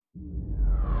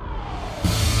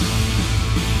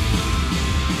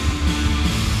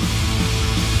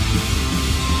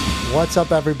What's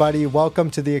up, everybody? Welcome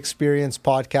to the Xperience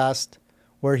podcast.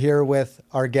 We're here with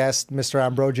our guest, Mr.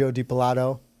 Ambro di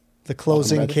Pilato, the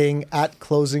Closing King at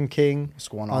Closing King. What's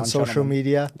going on social gentlemen?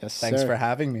 media. Yes, thanks for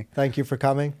having me. Thank you for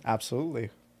coming.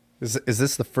 Absolutely. Is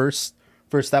this the first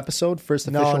episode? First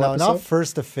official episode? No, not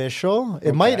first official.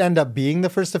 It might end up being the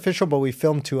first official, but we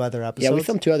filmed 2 other episodes. Yeah, we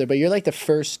filmed 2 other, but you're like the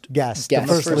first guest. The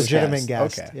first legitimate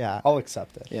guest. Okay. Yeah. I'll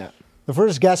accept it. Yeah. The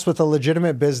first guest with a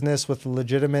legitimate business, with a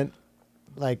legitimate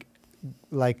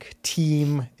like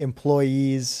team,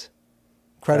 employees,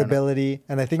 credibility,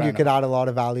 and I think you could add a lot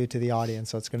of value to the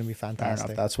audience, so it's going to be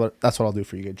fantastic. That's what I'll do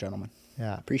for you good gentlemen.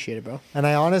 Yeah. Appreciate it, bro. And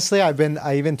I honestly,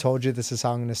 I even told you this is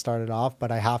how I'm going to start it off,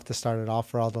 but I have to start it off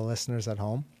for all the listeners at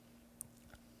home.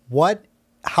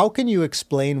 How can you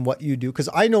explain what you do? Because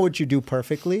I know what you do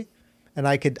perfectly, and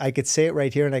I could say it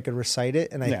right here and I could recite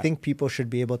it, and I think people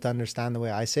should be able to understand the way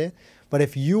I say it. But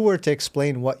if you were to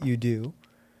explain what you do,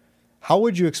 how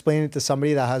would you explain it to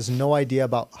somebody that has no idea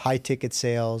about high ticket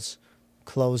sales,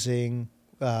 closing,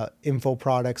 info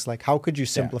products? Like, how could you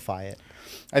simplify it?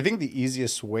 I think the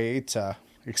easiest way to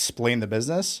explain the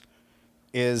business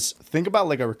is think about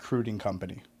like a recruiting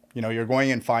company. You know, you're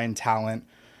going and find talent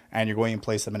and you're going and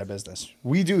place them in a business.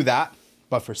 We do that,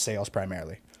 but for sales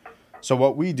primarily. So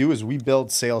what we do is we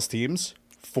build sales teams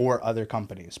for other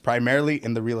companies, primarily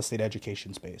in the real estate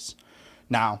education space.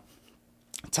 Now,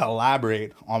 to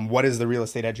elaborate on what is the real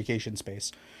estate education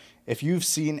space, if you've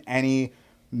seen any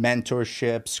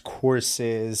mentorships,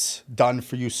 courses, done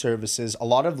for you services, a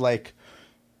lot of like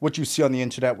what you see on the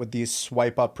internet with these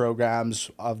swipe up programs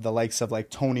of the likes of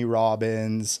like Tony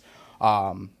Robbins,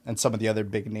 and some of the other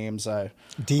big names.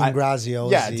 Dean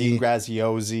Graziosi. Yeah, Dean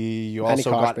Graziosi. You also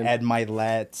got Ed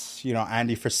Milet,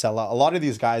 Andy Frisella. A lot of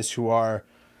these guys who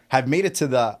have made it to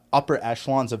the upper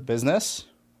echelons of business,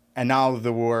 and now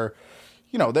they're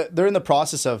in the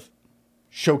process of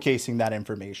showcasing that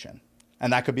information.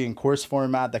 And that could be in course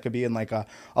format. That could be in like a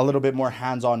little bit more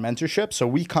hands-on mentorship. So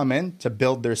we come in to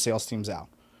build their sales teams out.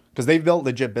 Because they've built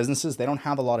legit businesses. They don't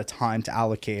have a lot of time to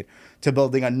allocate to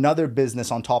building another business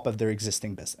on top of their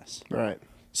existing business. Right.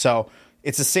 So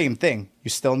it's the same thing. You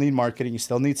still need marketing. You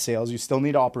still need sales. You still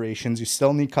need operations. You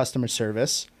still need customer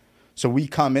service. So we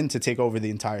come in to take over the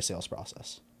entire sales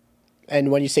process.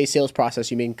 And when you say sales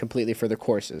process, you mean completely for the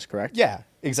courses, correct? Yeah,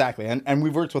 exactly. And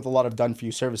we've worked with a lot of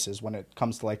done-for-you services when it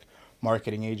comes to like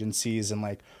marketing agencies and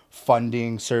like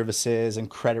funding services and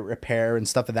credit repair and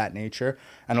stuff of that nature.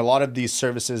 And a lot of these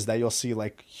services that you'll see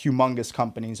like humongous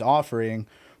companies offering,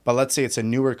 but let's say it's a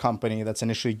newer company that's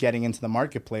initially getting into the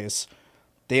marketplace,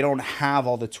 they don't have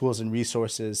all the tools and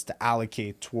resources to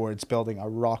allocate towards building a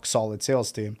rock solid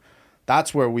sales team.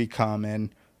 That's where we come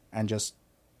in and just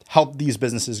help these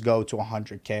businesses go to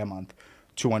 $100K a month,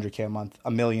 $200K a month,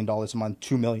 $1 million a month,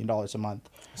 $2 million a month.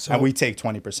 So, and we take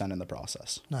 20% in the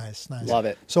process. Nice. Love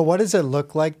it. So what does it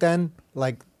look like then?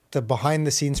 Like the behind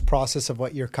the scenes process of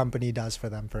what your company does for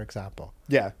them, for example?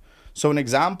 Yeah. So an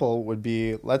example would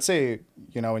be, let's say,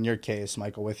 in your case,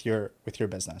 Michael, with your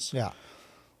business. Yeah.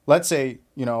 Let's say,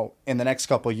 in the next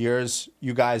couple of years,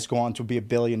 you guys go on to be $1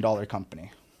 billion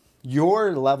company.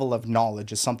 Your level of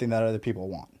knowledge is something that other people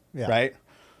want, right?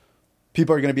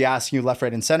 People are going to be asking you left,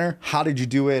 right, and center, how did you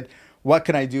do it? What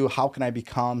can I do? How can I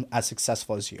become as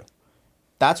successful as you?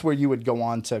 That's where you would go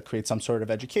on to create some sort of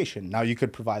education. Now, you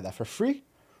could provide that for free,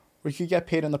 or you could get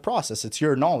paid in the process. It's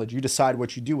your knowledge. You decide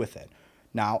what you do with it.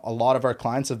 Now, a lot of our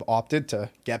clients have opted to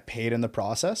get paid in the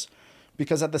process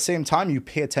because at the same time, you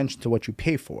pay attention to what you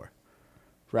pay for,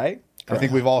 right? I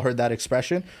think we've all heard that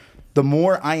expression. The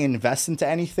more I invest into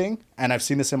anything, and I've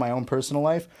seen this in my own personal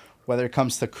life, whether it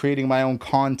comes to creating my own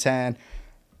content,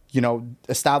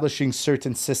 establishing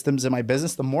certain systems in my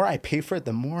business, the more I pay for it,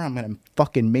 the more I'm going to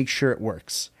fucking make sure it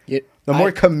works. The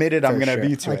more committed I'm going to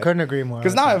be to it. I couldn't agree more.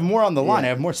 Because now I have more on the line. I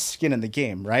have more skin in the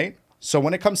game, right? So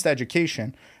when it comes to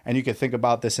education, and you can think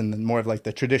about this in more of like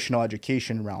the traditional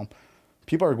education realm,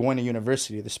 people are going to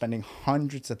university. They're spending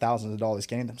hundreds of thousands of dollars,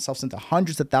 getting themselves into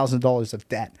hundreds of thousands of dollars of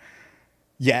debt.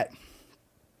 Yet,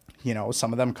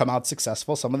 some of them come out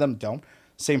successful. Some of them don't.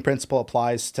 Same principle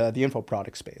applies to the info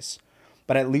product space.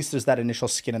 But at least there's that initial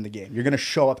skin in the game. You're going to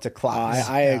show up to class.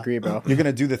 I agree, bro. You're going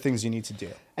to do the things you need to do.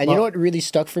 And you know what really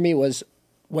stuck for me was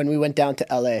when we went down to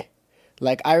LA.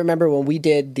 Like, I remember when we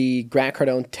did the Grant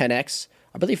Cardone 10X.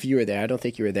 I believe you were there. I don't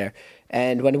think you were there.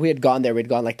 And when we had gone there, we'd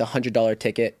gone like the $100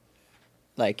 ticket.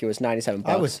 Like, it was $97.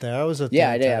 I was there. I was at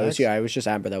I was here. I was just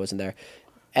Ambro that wasn't there.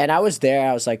 And I was there.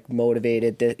 I was like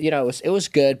motivated. It was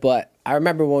good. But I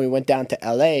remember when we went down to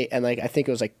LA and like I think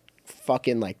it was like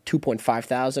fucking like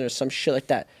 2,500 or some shit like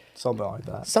that. Something like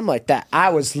that. Something like that. I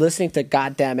was listening to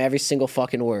goddamn every single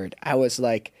fucking word. I was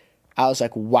like, I was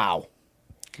like, wow.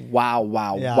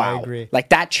 Yeah, I agree. Like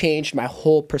that changed my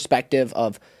whole perspective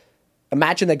of,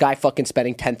 imagine the guy fucking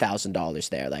spending $10,000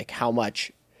 there. Like how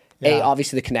much,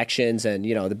 obviously the connections and,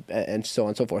 you know, and so on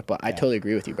and so forth. But I totally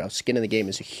agree with you, bro. Skin in the game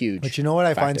is a huge But you know what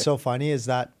I factor. find so funny is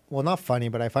that, well, not funny,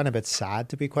 but I find a bit sad,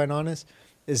 to be quite honest,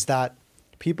 is that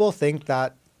people think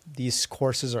that these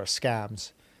courses are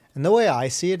scams. And the way I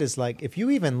see it is like, if you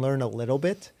even learn a little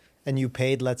bit and you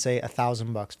paid, let's say,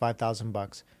 $1,000,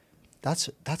 $5,000,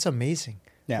 that's amazing.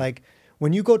 Yeah. Like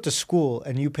when you go to school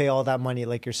and you pay all that money,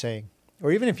 like you're saying,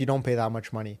 or even if you don't pay that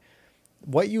much money,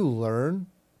 what you learn,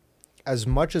 as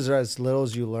much as little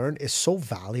as you learn, is so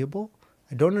valuable.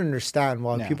 I don't understand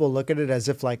why people look at it as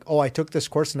if like, oh, I took this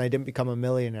course and I didn't become a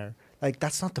millionaire. Like,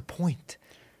 that's not the point.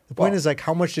 The point is like,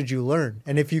 how much did you learn?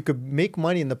 And if you could make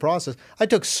money in the process. I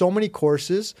took so many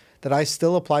courses that I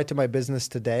still apply to my business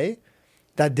today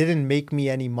that didn't make me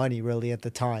any money really at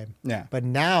the time. Yeah. But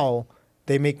now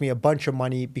they make me a bunch of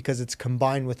money because it's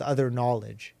combined with other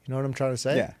knowledge. You know what I'm trying to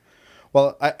say? Yeah.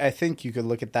 Well, I think you could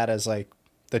look at that as like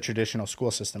the traditional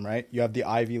school system, right? You have the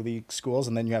Ivy League schools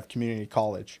and then you have community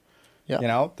college. Yeah. You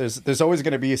know, there's always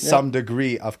going to be some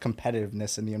degree of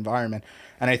competitiveness in the environment.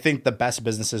 And I think the best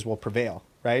businesses will prevail,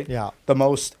 right? Yeah. The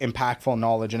most impactful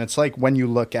knowledge. And it's like when you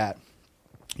look at,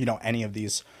 you know, any of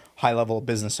these high level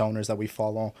business owners that we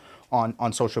follow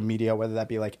on social media, whether that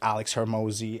be like Alex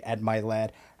Hermosi, Ed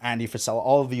Milet, Andy Frisella,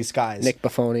 all of these guys. Nick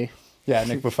Buffoni. Yeah,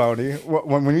 Nick Buffoni.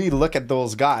 When we look at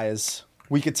those guys,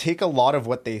 we could take a lot of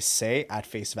what they say at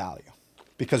face value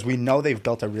because we know they've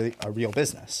built a real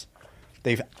business.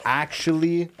 They've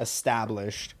actually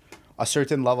established a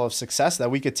certain level of success that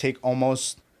we could take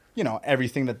almost, you know,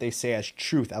 everything that they say as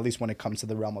truth, at least when it comes to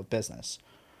the realm of business.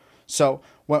 So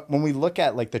when we look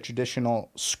at like the traditional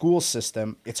school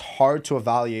system, it's hard to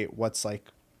evaluate what's like,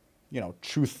 you know,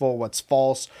 truthful, what's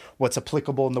false, what's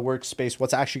applicable in the workspace,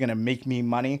 what's actually going to make me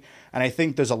money. And I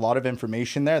think there's a lot of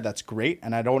information there that's great.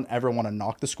 And I don't ever want to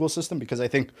knock the school system because I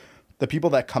think the people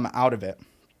that come out of it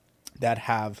that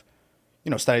have,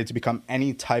 you know, studied to become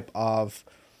any type of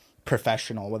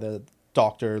professional, whether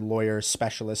doctor, lawyer,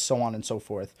 specialist, so on and so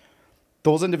forth,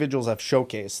 those individuals have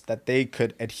showcased that they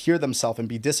could adhere themselves and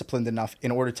be disciplined enough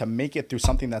in order to make it through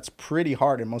something that's pretty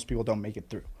hard and most people don't make it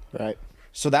through. Right.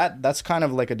 So that's kind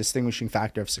of like a distinguishing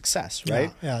factor of success,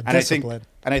 right? Yeah, discipline.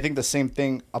 And I think the same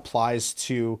thing applies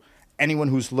to anyone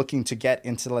who's looking to get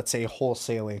into, let's say,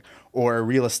 wholesaling or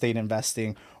real estate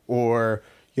investing or,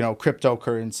 you know,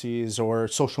 cryptocurrencies or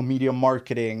social media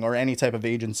marketing or any type of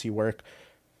agency work.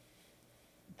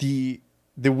 The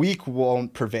weak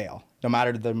won't prevail, no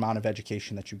matter the amount of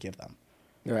education that you give them.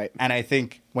 Right. And I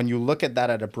think when you look at that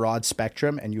at a broad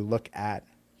spectrum and you look at,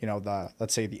 you know,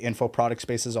 let's say the info product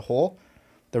space as a whole,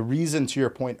 the reason, to your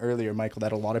point earlier, Michael,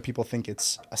 that a lot of people think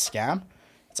it's a scam,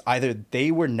 it's either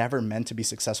they were never meant to be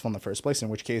successful in the first place, in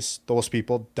which case those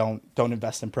people don't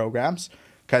invest in programs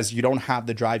because you don't have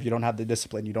the drive, you don't have the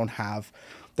discipline, you don't have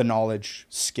the knowledge,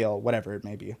 skill, whatever it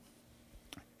may be.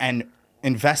 And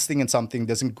investing in something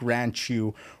doesn't grant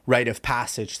you rite of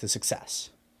passage to success.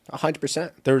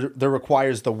 100%. There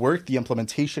requires the work, the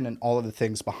implementation, and all of the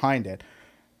things behind it.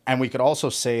 And we could also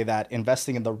say that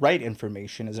investing in the right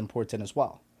information is important as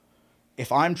well.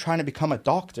 If I'm trying to become a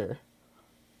doctor,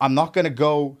 I'm not going to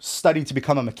go study to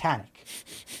become a mechanic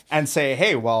and say,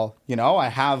 hey, well, you know, I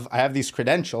have these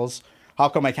credentials. How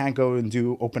come I can't go and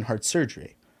do open heart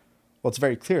surgery? Well, it's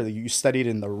very clear that you studied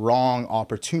in the wrong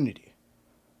opportunity.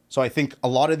 So I think a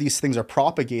lot of these things are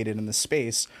propagated in the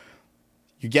space.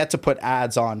 You get to put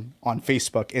ads on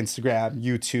Facebook, Instagram,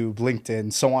 YouTube,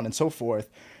 LinkedIn, so on and so forth.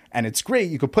 And it's great.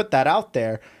 You could put that out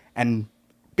there and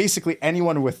basically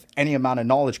anyone with any amount of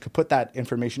knowledge could put that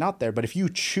information out there. But if you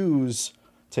choose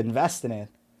to invest in it,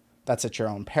 that's at your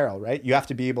own peril, right? You have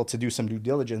to be able to do some due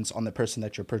diligence on the person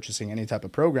that you're purchasing any type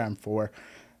of program for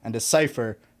and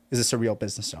decipher, is this a real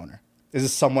business owner? Is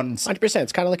this someone... 100%.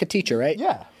 It's kind of like a teacher, right?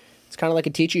 Yeah. It's kind of like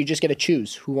a teacher. You just get to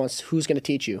choose who's going to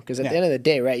teach you. Because at the end of the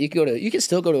day, right, you can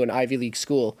still go to an Ivy League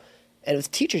school, and if the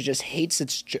teacher just hates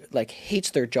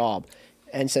their job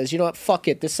and says, you know what, fuck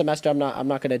it, this semester I'm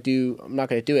not going to do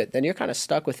it, then you're kind of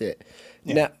stuck with it.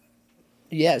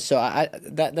 Yeah. So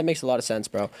that makes a lot of sense,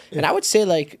 bro. Yeah. And I would say,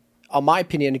 like, on my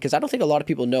opinion, because I don't think a lot of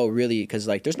people know really, because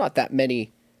like there's not that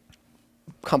many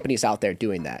companies out there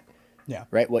doing that. Yeah.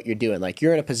 Right. What you're doing, like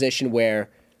you're in a position where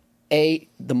the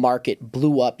market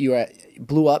blew up.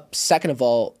 Blew up. Second of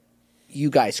all, you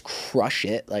guys crush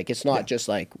it. Like it's not just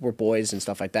like we're boys and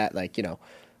stuff like that. Like, you know,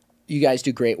 you guys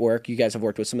do great work. You guys have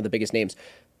worked with some of the biggest names.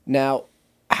 Now,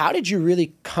 how did you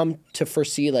really come to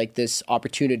foresee like this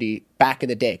opportunity back in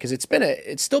the day? Because it's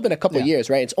still been a couple of years,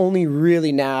 right? It's only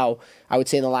really now, I would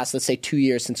say in the last, let's say 2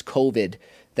 years since COVID,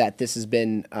 that this has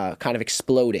been kind of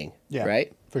exploding,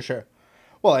 right? For sure.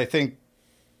 Well, I think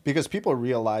because people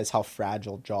realize how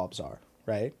fragile jobs are,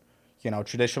 right? You know,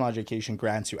 traditional education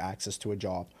grants you access to a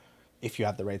job if you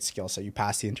have the right skill set, you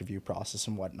pass the interview process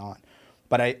and whatnot.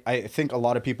 But I think a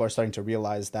lot of people are starting to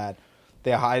realize that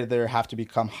they either have to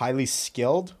become highly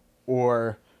skilled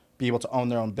or be able to own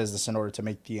their own business in order to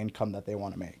make the income that they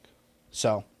want to make.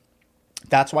 So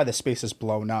that's why the space is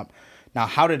blown up. Now,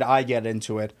 how did I get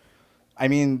into it? I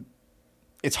mean,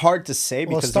 it's hard to say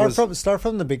because start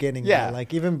from the beginning. Yeah, though,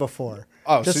 like even before.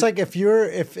 Oh, just so, like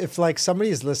if like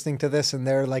somebody is listening to this and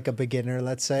they're like a beginner,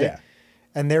 let's say,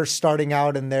 and they're starting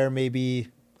out and they're maybe,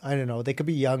 I don't know, they could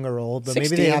be young or old, but 16,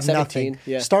 maybe they have 17, nothing.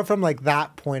 Yeah. Start from like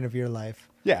that point of your life.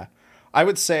 Yeah, I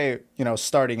would say, you know,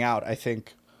 starting out, I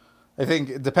think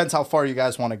it depends how far you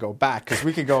guys want to go back, because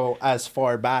we could go as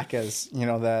far back as, you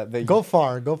know, the go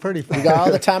pretty far. You got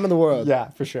all the time in the world. Yeah,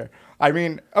 for sure. I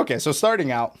mean, okay, so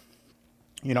starting out,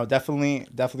 you know, definitely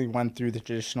went through the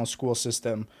traditional school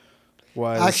system.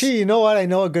 Actually, you know what? I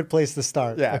know a good place to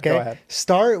start. Yeah, okay? go ahead.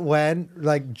 Start when,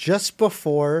 like, just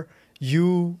before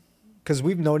you, because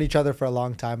we've known each other for a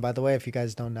long time, by the way, if you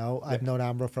guys don't know. I've known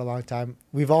Ambro for a long time.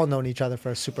 We've all known each other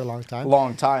for a super long time.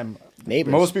 Long time.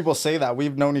 Neighbors. Most people say that.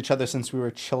 We've known each other since we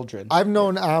were children. I've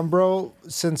known Ambro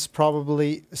since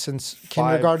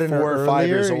kindergarten 4 or or 5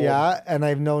 years earlier. old. Yeah, and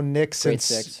I've known Nick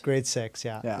since grade 6.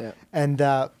 Yeah. And,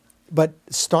 but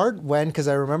start when, because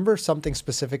I remember something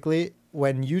specifically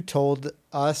when you told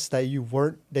us that you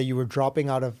were dropping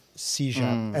out of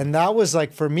CJEP. And that was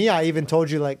like, for me, I even told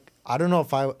you, like, I don't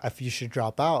know if you should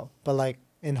drop out, but like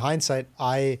in hindsight,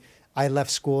 I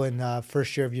left school in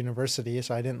first year of university,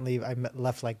 so I didn't leave. I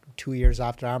left like 2 years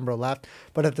after Ambro left.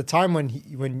 But at the time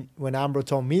when Ambro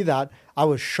told me that, I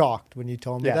was shocked when you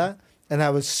told me that, and I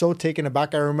was so taken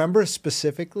aback. I remember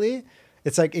specifically,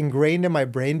 it's like ingrained in my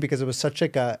brain because it was such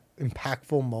like a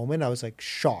impactful moment. I was like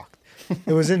shocked.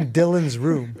 It was in Dylan's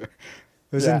room.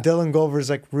 It was in Dylan Gover's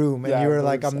like room, and you were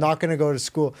like, "I'm not going to go to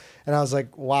school." And I was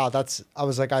like, "Wow, I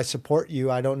was like, I support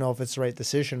you. I don't know if it's the right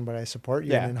decision, but I support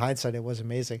you." Yeah. And in hindsight, it was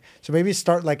amazing. So maybe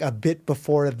start like a bit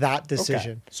before that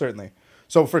decision. Okay, certainly.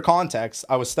 So for context,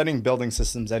 I was studying building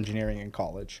systems engineering in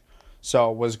college,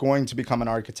 so was going to become an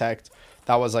architect.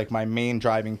 That was like my main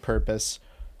driving purpose.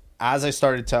 As I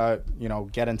started to, you know,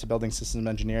 get into building systems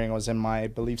engineering, I was in my, I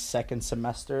believe, second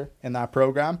semester in that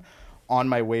program, on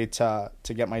my way to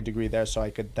get my degree there, so I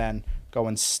could then go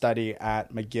and study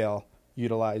at McGill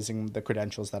utilizing the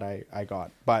credentials that I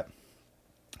got. But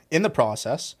in the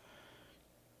process,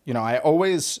 you know, I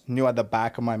always knew at the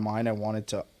back of my mind I wanted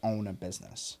to own a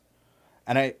business.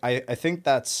 And I think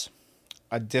that's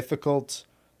a difficult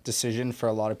decision for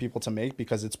a lot of people to make,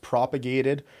 because it's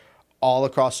propagated all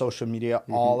across social media,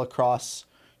 all across,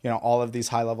 you know, all of these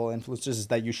high-level influencers, is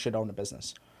that you should own a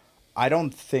business. I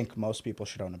don't think most people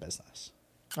should own a business.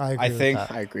 I agree with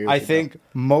that. I think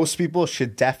most people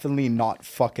should definitely not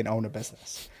fucking own a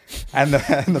business. And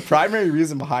the primary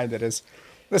reason behind it is,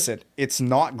 listen, it's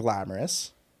not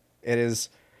glamorous. It is,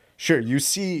 sure, you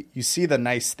see the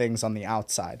nice things on the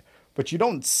outside, but you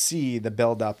don't see the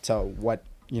build up to what,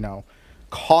 you know,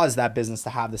 caused that business to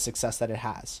have the success that it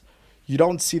has. You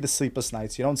don't see the sleepless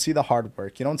nights. You don't see the hard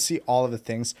work. You don't see all of the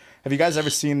things. Have you guys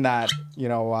ever seen that, you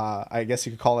know, I guess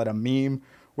you could call it a meme,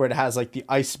 where it has like the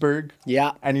iceberg?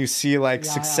 Yeah. And you see like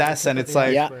success, and it's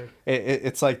like,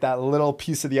 it's like that little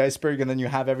piece of the iceberg, and then you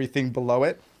have everything below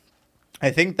it.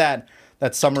 I think that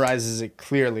summarizes it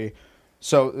clearly.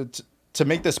 So to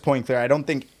make this point clear, I don't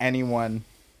think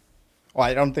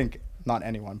not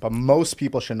anyone, but most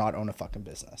people should not own a fucking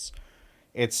business.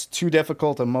 It's too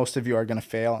difficult, and most of you are going to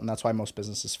fail, and that's why most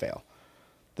businesses fail.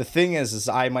 The thing is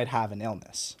I might have an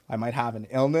illness. I might have an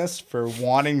illness for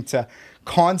wanting to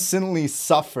constantly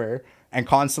suffer and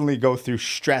constantly go through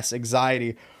stress,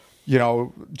 anxiety, you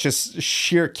know, just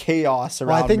sheer chaos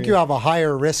around me. I think you have a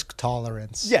higher risk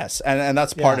tolerance. Yes, and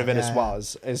that's part of it as well.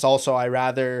 Is also I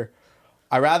rather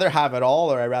have it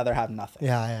all, or I rather have nothing.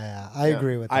 Yeah. I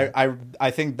agree with that.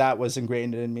 I think that was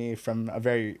ingrained in me from a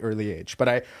very early age.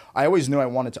 But I always knew I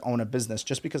wanted to own a business,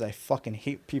 just because I fucking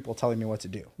hate people telling me what to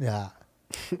do. Yeah.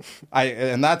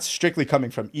 And that's strictly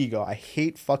coming from ego. I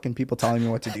hate fucking people telling me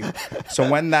what to do. So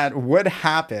when that would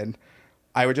happen,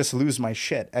 I would just lose my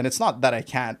shit. And it's not that I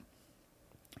can't,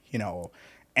 you know,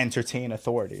 entertain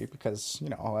authority, because, you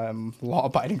know, I'm a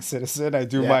law-abiding citizen. I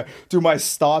do my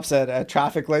stops at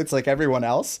traffic lights like everyone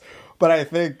else. But I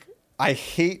think I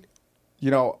hate, you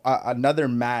know, another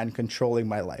man controlling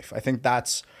my life. I think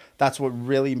that's that's what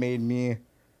really made me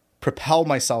propel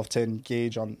myself to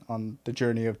engage on the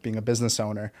journey of being a business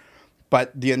owner.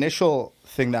 But the initial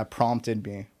thing that prompted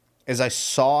me is I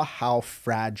saw how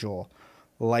fragile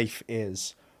life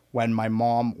is when my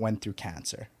mom went through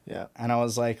cancer. Yeah. And I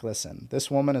was like, listen, this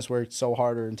woman has worked so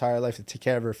hard her entire life to take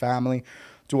care of her family,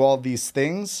 do all these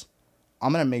things.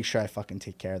 I'm going to make sure I fucking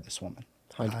take care of this woman.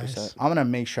 100%. I'm going to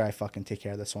make sure I fucking take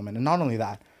care of this woman. And not only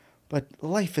that, but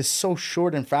life is so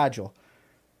short and fragile.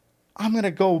 I'm going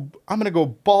to go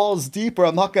balls deeper.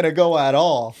 I'm not going to go at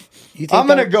all. I'm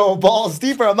going to go balls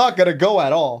deeper. I'm not going to go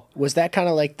at all. Was that kind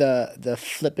of like the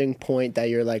flipping point that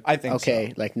you're like, I think okay,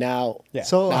 so. Like now. Yeah.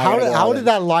 So now how did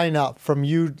that line up from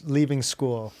you leaving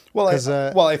school? Well,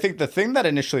 I think the thing that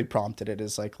initially prompted it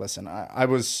is like, listen, I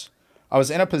was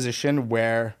in a position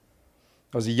where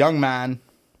I was a young man,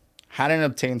 hadn't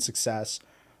obtained success.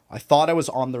 I thought I was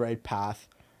on the right path.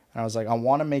 And I was like, I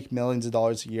want to make millions of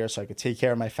dollars a year so I could take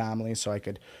care of my family, so I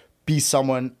could be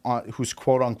someone who's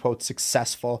quote unquote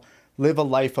successful, live a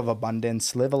life of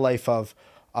abundance, live a life of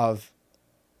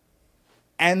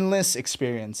endless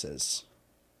experiences.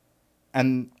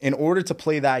 And in order to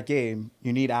play that game,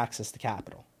 you need access to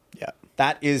capital. Yeah.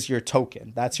 That is your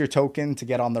token. That's your token to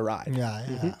get on the ride.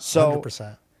 Yeah. So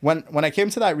 100%. when I came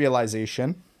to that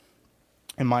realization,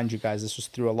 and mind you guys, this was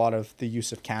through a lot of the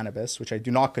use of cannabis, which I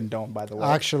do not condone, by the way.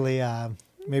 Actually,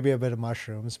 maybe a bit of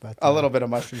mushrooms, but a little bit of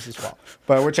mushrooms as well,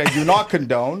 but which I do not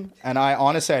condone. And I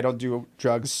honestly don't do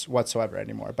drugs whatsoever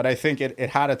anymore. But I think it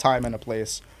had a time and a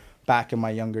place back in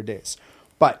my younger days.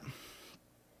 But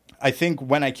I think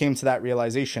when I came to that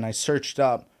realization, I searched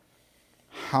up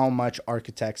how much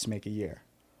architects make a year,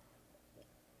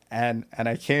 and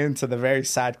I came to the very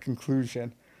sad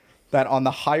conclusion that on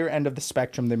the higher end of the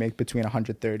spectrum, they make between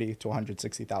 $130,000 to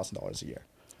 $160,000 a year.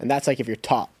 And that's like if you're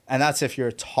top. And that's if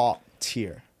you're top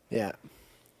tier. Yeah.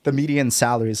 The median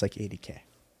salary is like $80K.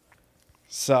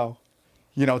 So,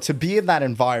 to be in that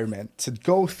environment, to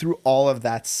go through all of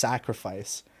that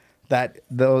sacrifice, that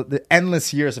the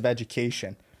endless years of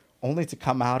education, only to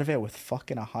come out of it with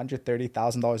fucking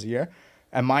 $130,000 a year.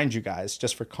 And mind you guys,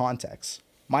 just for context,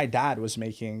 my dad was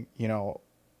making,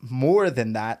 more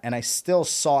than that, and I still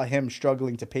saw him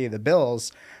struggling to pay the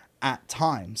bills at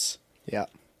times. Yeah.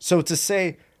 So to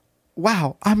say,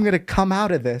 wow, I'm going to come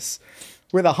out of this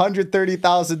with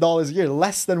 $130,000 a year,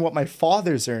 less than what my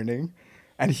father's earning,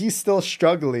 and he's still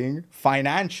struggling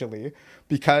financially,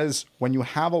 because when you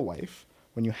have a wife,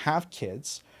 when you have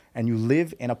kids, and you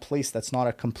live in a place that's not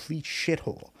a complete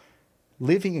shithole,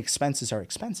 living expenses are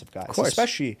expensive, guys. Of course.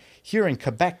 Especially here in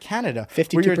Quebec, Canada,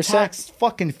 52%. where you're taxed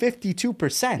fucking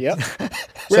 52%. Yep.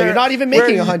 So you're not even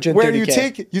making $130K. Where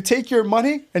you take your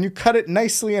money and you cut it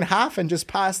nicely in half and just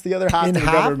pass the other half to the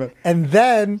government. And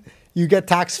then you get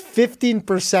taxed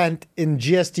 15% in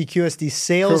GST, QST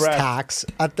sales tax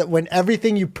when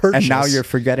everything you purchase. And now you're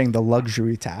forgetting the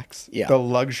luxury tax. Yeah. The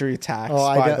luxury tax,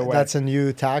 by the way. That's a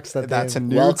new tax. That's a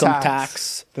new welcome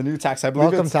tax. The new tax. I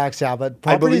believe welcome tax, yeah. But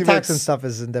property tax and stuff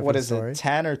is a different what is story. It,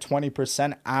 10 or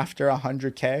 20% after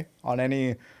 100K on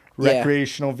any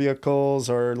recreational vehicles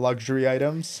or luxury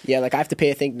items? Yeah, like I have to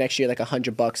pay, I think, next year like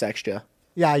 $100 extra.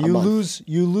 Yeah, you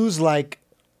lose like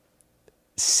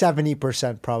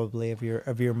 70% probably of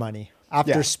your money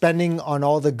after spending on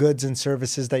all the goods and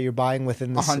services that you're buying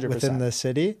within the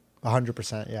city.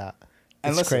 100%, yeah.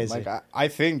 And it's listen, crazy. like I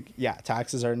think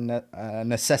taxes are a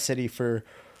necessity for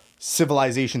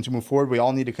civilization to move forward. We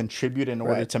all need to contribute in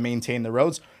order to maintain the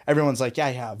roads. Everyone's like,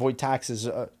 avoid taxes.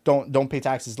 Don't pay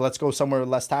taxes. Let's go somewhere with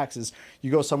less taxes.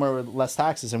 You go somewhere with less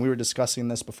taxes. And we were discussing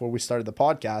this before we started the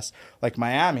podcast. Like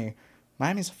Miami's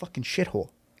a fucking shithole.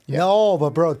 Yeah. No,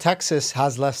 but bro, Texas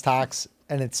has less tax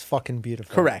and it's fucking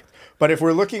beautiful. Correct. But if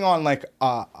we're looking on like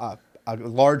a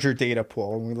larger data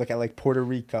pool, when we look at like Puerto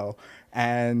Rico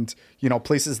and,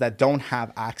 places that don't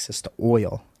have access to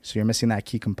oil. So you're missing that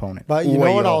key component. But you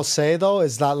know what I'll say though,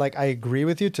 is that like, I agree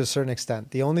with you to a certain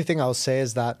extent. The only thing I'll say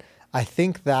is that I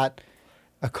think that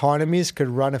economies could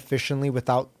run efficiently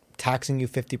without taxing you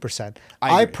 50%.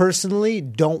 I personally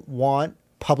don't want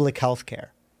public health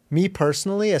care. Me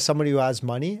personally, as somebody who has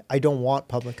money, I don't want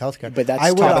public health care. But that's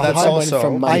also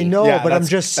from money. I know, but I'm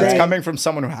just saying. That's coming from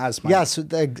someone who has money. Yes,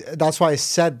 that's why I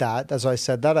said that. That's why I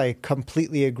said that. I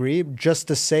completely agree. Just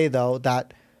to say, though,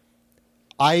 that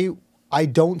I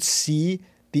don't see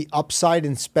the upside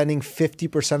in spending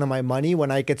 50% of my money when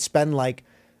I could spend like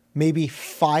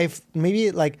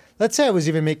let's say I was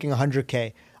even making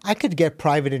 $100K. I could get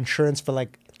private insurance for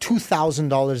like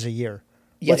 $2,000 a year.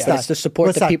 Yes, that's to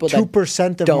support the people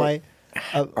 2% of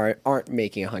my aren't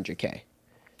making $100K.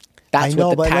 That's I know,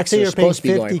 what the but let's taxes say are you're paying supposed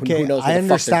to be going. Who knows $50K. I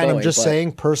understand. I'm going, just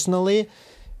saying personally,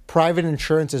 private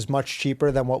insurance is much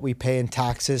cheaper than what we pay in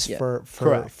taxes for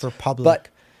public. But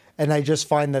and I just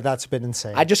find that that's a bit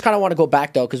insane. I just kind of want to go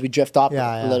back though, because we drift off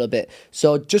a little bit.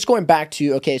 So just going back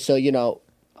to, okay, so, you know,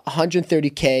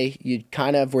 130K, you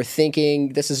kind of were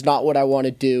thinking, this is not what I want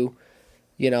to do.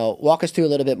 You know, walk us through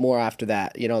a little bit more after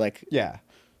that, you know, like. Yeah.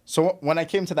 So when I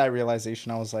came to that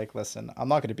realization, I was like, listen, I'm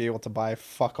not going to be able to buy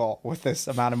fuck all with this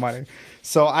amount of money.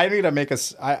 So I need to make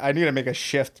a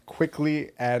shift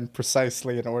quickly and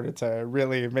precisely in order to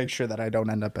really make sure that I don't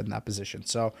end up in that position.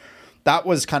 So that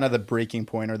was kind of the breaking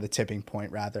point, or the tipping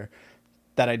point rather,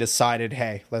 that I decided,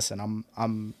 hey, listen,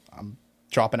 I'm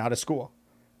dropping out of school.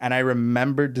 And I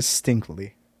remember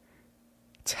distinctly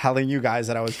telling you guys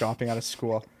that I was dropping out of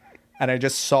school, and I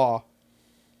just saw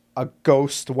a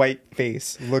ghost white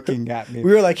face looking at me.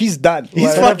 We were like, he's done.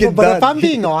 He's fucking done. But if I'm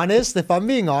being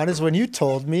honest, when you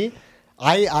told me,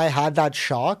 I had that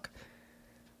shock.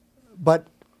 But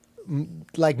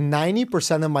like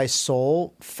 90% of my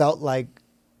soul felt like,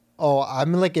 oh,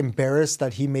 I'm like embarrassed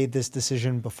that he made this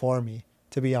decision before me,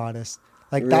 to be honest.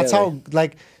 Like that's how,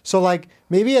 like, so like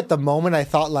maybe at the moment I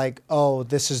thought like, oh,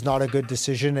 this is not a good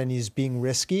decision and he's being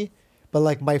risky. But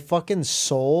like my fucking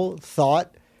soul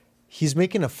thought, he's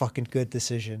making a fucking good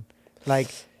decision. Like,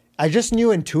 I just knew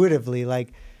intuitively,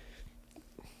 like,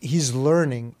 he's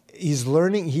learning.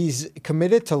 He's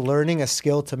committed to learning a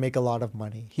skill to make a lot of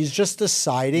money. He's just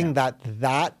deciding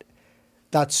that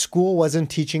school wasn't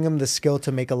teaching him the skill to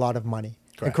make a lot of money.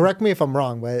 Correct. And correct me if I'm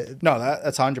wrong, but... No,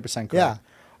 that's 100% correct. Yeah.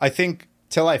 I think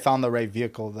till I found the right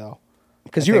vehicle, though.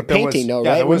 Because you were painting,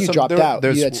 right? When you dropped out,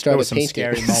 you had started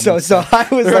painting. So I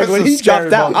was like, when he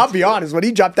dropped out, I'll be honest, when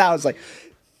he dropped out, I was like...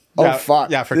 Oh, yeah, fuck.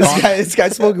 Yeah, this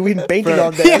guy's smoking weed and painting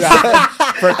all day.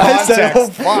 For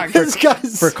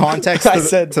context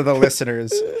to the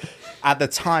listeners, at the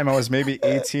time I was maybe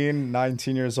 18,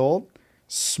 19 years old,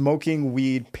 smoking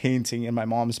weed, painting in my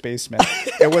mom's basement.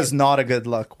 It was not a good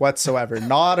look whatsoever.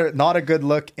 Not a good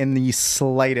look in the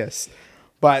slightest.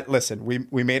 But listen,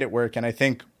 we made it work. And I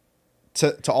think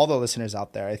to all the listeners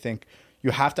out there, I think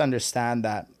you have to understand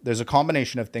that there's a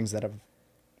combination of things that have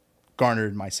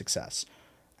garnered my success.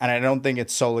 And I don't think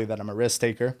it's solely that I'm a risk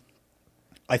taker.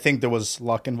 I think there was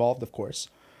luck involved, of course.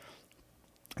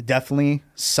 Definitely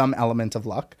some element of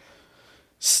luck.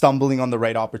 Stumbling on the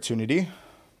right opportunity,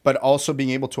 but also being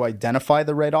able to identify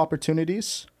the right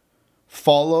opportunities,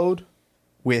 followed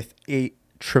with a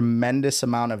tremendous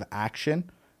amount of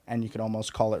action, and you could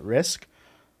almost call it risk,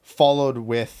 followed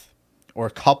with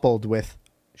or coupled with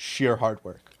sheer hard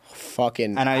work.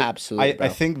 Fucking absolutely. I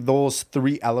think those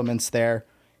three elements there,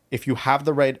 if you have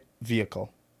the right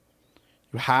vehicle,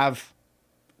 you have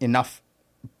enough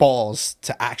balls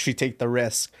to actually take the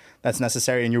risk that's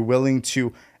necessary, and you're willing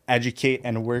to educate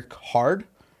and work hard,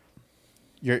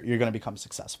 you're going to become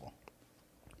successful.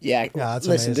 Yeah,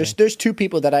 listen, amazing. There's two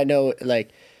people that I know,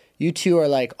 like, you two are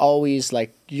like always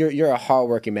like, you're a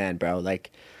hardworking man, bro.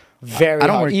 Like, very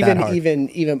hard.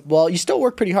 Even well, you still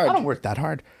work pretty hard. I don't work that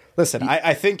hard. Listen,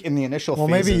 I think in the initial phases...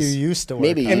 Well, maybe you used to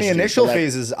work. In the initial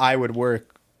phases, I would work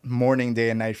morning,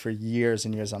 day, and night for years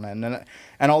and years on end.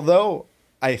 And although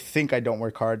I think I don't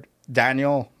work hard,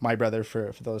 Daniel, my brother,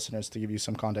 for the listeners, to give you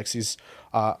some context, he's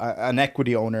an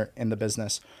equity owner in the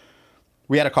business.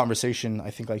 We had a conversation,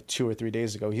 I think like 2 or 3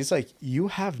 days ago. He's like, you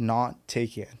have not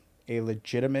taken a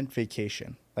legitimate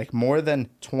vacation, like more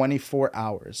than 24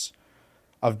 hours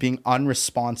of being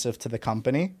unresponsive to the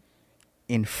company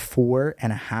in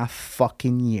 4.5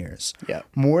 fucking years. Yeah.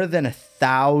 More than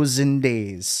 1,000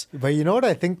 days. But you know what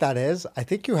I think that is? I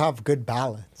think you have good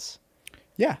balance.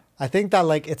 Yeah. I think that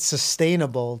like it's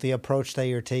sustainable, the approach that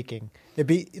you're taking. It'd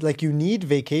be like you need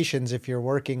vacations if you're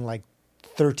working like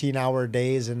 13-hour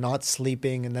days and not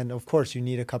sleeping. And then of course you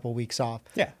need a couple weeks off.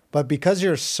 Yeah. But because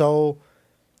you're so,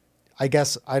 I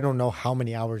guess, I don't know how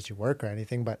many hours you work or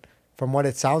anything, but from what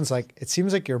it sounds like, it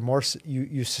seems like you're more,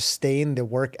 you sustain the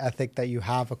work ethic that you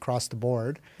have across the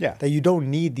board. Yeah. That you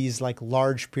don't need these like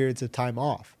large periods of time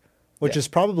off, which is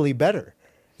probably better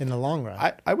in the long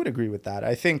run. I would agree with that.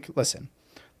 I think, listen,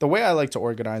 the way I like to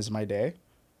organize my day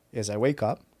is I wake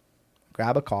up,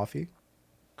 grab a coffee,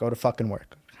 go to fucking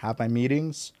work, have my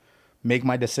meetings, make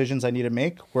my decisions I need to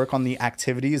make, work on the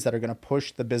activities that are going to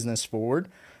push the business forward.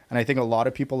 And I think a lot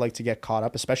of people like to get caught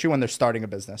up, especially when they're starting a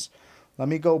business. Let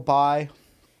me go buy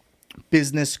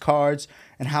business cards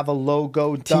and have a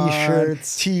logo done.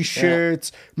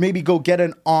 T-shirts. Yeah. Maybe go get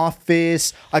an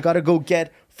office. I got to go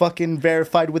get fucking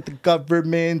verified with the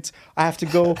government. I have to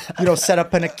go, set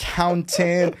up an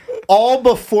accountant. All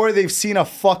before they've seen a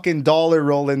fucking dollar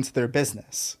roll into their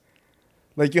business.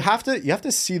 Like you have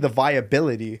to see the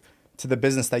viability to the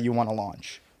business that you want to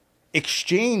launch.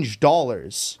 Exchange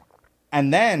dollars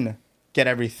and then get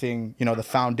everything, the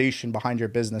foundation behind your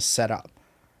business set up.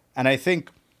 And I think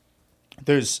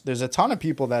there's a ton of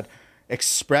people that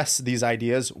express these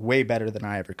ideas way better than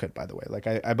I ever could, by the way. Like,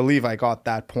 I believe I got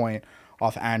that point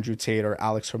off Andrew Tate or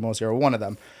Alex Hormozi or one of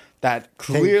them that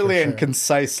clearly and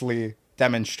concisely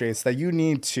demonstrates that you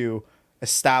need to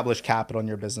establish capital in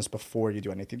your business before you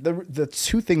do anything. The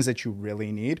two things that you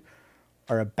really need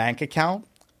are a bank account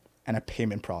and a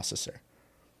payment processor.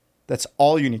 That's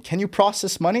all you need. Can you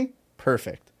process money?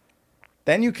 Perfect.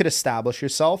 Then you could establish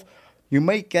yourself. You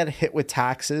might get hit with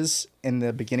taxes in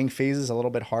the beginning phases a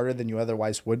little bit harder than you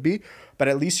otherwise would be, but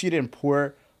at least you didn't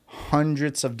pour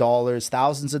hundreds of dollars,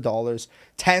 thousands of dollars,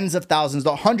 tens of thousands,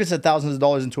 hundreds of thousands of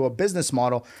dollars into a business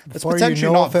model that's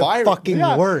potentially not viable. Fucking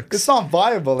works. It's not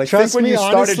viable. Like, trust think when me, you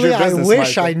started honestly, your business, I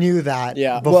wish Michael. I knew that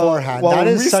Yeah. beforehand. Well, that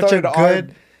is such a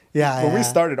good. When we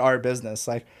started our business,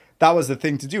 like, that was the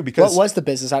thing to do, because what was the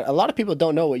business? A lot of people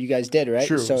don't know what you guys did, right?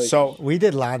 True. So we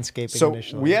did landscaping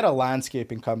initially. We had a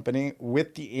landscaping company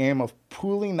with the aim of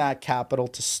pooling that capital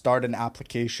to start an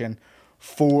application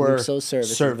for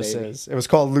services. It was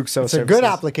called Luxo Services. It's a good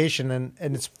application, and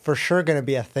it's for sure going to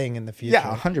be a thing in the future.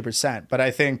 Yeah, 100%. But I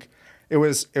think it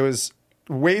was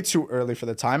way too early for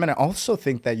the time, and I also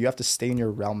think that you have to stay in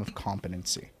your realm of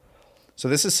competency. So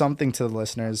this is something to the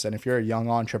listeners, and if you're a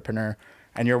young entrepreneur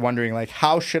and you're wondering, like,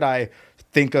 how should I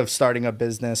think of starting a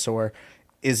business, or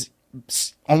is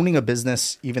owning a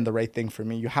business even the right thing for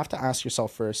me? You have to ask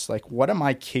yourself first, like, what am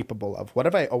I capable of? What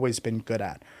have I always been good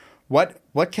at?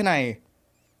 What can I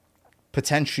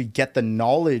potentially get the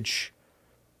knowledge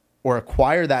or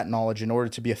acquire that knowledge in order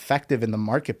to be effective in the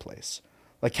marketplace?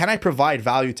 Like, can I provide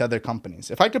value to other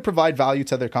companies? If I could provide value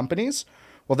to other companies,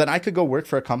 well, then I could go work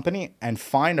for a company and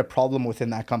find a problem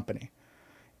within that company.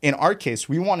 In our case,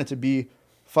 we wanted to be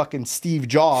fucking Steve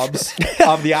Jobs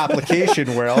of the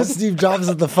application world. Steve Jobs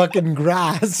of the fucking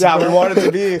grass. Yeah, we wanted to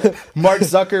be Mark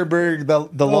Zuckerberg,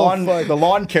 the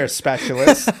lawn care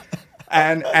specialist,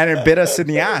 and it bit us in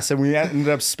the ass, and we ended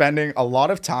up spending a lot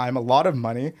of time, a lot of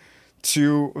money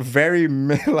to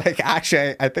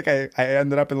actually, I think I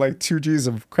ended up in like 2 G's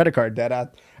of credit card debt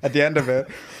at the end of it.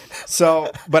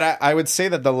 So, but I would say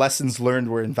that the lessons learned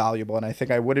were invaluable, and I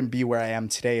think I wouldn't be where I am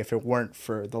today if it weren't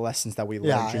for the lessons that we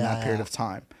learned during that period of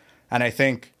time. And I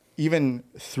think even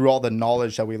through all the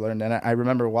knowledge that we learned, and I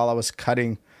remember while I was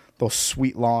cutting those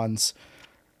sweet lawns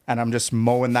and I'm just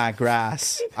mowing that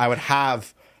grass, I would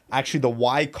have actually the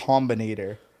Y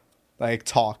Combinator like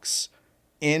talks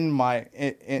in my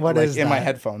in my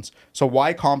headphones. So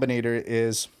Y Combinator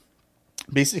is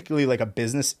basically like a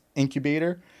business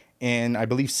incubator in, I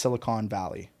believe, Silicon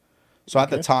Valley. So at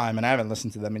the time, and I haven't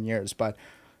listened to them in years, but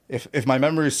if my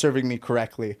memory is serving me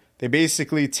correctly, they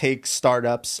basically take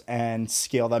startups and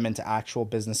scale them into actual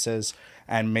businesses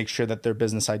and make sure that their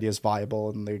business idea is viable,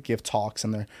 and they give talks,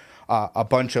 and they're a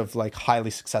bunch of like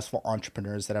highly successful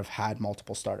entrepreneurs that have had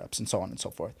multiple startups and so on and so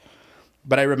forth.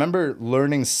 But I remember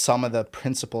learning some of the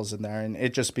principles in there, and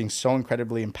it just being so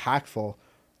incredibly impactful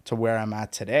to where I'm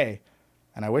at today.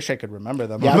 And I wish I could remember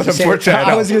them. Yeah, but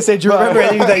unfortunately, I was going to say, do you remember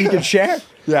anything that you could share?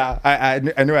 Yeah,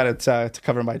 I knew how to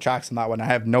cover my tracks on that one. I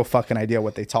have no fucking idea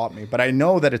what they taught me, but I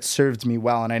know that it served me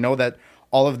well. And I know that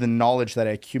all of the knowledge that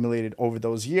I accumulated over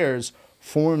those years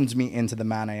formed me into the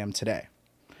man I am today.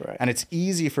 Right. And it's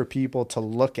easy for people to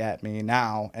look at me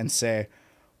now and say,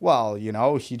 well,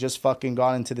 he just fucking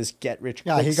got into this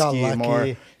get-rich-quick scheme,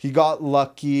 or he got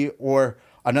lucky, or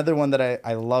another one that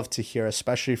I love to hear,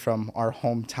 especially from our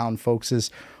hometown folks, is,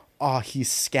 oh, he's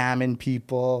scamming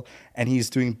people and he's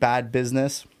doing bad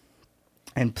business.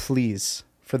 And please,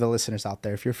 for the listeners out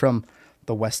there, if you're from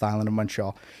the West Island of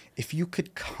Montreal, if you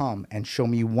could come and show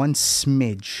me one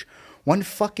smidge, one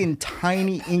fucking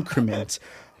tiny increment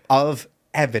of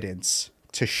evidence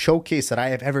to showcase that I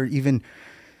have ever even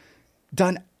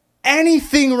done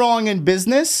anything wrong in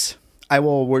business, I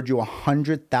will award you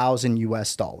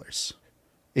 $100,000.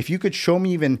 If you could show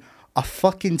me even a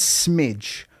fucking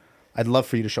smidge, I'd love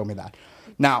for you to show me that.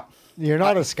 Now, you're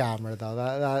not a scammer,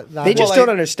 though. They just don't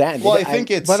understand. Well, I think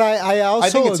it's. But I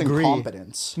also it's agree.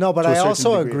 Incompetence. No, but I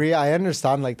also agree. I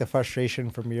understand like the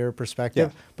frustration from your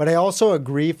perspective, but I also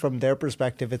agree from their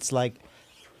perspective. It's like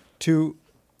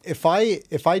if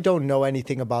I don't know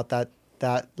anything about that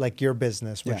like your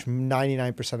business, which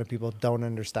 99% of people don't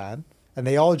understand, and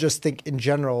they all just think in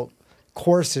general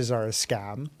courses are a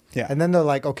scam. Yeah. And then they're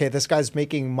like, okay, this guy's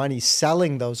making money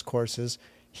selling those courses.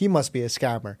 He must be a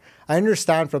scammer. I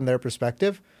understand from their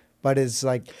perspective, but it's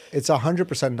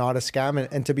 100% not a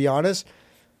scam. And to be honest,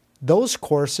 those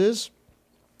courses,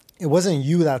 it wasn't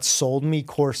you that sold me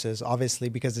courses, obviously,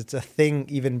 because it's a thing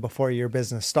even before your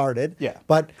business started. Yeah.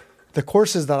 But the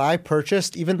courses that I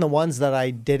purchased, even the ones that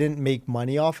I didn't make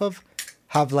money off of,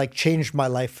 have like changed my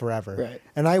life forever. Right.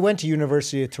 And I went to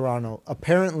University of Toronto.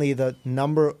 Apparently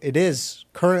it is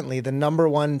currently the number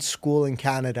one school in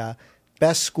Canada,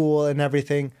 best school and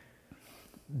everything.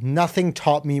 Nothing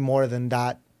taught me more than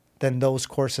those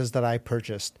courses that I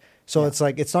purchased. So it's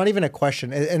like, it's not even a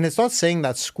question. And it's not saying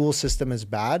that school system is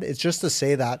bad. It's just to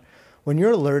say that when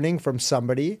you're learning from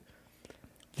somebody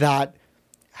that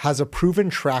has a proven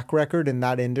track record in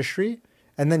that industry,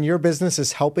 and then your business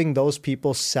is helping those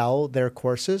people sell their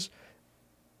courses,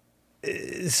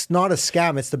 it's not a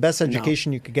scam. It's the best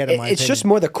education you could get, in my opinion. It's just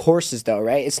more the courses, though,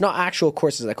 right? It's not actual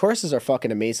courses. The courses are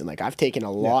fucking amazing. Like, I've taken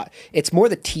a lot. It's more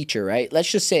the teacher, right?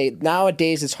 Let's just say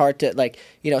nowadays it's hard to, like,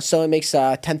 someone makes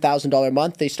a $10,000 a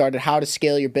month. They started how to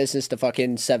scale your business to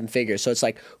fucking 7 figures. So it's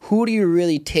like, who do you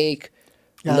really take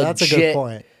legit that's a good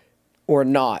point. Or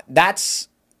not?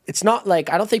 It's not like,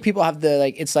 I don't think people have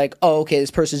it's like, oh, okay,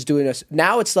 this person's doing this.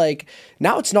 Now it's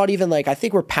not even like, I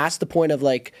think we're past the point of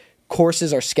like,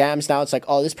 courses are scams. Now it's like,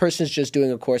 oh, this person's just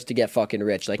doing a course to get fucking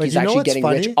rich. Like, he's actually getting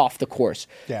rich off the course.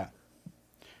 Yeah.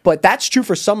 But that's true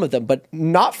for some of them, but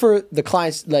not for the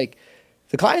clients. Like,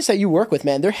 the clients that you work with,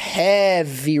 man, they're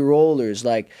heavy rollers.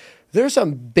 Like, there's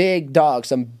some big dogs,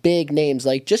 some big names.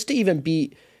 Like, just to even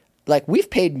be, like, we've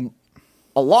paid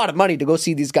a lot of money to go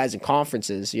see these guys in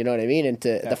conferences, you know what I mean? And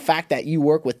the fact that you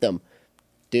work with them,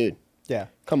 dude,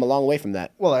 come a long way from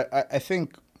that. Well, I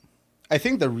think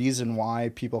the reason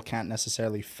why people can't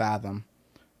necessarily fathom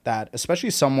that, especially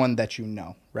someone that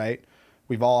right?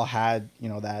 We've all had,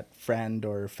 that friend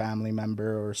or family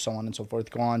member or so on and so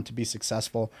forth go on to be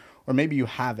successful, or maybe you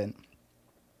haven't.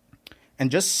 And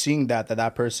just seeing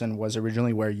that person was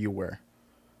originally where you were,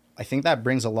 I think that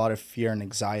brings a lot of fear and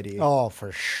anxiety. Oh,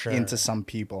 for sure. Into some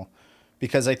people,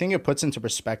 because I think it puts into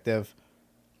perspective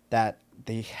that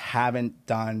they haven't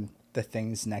done the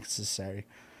things necessary.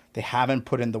 They haven't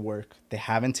put in the work. They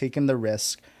haven't taken the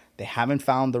risk. They haven't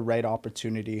found the right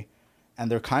opportunity. And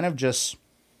they're kind of just,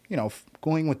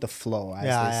 going with the flow, as they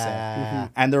say. Yeah.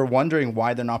 And they're wondering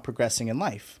why they're not progressing in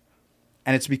life.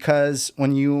 And it's because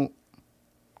when you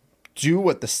do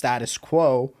what the status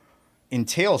quo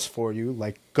entails for you,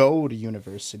 like go to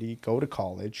university, go to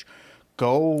college,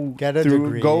 go get a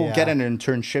degree, get an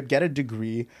internship, get a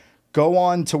degree, go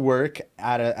on to work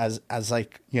at as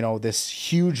like, this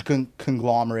huge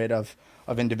conglomerate of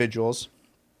individuals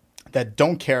that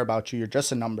don't care about you. You're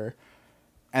just a number.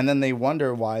 And then they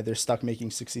wonder why they're stuck making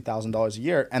 $60,000 a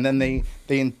year. And then they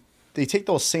take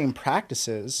those same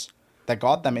practices that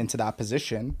got them into that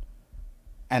position,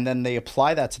 and then they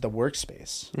apply that to the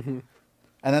workspace. Mm-hmm.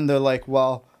 And then they're like,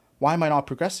 well, why am I not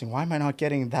progressing? Why am I not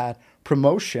getting that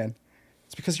promotion?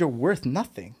 It's because you're worth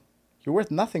nothing. You're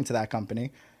worth nothing to that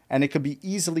company. And it could be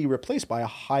easily replaced by a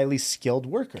highly skilled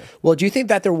worker. Well, do you think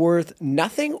that they're worth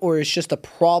nothing, or it's just the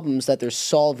problems that they're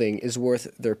solving is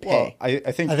worth their pay? Well,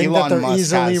 I think that Elon they're Musk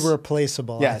easily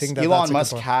replaceable. Yes, I think Elon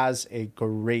Musk has a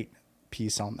great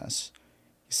piece on this.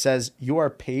 He says, you are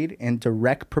paid in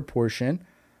direct proportion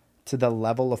to the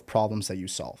level of problems that you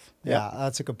solve. Yeah,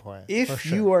 that's a good point. If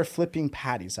you are flipping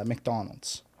patties at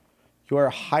McDonald's, you are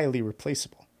highly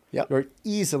replaceable. Yep. You're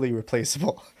easily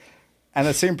replaceable. And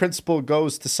the same principle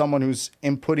goes to someone who's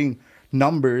inputting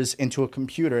numbers into a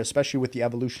computer, especially with the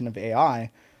evolution of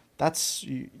AI.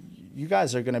 You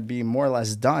guys are going to be more or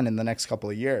less done in the next couple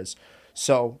of years.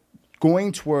 So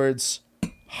going towards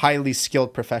highly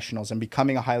skilled professionals and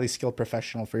becoming a highly skilled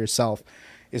professional for yourself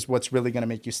is what's really going to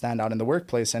make you stand out in the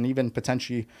workplace. And even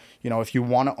potentially, if you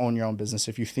want to own your own business,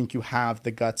 if you think you have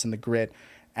the guts and the grit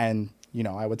and,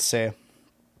 I would say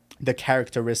the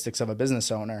characteristics of a business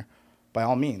owner, by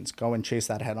all means, go and chase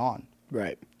that head on.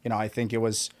 Right. I think it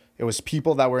was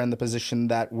people that were in the position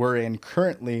that we're in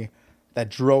currently that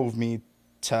drove me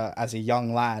to, as a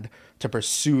young lad, to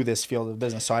pursue this field of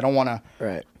business. So I don't want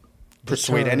to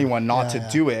persuade anyone not to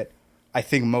do it. I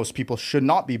think most people should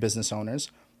not be business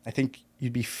owners. I think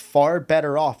you'd be far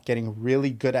better off getting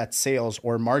really good at sales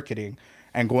or marketing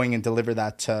and going and deliver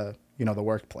that to, the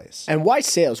workplace. And why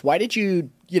sales? Why did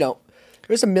you,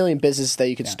 there's a million businesses that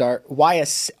you could start. Why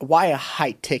a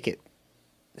high ticket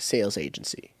sales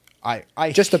agency? I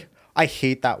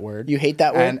hate that word. You hate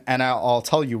that word? And I'll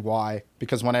tell you why.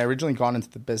 Because when I originally got into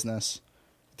the business,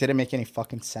 it didn't make any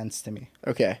fucking sense to me.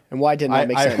 Okay. And why didn't that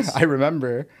make sense? I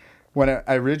remember when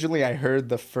I heard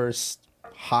the first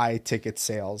high ticket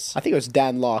sales. I think it was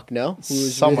Dan Locke, no?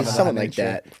 Someone like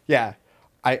that. Yeah.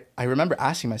 I remember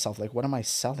asking myself, like, what am I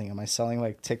selling? Am I selling,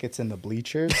 like, tickets in the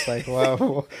bleachers? Like,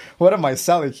 well, what am I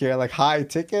selling here? Like, high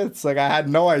tickets? Like, I had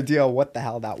no idea what the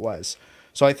hell that was.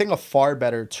 So I think a far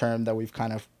better term that we've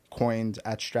kind of coined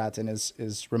at Stratton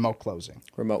is remote closing.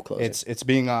 Remote closing. It's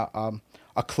being a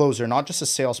closer, not just a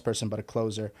salesperson, but a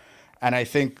closer. And I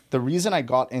think the reason I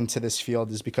got into this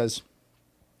field is because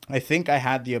I think I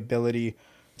had the ability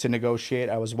to negotiate.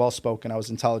 I was well-spoken. I was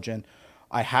intelligent.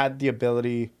 I had the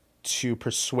ability to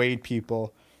persuade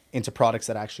people into products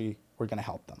that actually were going to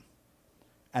help them.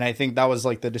 And I think that was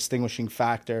like the distinguishing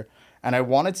factor. And I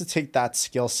wanted to take that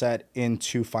skill set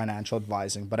into financial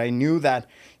advising. But I knew that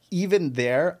even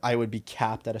there, I would be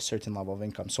capped at a certain level of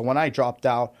income. So when I dropped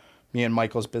out, me and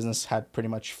Michael's business had pretty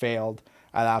much failed.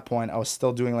 At that point, I was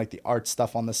still doing like the art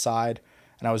stuff on the side,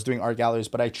 and I was doing art galleries,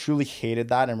 but I truly hated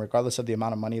that. And regardless of the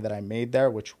amount of money that I made there,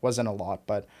 which wasn't a lot,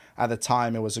 but at the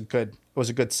time it was a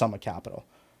good sum of capital.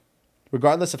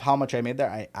 Regardless of how much I made there,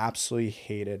 I absolutely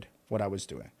hated what I was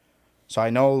doing. So I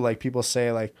know like people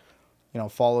say like, you know,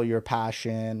 follow your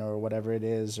passion or whatever it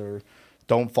is, or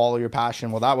don't follow your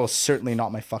passion. Well, that was certainly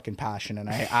not my fucking passion, and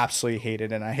I absolutely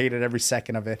hated it, and I hated every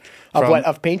second of it. Of what?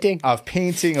 Of painting? Of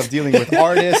painting, of dealing with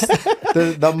artists.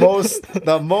 The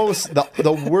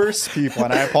worst people,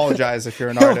 and I apologize if you're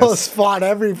an artist. You almost fought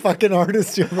every fucking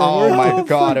artist you ever worked my with.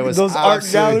 God, it was those art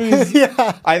galleries.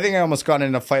 Yeah, I think I almost got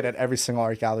in a fight at every single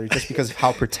art gallery just because of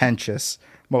how pretentious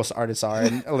most artists are.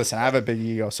 And listen, I have a big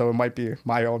ego, so it might be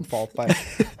my own fault, but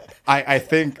I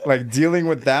think like dealing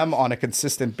with them on a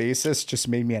consistent basis just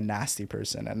made me a nasty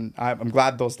person. And I'm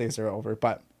glad those days are over.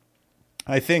 But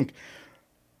I think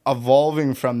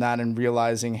evolving from that and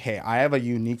realizing, hey, I have a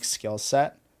unique skill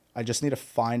set. I just need to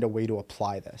find a way to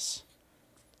apply this.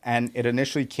 And it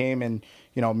initially came in,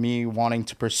 you know, me wanting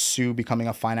to pursue becoming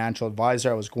a financial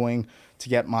advisor. I was going to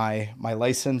get my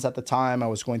license at the time. I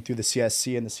was going through the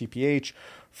CSC and the CPH.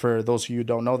 For those of you who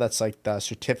don't know, that's like the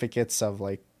certificates of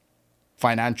like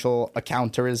financial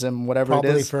accountarism, whatever probably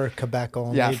it is. for Quebec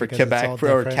only. Yeah, for Quebec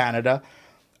or Canada.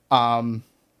 And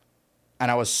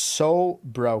I was so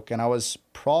broke, and I was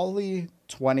probably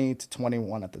 20 to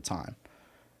 21 at the time.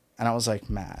 And I was like,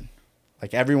 man,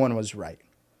 like everyone was right.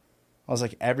 I was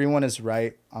like, everyone is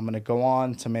right. I'm going to go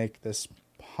on to make this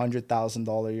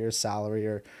 $100,000 a year salary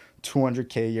or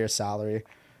 $200K a year salary.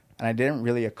 And I didn't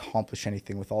really accomplish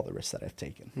anything with all the risks that I've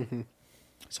taken. Mm-hmm.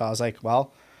 So I was like,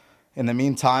 well, in the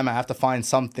meantime, I have to find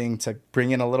something to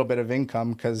bring in a little bit of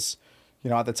income because,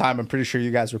 you know, at the time, I'm pretty sure you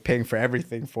guys were paying for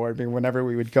everything for it. I mean, whenever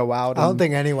we would go out. I don't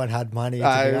think anyone had money,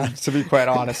 to be quite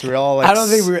honest. We were all like, I don't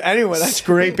think we were anyone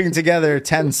scraping together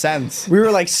 10 cents. We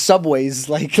were like Subways,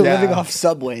 like living off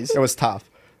Subways. It was tough.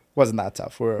 Wasn't that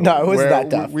tough. No, it wasn't that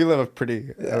tough. We live a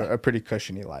pretty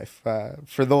cushiony life.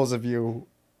 For those of you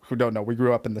who don't know, we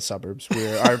grew up in the suburbs.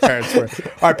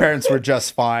 Our parents were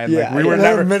just fine. Yeah, like, we were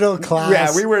never middle class.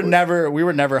 Yeah, we were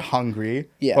never hungry.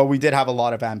 Yeah. But we did have a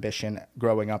lot of ambition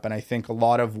growing up, and I think a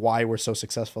lot of why we're so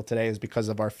successful today is because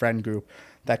of our friend group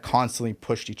that constantly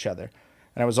pushed each other.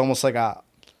 And it was almost like I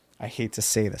hate to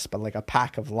say this, but like a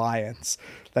pack of lions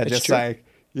that it's just true. Like,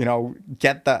 you know,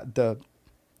 get the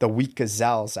weak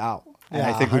gazelles out. And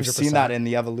I think we've 100%. seen that in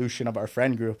the evolution of our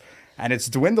friend group. And it's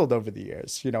dwindled over the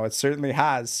years. You know, it certainly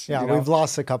has. Yeah, you know. We've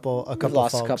lost a couple.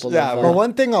 Yeah, but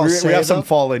one thing I'll say, we have some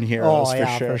fallen heroes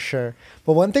for sure.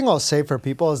 But one thing I'll say for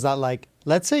people is that, like,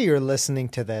 let's say you're listening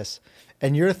to this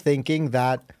and you're thinking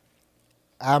that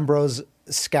Ambro's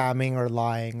scamming or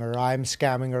lying, or I'm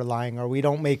scamming or lying, or we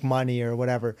don't make money or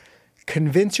whatever.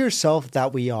 Convince yourself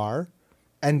that we are,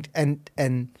 and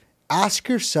ask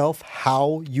yourself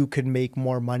how you could make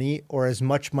more money, or as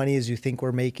much money as you think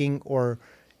we're making, or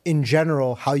in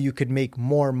general, how you could make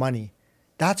more money.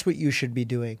 That's what you should be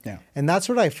doing. Yeah. And that's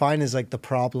what I find is like the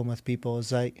problem with people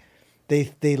is like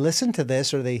they listen to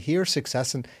this or they hear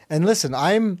success. And listen,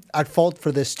 I'm at fault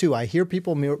for this too. I hear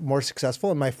people more successful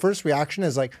and my first reaction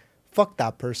is like, fuck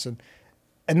that person.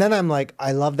 And then I'm like,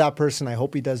 I love that person. I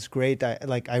hope he does great.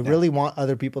 I really want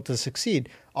other people to succeed.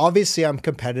 Obviously, I'm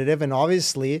competitive. And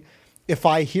obviously, if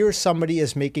I hear somebody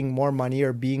is making more money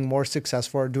or being more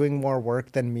successful or doing more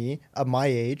work than me at my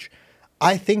age,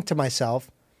 I think to myself,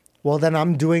 well, then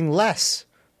I'm doing less,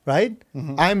 right?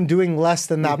 Mm-hmm. I'm doing less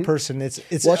than that person. It's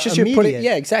just immediate. You're putting,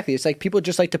 yeah, exactly. It's like people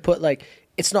just like to put like,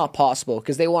 it's not possible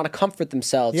because they want to comfort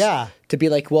themselves. Yeah. To be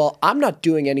like, well, I'm not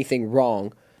doing anything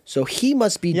wrong. So he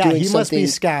must be doing something he must be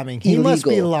scamming. He must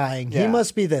be lying. Yeah. He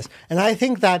must be this. And I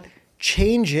think that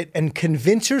change it and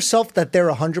convince yourself that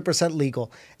they're 100%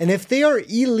 legal. And if they are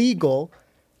illegal,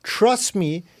 trust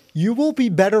me, you will be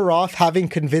better off having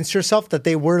convinced yourself that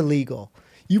they were legal.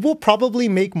 You will probably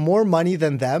make more money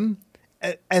than them.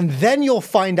 And then you'll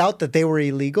find out that they were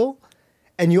illegal.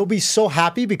 And you'll be so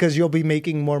happy because you'll be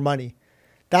making more money.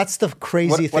 That's the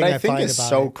crazy thing I find about it. What I think is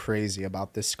so crazy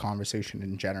about this conversation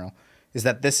in general is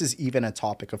that this is even a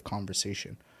topic of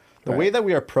conversation. The way that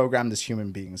we are programmed as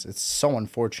human beings, it's so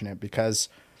unfortunate because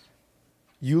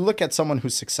you look at someone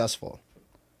who's successful.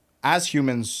 As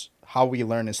humans, how we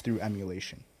learn is through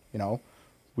emulation. You know,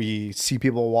 we see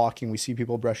people walking, we see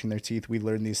people brushing their teeth. We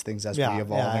learn these things as we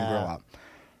evolve and grow up.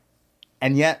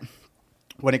 And yet,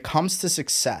 when it comes to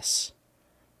success,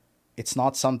 it's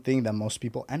not something that most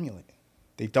people emulate.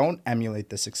 They don't emulate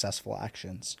the successful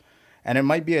actions. And it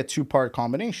might be a two-part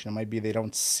combination. It might be they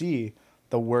don't see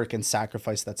the work and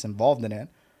sacrifice that's involved in it.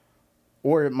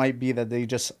 Or it might be that they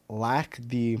just lack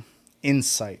the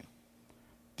insight,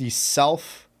 the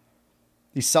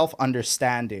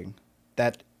self-understanding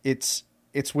that it's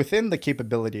within the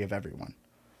capability of everyone.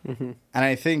 Mm-hmm. And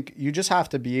I think you just have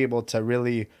to be able to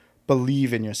really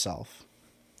believe in yourself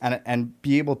and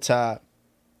be able to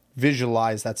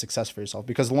visualize that success for yourself.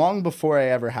 Because long before I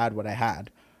ever had what I had,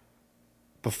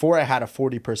 before I had a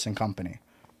 40-person company,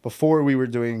 before we were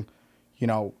doing,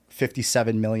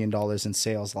 $57 million in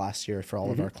sales last year for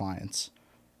all of our clients,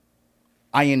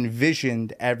 I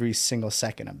envisioned every single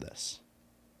second of this.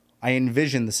 I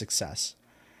envisioned the success.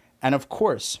 And of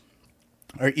course,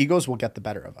 our egos will get the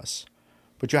better of us.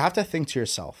 But you have to think to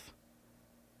yourself,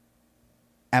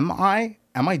 am I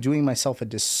doing myself a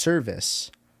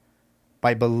disservice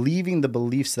by believing the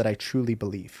beliefs that I truly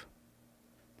believe?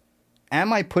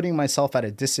 Am I putting myself at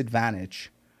a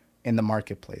disadvantage in the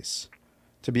marketplace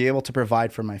to be able to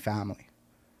provide for my family,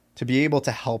 to be able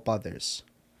to help others?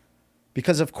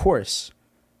 Because of course,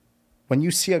 when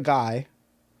you see a guy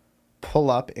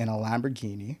pull up in a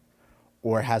Lamborghini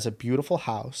or has a beautiful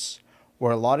house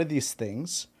or a lot of these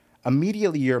things,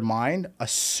 immediately your mind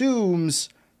assumes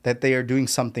that they are doing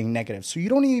something negative. So you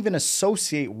don't even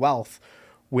associate wealth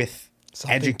with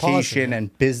something education positive.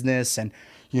 And business and,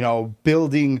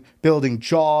 building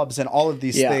jobs and all of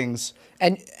these things.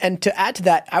 And to add to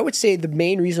that, I would say the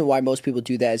main reason why most people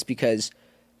do that is because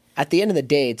at the end of the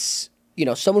day, it's,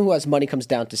 someone who has money comes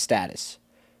down to status.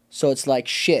 So it's like,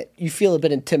 shit, you feel a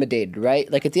bit intimidated,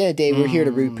 right? Like at the end of the day, we're here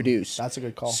to reproduce. That's a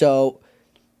good call. So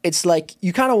it's like,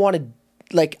 you kind of want to,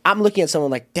 like, I'm looking at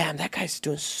someone like, damn, that guy's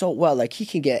doing so well. Like he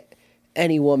can get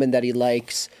any woman that he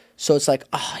likes. So it's like,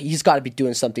 he's got to be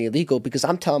doing something illegal, because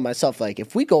I'm telling myself, like,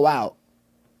 if we go out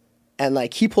and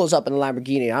like he pulls up in a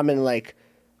Lamborghini, I'm in like,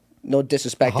 no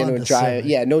disrespect anyone driving.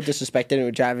 Yeah, no disrespect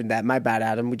anyone driving that. My bad,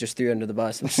 Adam. We just threw you under the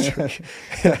bus. I'm just joking.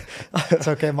 It's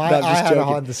okay. I had a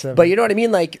Honda Civic. But you know what I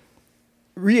mean? Like,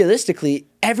 realistically,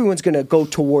 everyone's gonna go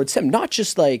towards him. Not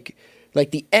just like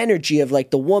the energy of like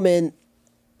the woman.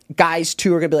 Guys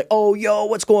too are gonna be like, oh, yo,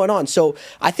 what's going on? So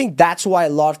I think that's why a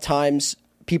lot of times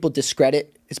people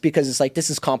discredit. It's because it's like, this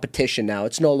is competition now.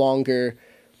 It's no longer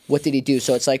what did he do.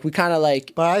 So it's like we kind of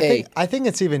like. But I think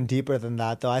it's even deeper than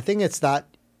that, though. I think it's that.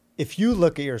 If you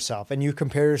look at yourself and you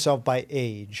compare yourself by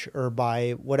age or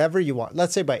by whatever you want,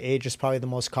 let's say by age is probably the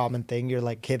most common thing. You're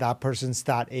like, okay, that person's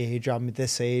that age. I'm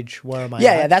this age. Where am I?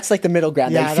 Yeah, that's like the middle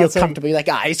ground. Yeah, you feel comfortable. You're like,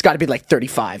 he's got to be like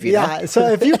 35. You know? So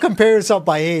if you compare yourself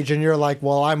by age and you're like,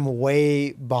 well, I'm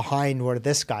way behind where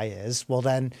this guy is. Well,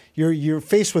 then you're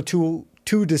faced with two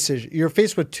decisions. You're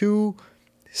faced with two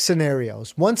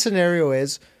scenarios. One scenario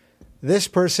is this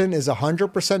person is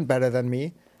 100% better than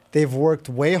me. They've worked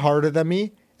way harder than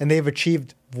me. And they've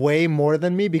achieved way more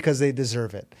than me because they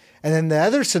deserve it. And then the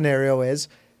other scenario is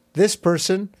this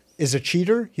person is a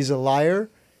cheater. He's a liar.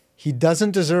 He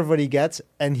doesn't deserve what he gets,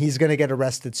 and he's going to get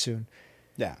arrested soon.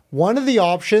 Yeah. One of the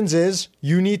options is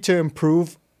you need to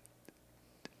improve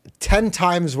 10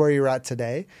 times where you're at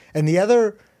today. And the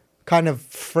other kind of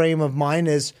frame of mind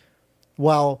is,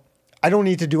 well, I don't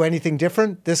need to do anything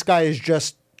different. This guy is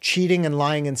just cheating and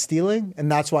lying and stealing,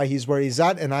 and that's why he's where he's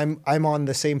at, and I'm on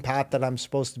the same path that I'm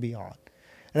supposed to be on.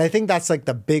 And I think that's like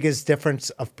the biggest difference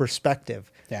of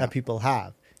perspective that people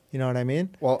have. You know what I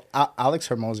mean? Well, Alex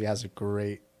Hormozi has a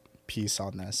great piece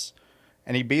on this,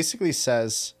 and he basically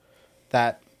says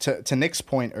that to Nick's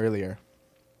point earlier,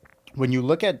 when you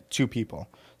look at two people,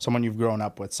 someone you've grown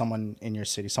up with, someone in your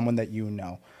city, someone that you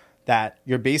know, that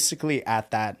you're basically at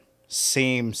that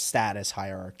same status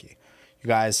hierarchy. You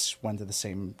guys went to the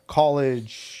same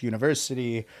college,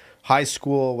 university, high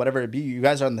school, whatever it be. You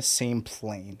guys are on the same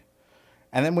plane.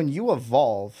 And then when you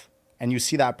evolve and you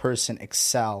see that person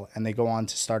excel and they go on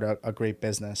to start a great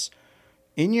business,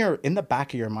 in the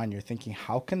back of your mind, you're thinking,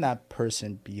 how can that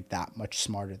person be that much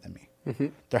smarter than me? Mm-hmm.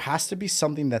 There has to be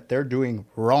something that they're doing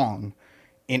wrong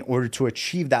in order to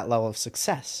achieve that level of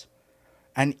success.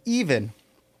 And you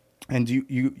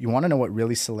want to know what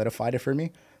really solidified it for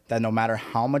me? That no matter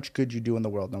how much good you do in the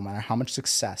world, no matter how much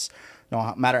success,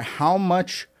 no matter how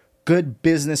much good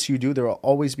business you do, there will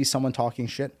always be someone talking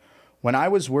shit. When I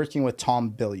was working with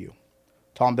Tom Bilyeu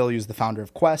is the founder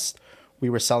of Quest. We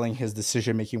were selling his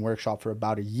decision-making workshop for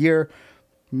about a year.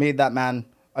 Made that man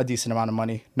a decent amount of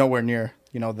money. Nowhere near,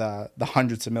 the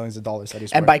hundreds of millions of dollars that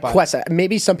he's and worth. by Quest,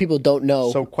 maybe some people don't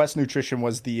know. So Quest Nutrition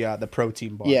was the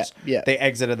protein bars. Yeah. They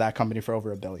exited that company for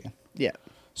over $1 billion. Yeah.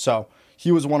 So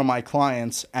he was one of my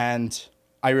clients, and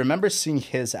I remember seeing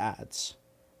his ads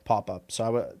pop up.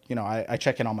 So I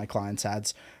check in on my clients'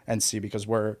 ads and see, because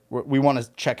we want to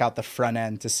check out the front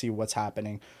end to see what's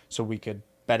happening, so we could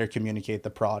better communicate the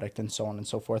product and so on and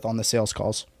so forth on the sales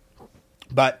calls.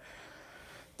 But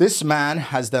this man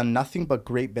has done nothing but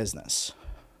great business,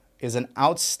 is an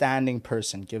outstanding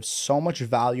person, gives so much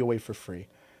value away for free,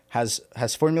 has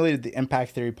formulated the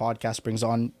Impact Theory podcast, brings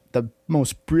on the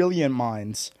most brilliant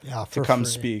minds to come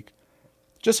speak.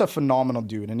 Just a phenomenal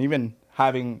dude. And even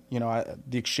having,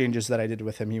 the exchanges that I did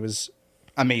with him, he was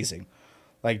amazing.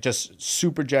 Like, just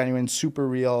super genuine, super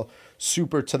real,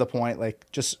 super to the point, like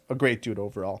just a great dude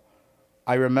overall.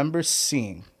 I remember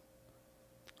seeing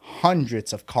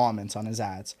hundreds of comments on his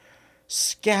ads.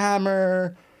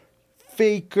 Scammer,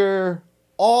 faker,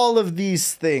 all of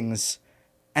these things.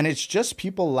 And it's just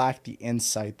people lack the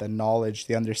insight, the knowledge,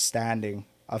 the understanding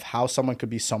of how someone could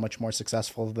be so much more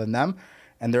successful than them.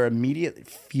 And their immediate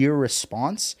fear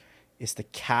response is to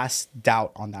cast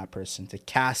doubt on that person, to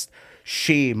cast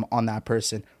shame on that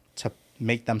person, to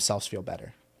make themselves feel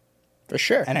better. For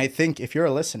sure. And I think if you're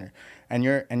a listener and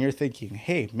you're thinking,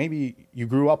 hey, maybe you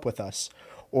grew up with us,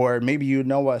 or maybe you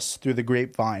know us through the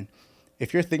grapevine.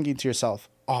 If you're thinking to yourself,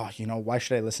 why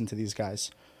should I listen to these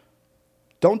guys?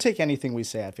 Don't take anything we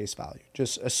say at face value.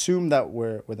 Just assume that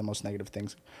we're the most negative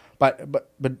things. But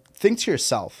think to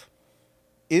yourself,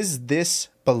 is this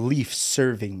belief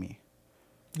serving me?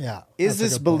 Yeah. Is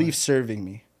this belief serving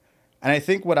me? And I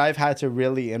think what I've had to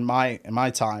really in my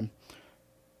time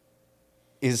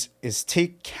is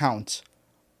take count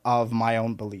of my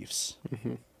own beliefs.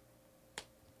 Mm-hmm.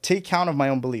 Take count of my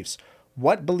own beliefs.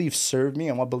 What beliefs serve me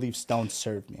and what beliefs don't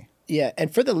serve me? Yeah,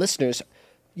 and for the listeners,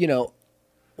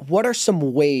 what are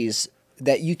some ways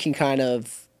that you can kind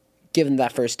of give them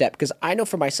that first step? Because I know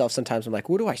for myself, sometimes I'm like,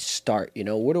 where do I start?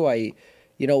 Where do I,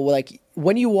 like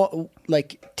when you want,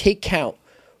 like take count,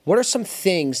 what are some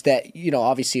things that,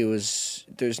 obviously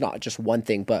there's not just one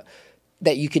thing, but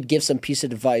that you could give some piece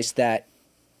of advice that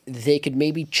they could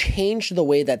maybe change the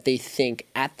way that they think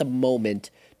at the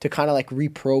moment to kind of like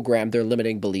reprogram their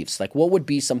limiting beliefs? Like what would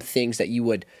be some things that you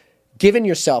would, given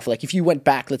yourself, like if you went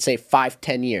back, let's say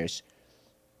 5-10 years,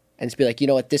 and just be like, you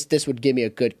know what, this would give me a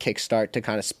good kickstart to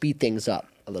kind of speed things up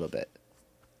a little bit?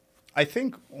 I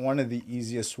think one of the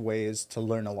easiest ways to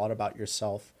learn a lot about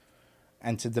yourself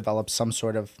and to develop some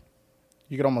sort of,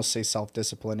 you could almost say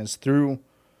self-discipline, is through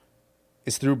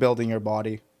building your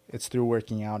body. It's through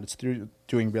working out. It's through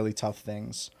doing really tough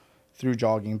things, through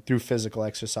jogging, through physical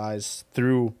exercise,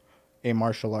 through a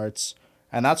martial arts.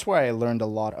 And that's where I learned a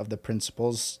lot of the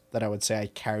principles that I would say I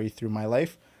carry through my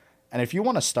life. And if you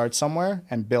want to start somewhere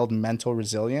and build mental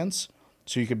resilience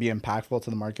so you could be impactful to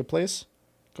the marketplace,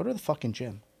 go to the fucking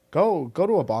gym. Go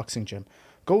to a boxing gym.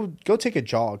 Go take a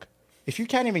jog. If you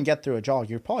can't even get through a jog,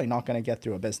 you're probably not going to get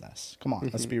through a business. Come on,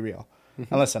 let's be real.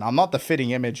 And listen, I'm not the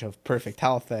fitting image of perfect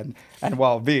health and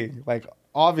well-being. Like,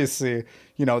 obviously,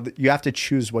 you have to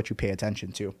choose what you pay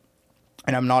attention to.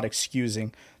 And I'm not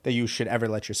excusing that you should ever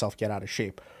let yourself get out of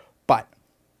shape. But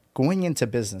going into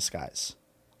business, guys,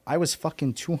 I was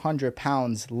fucking 200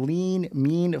 pounds, lean,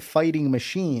 mean fighting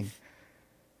machine.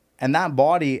 And that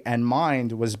body and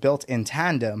mind was built in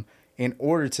tandem in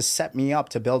order to set me up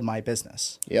to build my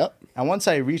business. Yep. And once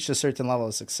I reached a certain level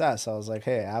of success, I was like,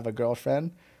 hey, I have a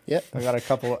girlfriend. Yep. I got a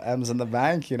couple of M's in the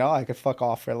bank, I could fuck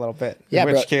off for a little bit. Yeah,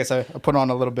 in which case I put on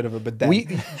a little bit of a bidet. We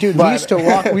used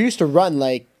to run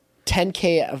like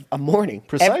 10K a morning.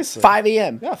 Precisely. 5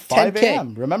 a.m. Yeah, 5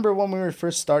 a.m. Remember when we were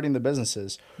first starting the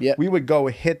businesses? Yep. We would go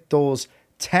hit those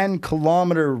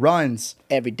 10-kilometer runs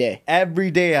every day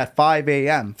at 5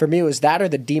 a.m. For me, it was that or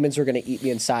the demons were going to eat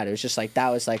me inside. It was just like, that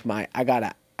was like I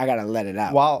gotta let it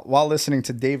out. While listening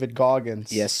to David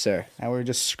Goggins. Yes, sir. And we were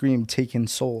just screaming, taking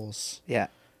souls. Yeah.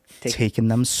 Taking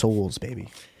them souls, baby.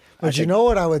 But you know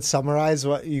what I would summarize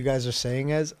what you guys are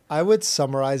saying as? I would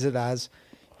summarize it as,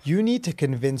 you need to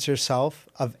convince yourself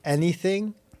of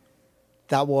anything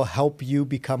that will help you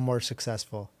become more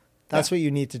successful. That's what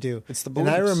you need to do. It's the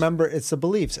beliefs. It's the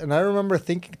beliefs. And I remember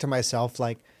thinking to myself,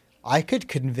 like, I could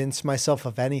convince myself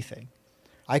of anything.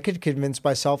 I could convince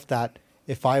myself that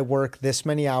if I work this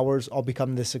many hours, I'll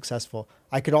become this successful.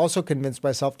 I could also convince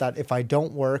myself that if I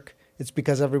don't work, it's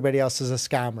because everybody else is a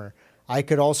scammer. I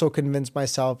could also convince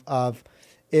myself of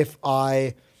if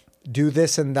I do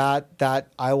this and that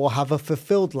I will have a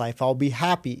fulfilled life. I'll be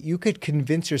happy. You could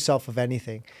convince yourself of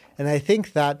anything. And I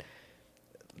think that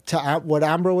what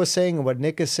Ambro was saying and what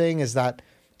Nick is saying is that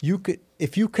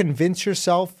if you convince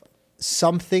yourself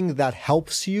something that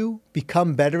helps you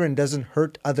become better and doesn't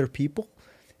hurt other people,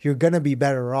 you're going to be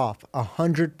better off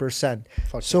 100%.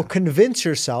 So convince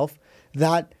yourself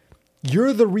that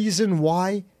you're the reason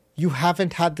why you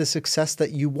haven't had the success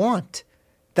that you want.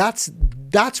 That's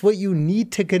what you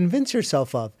need to convince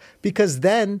yourself of, because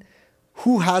then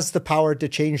who has the power to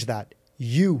change that?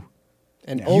 You.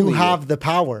 And you have the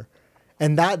power.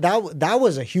 And that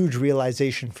was a huge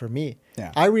realization for me.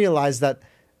 Yeah. I realized that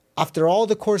after all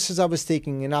the courses I was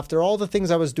taking and after all the things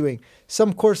I was doing,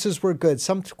 some courses were good,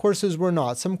 some courses were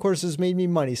not. Some courses made me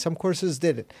money, some courses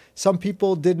didn't. Some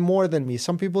people did more than me,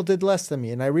 some people did less than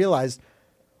me. And I realized,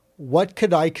 what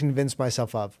could I convince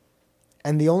myself of?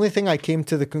 And the only thing I came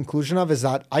to the conclusion of is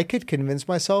that I could convince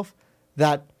myself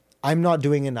that I'm not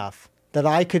doing enough, that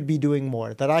I could be doing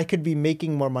more, that I could be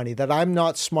making more money, that I'm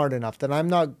not smart enough, that I'm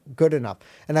not good enough.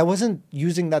 And I wasn't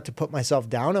using that to put myself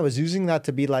down. I was using that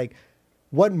to be like,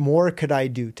 what more could I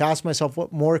do? To ask myself,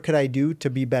 what more could I do to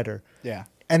be better? Yeah.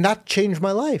 And that changed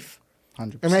my life.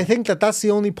 100%. And I think that that's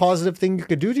the only positive thing you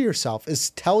could do to yourself,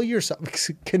 is tell yourself,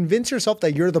 convince yourself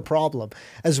that you're the problem.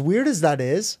 As weird as that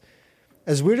is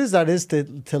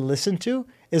to listen to,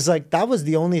 is like, that was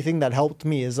the only thing that helped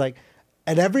me. Is like,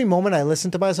 at every moment I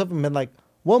listened to myself and been like,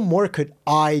 what more could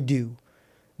I do?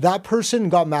 That person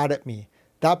got mad at me.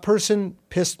 That person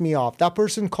pissed me off. That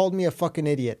person called me a fucking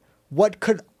idiot. What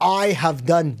could I have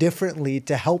done differently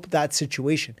to help that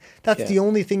situation? That's the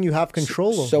only thing you have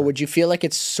control over. So would you feel like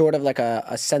it's sort of like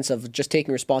a sense of just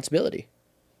taking responsibility?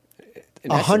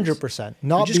 100%.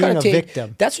 Not being a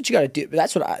victim. That's what you got to do.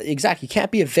 Exactly. You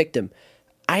can't be a victim.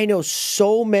 I know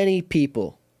so many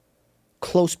people,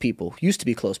 close people, used to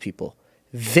be close people,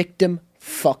 victim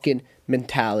fucking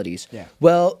mentalities. Yeah.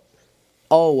 Well,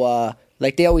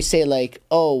 like they always say, like,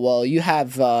 oh, well, you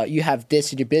have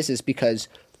this in your business because,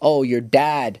 oh, your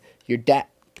dad.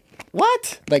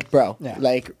 What? Like, bro,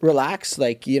 like, relax.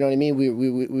 Like, you know what I mean?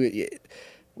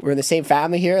 We're in the same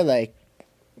family here. Like,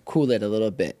 cool it a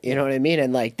little bit. You know what I mean?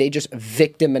 And like, they just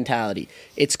victim mentality.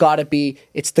 It's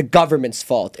the government's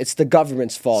fault. It's the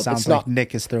government's fault. Sounds like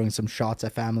Nick is throwing some shots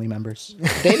at family members.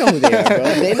 They know who they are, bro.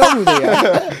 They know who they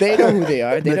are. They know who they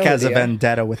are. Nick has a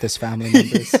vendetta with his family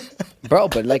members. Bro,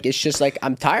 but like, it's just like,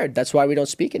 I'm tired. That's why we don't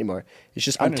speak anymore. It's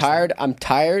just, I'm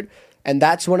tired. And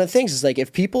that's one of the things, is like,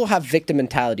 if people have victim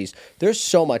mentalities, there's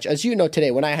so much. As you know,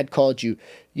 today, when I had called you,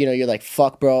 you know, you're like,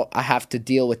 fuck, bro, I have to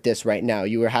deal with this right now.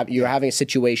 You were having a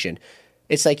situation.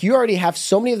 It's like, you already have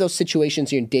so many of those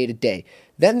situations in your day to day.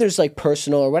 Then there's like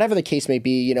personal or whatever the case may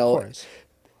be, you know.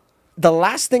 The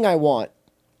last thing I want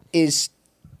is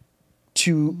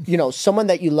to, you know, someone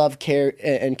that you love, care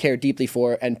deeply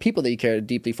for, and people that you care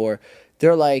deeply for,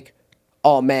 they're like,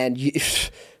 oh man,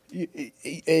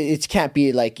 it can't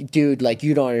be like, dude, like,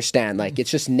 you don't understand. Like,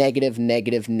 it's just negative.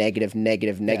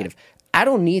 Yeah. I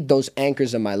don't need those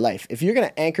anchors in my life. If you're going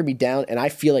to anchor me down and I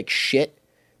feel like shit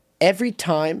every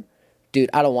time, dude,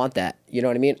 I don't want that. You know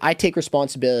what I mean? I take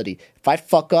responsibility. If I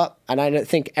fuck up, and I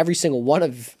think every single one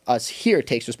of us here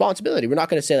takes responsibility. We're not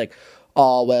going to say like,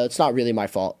 oh, well, it's not really my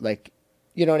fault. Like,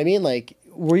 you know what I mean? Like,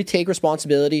 we take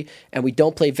responsibility and we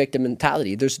don't play victim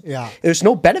mentality. There's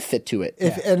no benefit to it.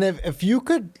 If you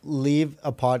could leave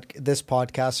this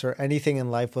podcast or anything in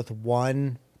life with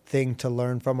one thing to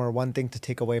learn from or one thing to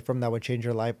take away from that would change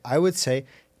your life, I would say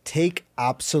take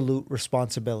absolute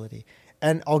responsibility.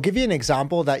 And I'll give you an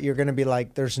example that you're going to be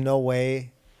like, there's no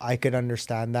way I could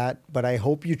understand that, but I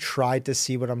hope you try to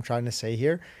see what I'm trying to say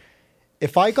here.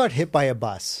 If I got hit by a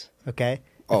bus, okay?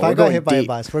 If I got hit by a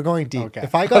bus, we're going deep. Okay.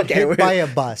 If I got hit by a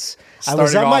bus, I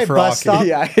was at my bus stop.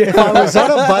 If I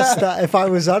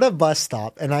was at a bus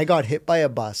stop and I got hit by a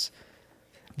bus,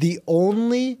 the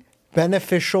only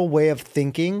beneficial way of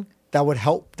thinking that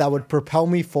would propel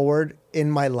me forward in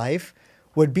my life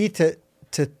would be to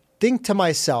think to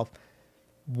myself,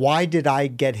 why did I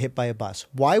get hit by a bus?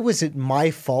 Why was it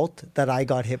my fault that I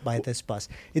got hit by this bus?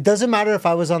 It doesn't matter if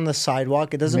I was on the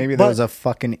sidewalk. It doesn't. Maybe there was a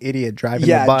fucking idiot driving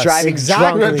the bus. Driving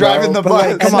the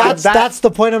bus. And that's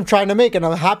the point I'm trying to make. And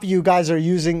I'm happy you guys are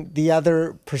using the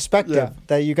other perspective.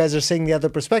 That you guys are saying the other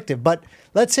perspective. But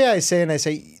let's say I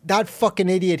say that fucking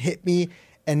idiot hit me,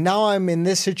 and now I'm in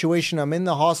this situation. I'm in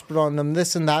the hospital, and I'm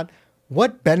this and that.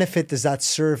 What benefit does that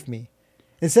serve me?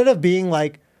 Instead of being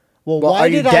like, well, why are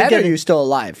you did dead I get or are you still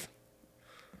alive?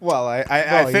 Well,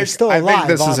 I you're think still I alive, think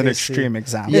this is an obviously. extreme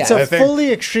example. It's Yeah. a I think-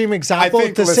 fully extreme example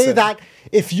think- to say listen. that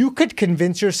if you could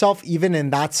convince yourself, even in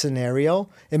that scenario,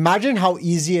 imagine how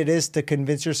easy it is to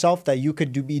convince yourself that you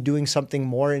could be doing something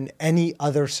more in any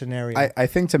other scenario. I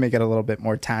think to make it a little bit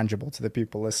more tangible to the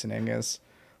people listening is,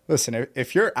 listen,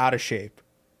 if you're out of shape,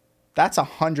 that's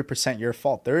 100% your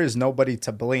fault. There is nobody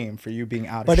to blame for you being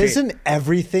out of but shape. isn't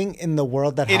everything in the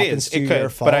world that It happens is. to It you could. your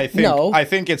fault? But No. I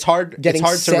think it's hard. It's Getting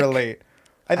hard sick. to relate.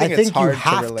 I I think it's think you hard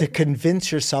have to to relate. convince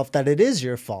yourself that it is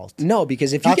your fault. No,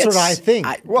 because if you That's get what I think.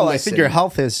 Well, I listen, think your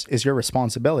health is your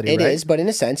responsibility. It right? is, but in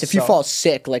a sense, if you So- fall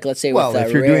sick, like let's say Well, with a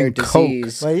if you're rare doing coke,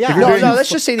 disease, Well, yeah. if you're no, doing let's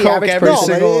just say the coke average every person.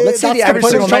 single- Let's say that's the average point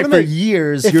I'm single trying night to for make.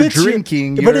 years, If you're it's your-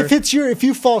 drinking. but you're- if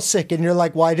you fall sick and you're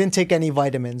like, well, I didn't take any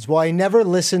vitamins. Well, I never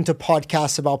listened to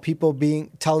podcasts about people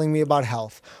telling me about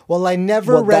health. Well, I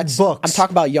never Well, read that's- books. I'm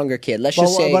talking about younger kid. Let's But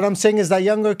just say what I'm saying is that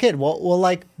younger kid. Well,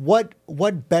 like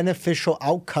what beneficial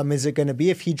outcome is it going to be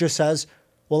if he just says,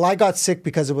 "Well, I got sick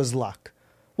because it was luck."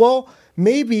 Well,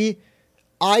 maybe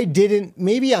I didn't.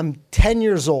 Maybe I'm 10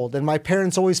 years old and my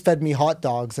parents always fed me hot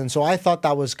dogs, and so I thought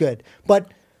that was good. But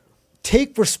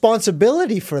take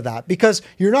responsibility for that because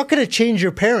you're not going to change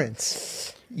your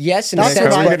parents. yes, in a That's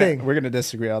sense, what I but think. We're gonna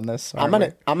disagree on this. I'm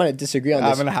gonna disagree on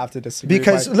I'm this. gonna have to disagree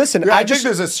Because, listen, I I think just-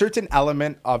 there's a certain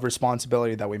element of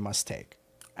responsibility that we must take,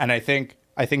 and I think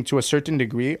to a certain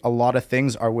degree, a lot of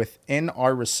things are within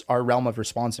our realm of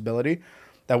responsibility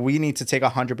that we need to take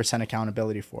 100%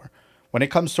 accountability for. When it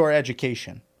comes to our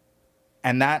education,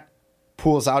 and that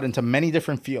pulls out into many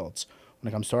different fields. When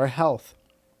it comes to our health,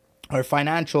 our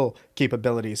financial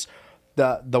capabilities,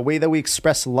 the way that we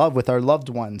express love with our loved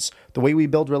ones, the way we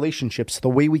build relationships, the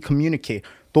way we communicate,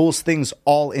 those things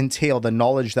all entail the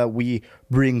knowledge that we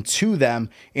bring to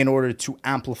them in order to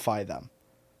amplify them.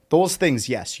 Those things,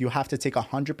 yes, you have to take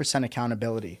 100%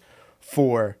 accountability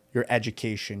for your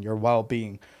education, your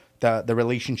well-being, the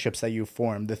relationships that you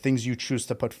form, the things you choose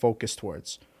to put focus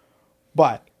towards.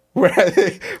 But where I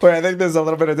think there's a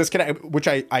little bit of disconnect, which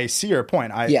I see your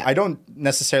point. I don't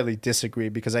necessarily disagree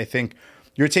because I think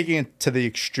you're taking it to the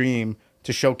extreme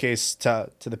to showcase to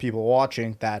the people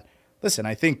watching that, listen,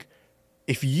 I think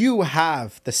if you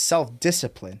have the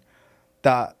self-discipline,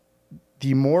 the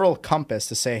moral compass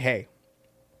to say, hey,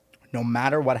 no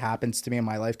matter what happens to me in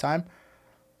my lifetime,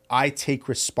 I take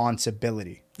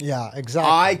responsibility. Yeah,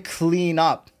 exactly. I clean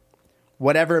up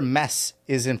whatever mess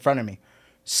is in front of me.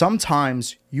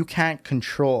 Sometimes you can't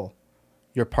control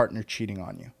your partner cheating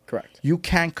on you. Correct. You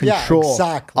can't control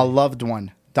exactly. a loved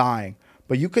one dying,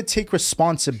 but you could take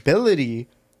responsibility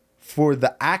for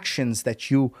the actions that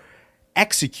you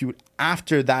execute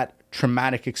after that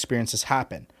traumatic experience has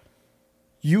happened.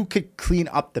 You could clean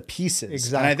up the pieces.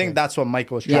 Exactly. And I think that's what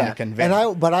Michael was trying to convey. And I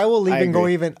will even go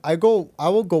agree. I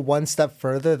will go one step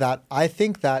further that I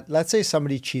think that let's say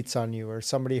somebody cheats on you or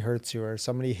somebody hurts you or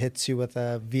somebody hits you with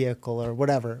a vehicle or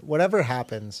whatever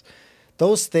happens.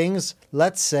 Those things,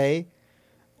 let's say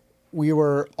we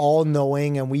were all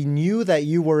knowing and we knew that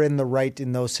you were in the right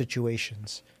in those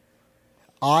situations.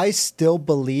 I still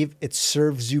believe it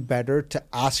serves you better to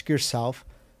ask yourself,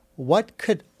 what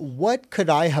could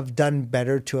I have done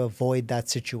better to avoid that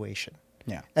situation?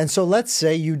 Yeah. And so let's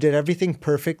say you did everything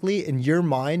perfectly in your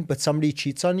mind, but somebody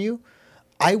cheats on you.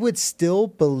 I would still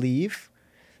believe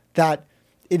that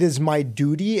it is my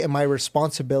duty and my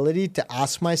responsibility to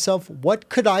ask myself, what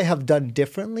could I have done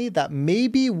differently that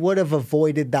maybe would have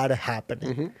avoided that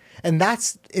happening? Mm-hmm. And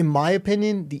that's, in my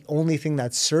opinion, the only thing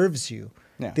that serves you.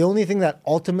 Yeah. The only thing that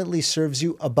ultimately serves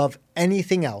you above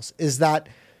anything else is that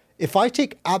if I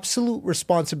take absolute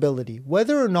responsibility,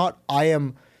 whether or not I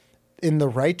am in the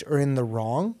right or in the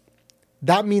wrong,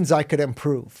 that means I could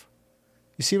improve.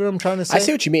 You see what I'm trying to say? I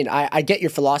see what you mean. I get your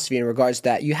philosophy in regards to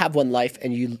that you have one life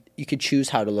and you could choose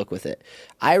how to look with it.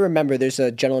 I remember there's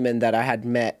a gentleman that I had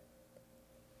met.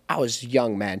 I was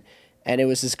young, man. And it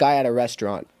was this guy at a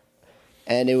restaurant.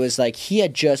 And it was like he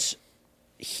had just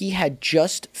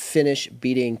finished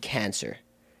beating cancer.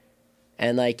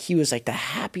 And like he was like the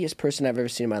happiest person I've ever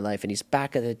seen in my life. And he's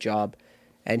back at the job.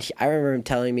 And I remember him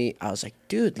telling me, I was like,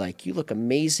 dude, like you look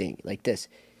amazing. Like this.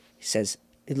 He says,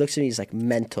 he looks at me, he's like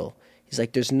mental. He's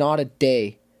like, there's not a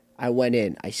day I went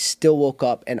in. I still woke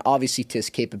up. And obviously to his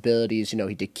capabilities, you know,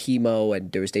 he did chemo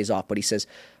and there was days off. But he says,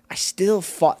 I still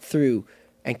fought through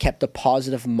and kept a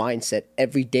positive mindset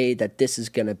every day that this is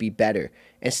going to be better.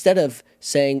 Instead of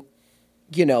saying,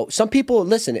 you know, some people,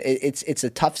 listen, it's a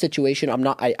tough situation.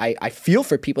 I feel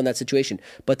for people in that situation.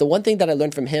 But the one thing that I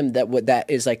learned from him that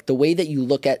is like the way that you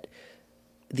look at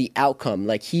the outcome.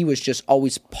 Like, he was just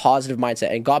always positive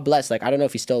mindset. And God bless, like, I don't know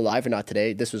if he's still alive or not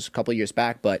today. This was a couple of years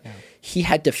back, but he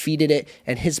had defeated it,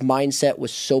 and his mindset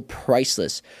was so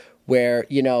priceless, where,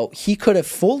 you know, he could have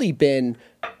fully been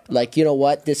like, you know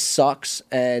what, this sucks,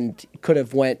 and could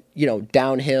have went, you know,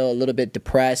 downhill, a little bit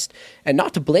depressed, and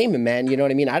not to blame him, man. You know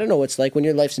what I mean? I don't know what it's like when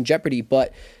your life's in jeopardy,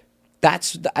 but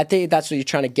I think that's what you're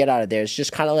trying to get out of there. It's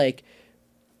just kind of like,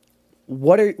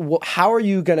 how are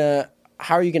you gonna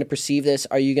perceive this?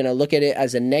 Are you gonna look at it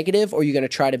as a negative, or are you gonna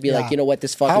try to be like, you know what,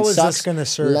 this fucking how is sucks. This gonna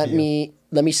serve let you? me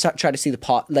try to see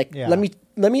the let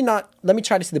me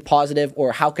try to see the positive,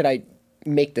 or how could I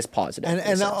make this positive?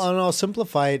 And I'll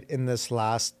simplify it in this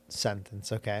last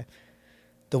sentence, okay?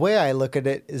 The way I look at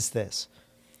it is this.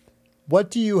 What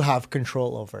do you have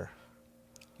control over?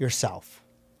 Yourself.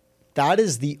 That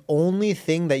is the only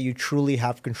thing that you truly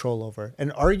have control over.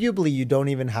 And arguably, you don't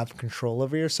even have control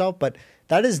over yourself, but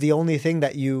that is the only thing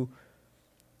that you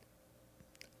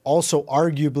also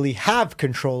arguably have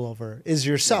control over is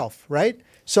yourself, right?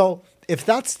 So if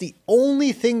that's the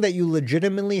only thing that you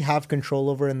legitimately have control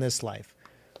over in this life,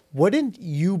 wouldn't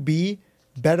you be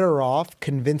better off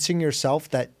convincing yourself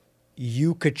that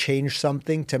you could change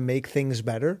something to make things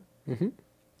better? Mm-hmm.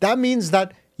 That means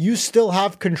that you still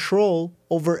have control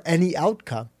over any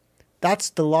outcome. That's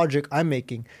the logic I'm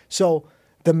making. So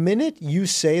the minute you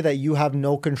say that you have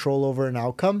no control over an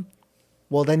outcome,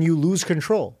 well, then you lose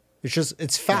control.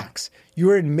 It's facts.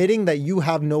 You're admitting that you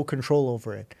have no control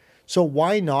over it. So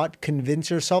why not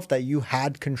convince yourself that you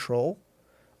had control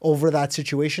over that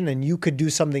situation and you could do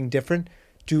something different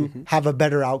to have a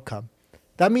better outcome?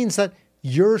 That means that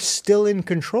you're still in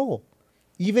control.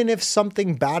 Even if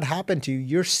something bad happened to you,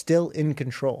 you're still in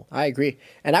control. I agree.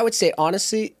 And I would say,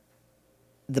 honestly,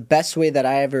 the best way that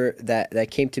I ever,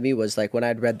 that came to me was like when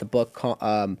I'd read the book,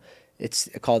 it's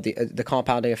called the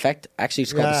Compounding Effect. Actually,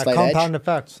 it's called the Slight Compound Edge.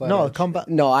 Effect.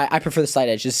 No, I prefer the Slight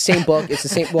Edge. It's the same book. It's the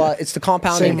same, well, it's the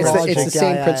compounding. It's the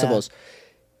same principles.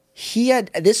 He had,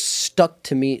 this stuck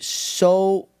to me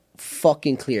so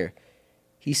fucking clear.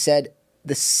 He said,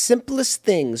 the simplest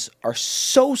things are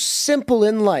so simple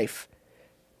in life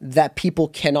that people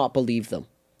cannot believe them.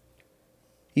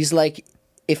 He's like,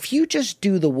 if you just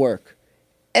do the work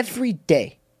every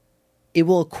day, it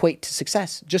will equate to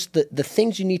success. Just the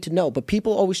things you need to know. But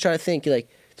people always try to think like,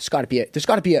 there's got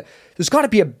to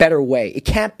be a better way. It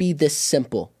can't be this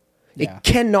simple. Yeah. It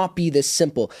cannot be this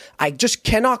simple. I just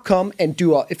cannot come and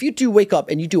if you do wake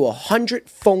up and you do 100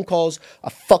 phone calls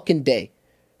a fucking day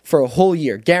for a whole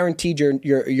year, guaranteed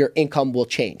your income will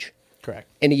change. Correct.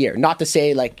 In a year. Not to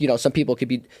say like, you know, some people could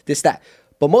be this, that.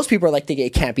 But most people are like thinking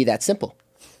it can't be that simple.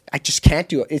 I just can't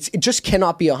do it. It just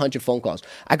cannot be 100 phone calls.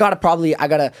 I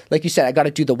gotta, like you said, I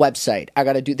gotta do the website.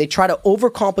 They try to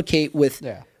overcomplicate with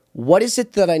what is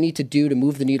it that I need to do to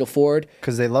move the needle forward?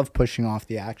 Because they love pushing off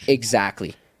the action.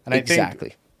 Exactly. And I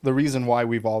think the reason why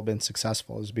we've all been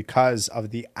successful is because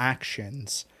of the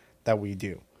actions that we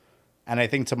do. And I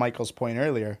think to Michael's point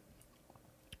earlier,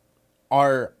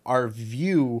 our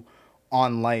view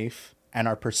on life and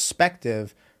our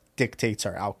perspective dictates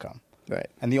our outcome. Right.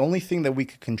 And the only thing that we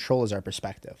can control is our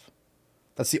perspective.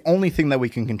 That's the only thing that we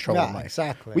can control in life.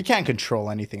 Exactly. We can't control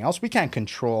anything else. We can't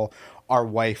control our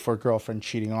wife or girlfriend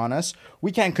cheating on us.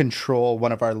 We can't control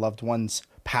one of our loved ones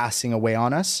passing away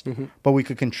on us. Mm-hmm. But we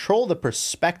could control the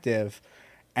perspective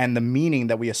and the meaning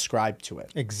that we ascribe to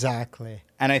it. Exactly.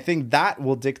 And I think that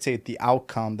will dictate the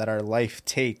outcome that our life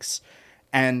takes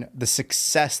and the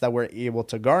success that we're able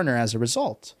to garner as a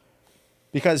result.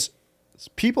 Because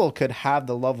people could have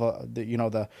a loved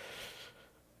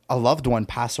one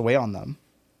pass away on them,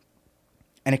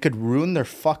 and it could ruin their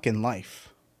fucking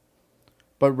life.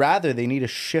 But rather, they need to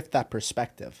shift that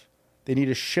perspective. They need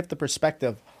to shift the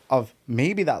perspective of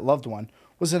maybe that loved one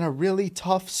was in a really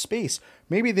tough space.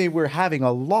 Maybe they were having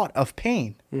a lot of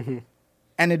pain. Mm-hmm.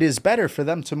 And it is better for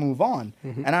them to move on.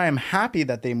 Mm-hmm. And I am happy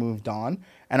that they moved on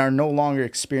and are no longer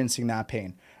experiencing that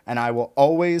pain. And I will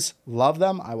always love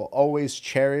them. I will always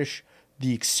cherish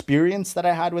the experience that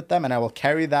I had with them. And I will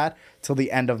carry that till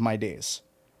the end of my days.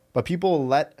 But people will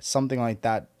let something like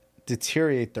that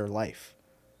deteriorate their life.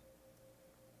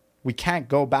 We can't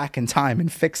go back in time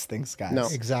and fix things, guys. No,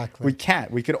 exactly. We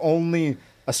can't. We could only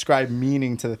ascribe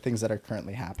meaning to the things that are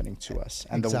currently happening to us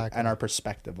and and our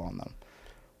perspective on them.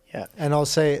 Yeah. And I'll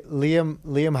say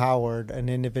Liam Howard, an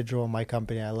individual in my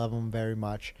company, I love him very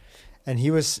much. And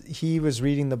he was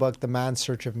reading the book, The Man's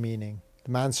Search for Meaning.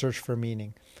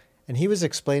 And he was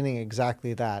explaining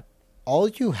exactly that. All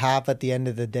you have at the end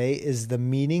of the day is the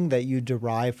meaning that you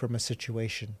derive from a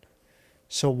situation.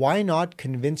 So why not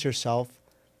convince yourself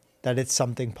that it's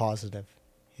something positive?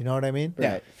 You know what I mean?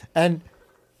 Yeah. And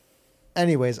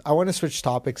anyways, I want to switch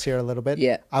topics here a little bit.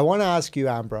 Yeah. I want to ask you,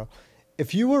 Ambro,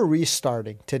 if you were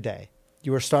restarting today,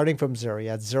 you were starting from zero, you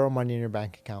had zero money in your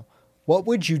bank account, what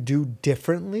would you do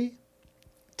differently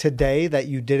today that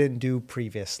you didn't do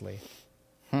previously?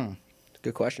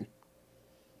 Good question.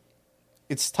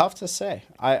 It's tough to say.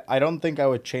 I don't think I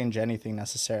would change anything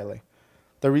necessarily.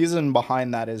 The reason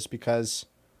behind that is because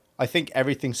I think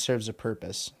everything serves a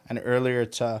purpose. And earlier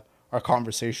to our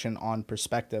conversation on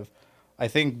perspective, I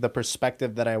think the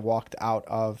perspective that I walked out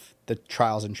of the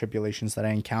trials and tribulations that I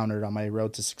encountered on my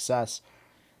road to success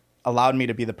allowed me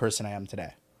to be the person I am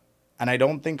today. And I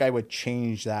don't think I would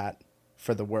change that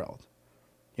for the world.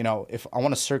 You know, if I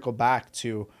want to circle back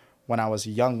to when I was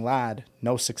a young lad,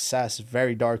 no success,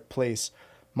 very dark place,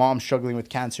 mom struggling with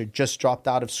cancer, just dropped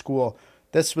out of school.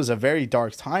 This was a very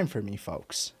dark time for me,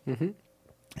 folks. Mm-hmm.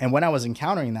 And when I was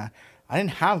encountering that, I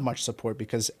didn't have much support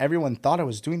because everyone thought I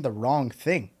was doing the wrong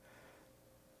thing.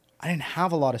 I didn't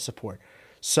have a lot of support.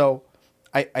 So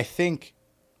I think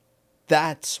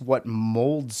that's what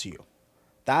molds you.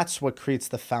 That's what creates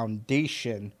the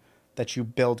foundation that you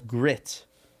build grit,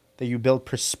 that you build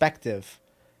perspective.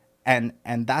 And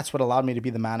that's what allowed me to be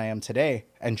the man I am today.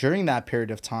 And during that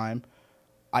period of time,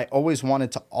 I always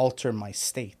wanted to alter my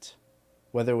state,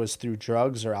 whether it was through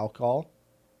drugs or alcohol.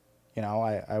 You know,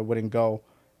 I wouldn't go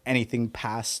anything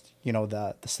past, you know,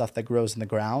 the stuff that grows in the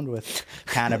ground with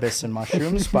cannabis and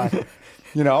mushrooms. But,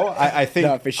 you know, I think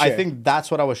No, for sure. I think that's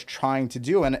what I was trying to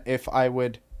do. And if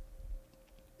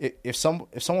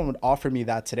someone would offer me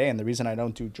that today, and the reason I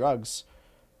don't do drugs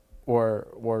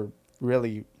or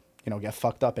really, you know, get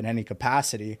fucked up in any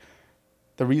capacity,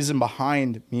 the reason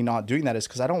behind me not doing that is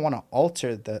because I don't want to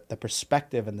alter the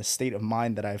perspective and the state of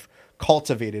mind that I've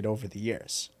cultivated over the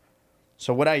years.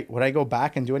 So would I go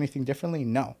back and do anything differently?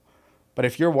 No. But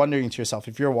if you're wondering to yourself,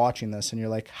 if you're watching this and you're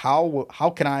like,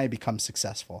 how can I become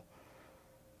successful?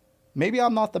 Maybe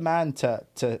I'm not the man to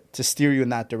steer you in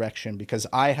that direction because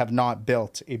I have not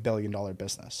built $1 billion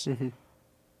business. Mm-hmm.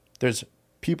 There's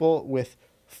people with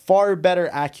far better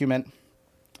acumen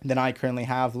than I currently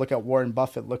have. Look at Warren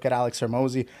Buffett, look at Alex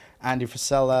Hormozi, Andy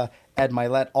Frisella, Ed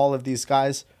Milet, all of these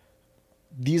guys.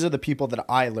 These are the people that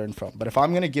I learned from. But if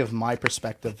I'm going to give my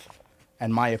perspective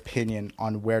and my opinion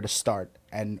on where to start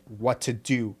and what to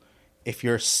do if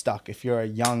you're stuck, if you're a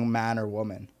young man or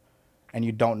woman and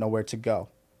you don't know where to go,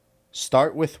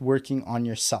 start with working on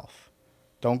yourself.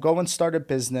 Don't go and start a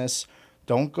business.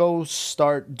 Don't go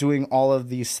start doing all of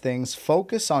these things.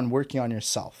 Focus on working on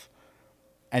yourself.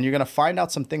 And you're going to find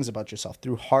out some things about yourself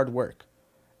through hard work.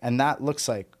 And that looks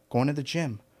like going to the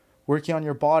gym, working on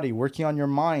your body, working on your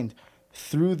mind.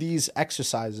 Through these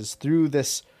exercises, through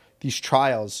these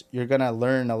trials, you're going to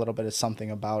learn a little bit of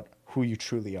something about who you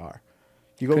truly are.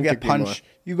 You go get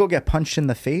punched in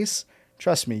the face.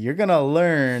 Trust me, you're going to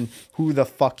learn who the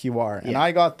fuck you are. Yeah. And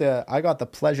I got the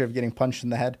pleasure of getting punched in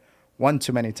the head one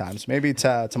too many times, maybe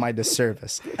to my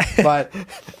disservice. But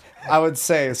I would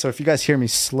say, so if you guys hear me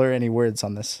slur any words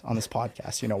on this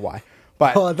podcast, you know why.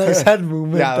 But nice head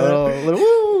movement. Yeah, a little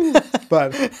woo.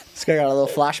 But This guy got a little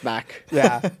flashback.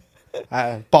 Yeah.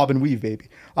 Bob and weave, baby.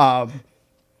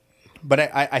 But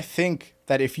I think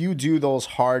that if you do those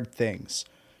hard things,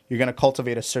 you're going to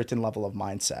cultivate a certain level of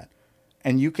mindset.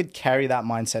 And you could carry that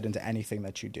mindset into anything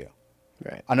that you do.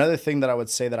 Right. Another thing that I would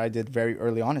say that I did very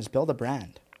early on is build a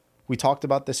brand. We talked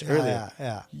about this earlier.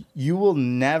 Yeah. It will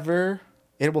never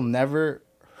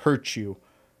hurt you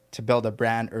to build a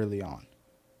brand early on.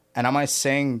 And am I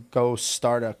saying go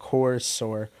start a course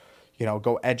or, you know,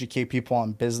 go educate people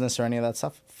on business or any of that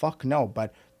stuff? Fuck no.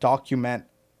 But document,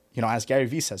 you know, as Gary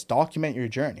Vee says, document your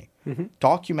journey. Mm-hmm.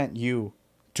 Document you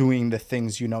doing the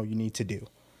things you know you need to do.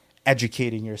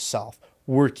 Educating yourself,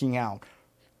 working out,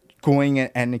 going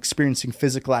and experiencing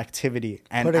physical activity.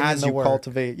 And putting as you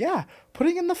cultivate,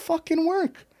 putting in the fucking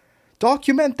work.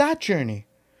 Document that journey.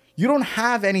 You don't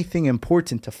have anything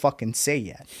important to fucking say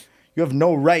yet. You have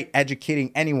no right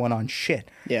educating anyone on shit.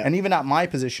 Yeah. And even at my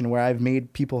position where I've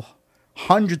made people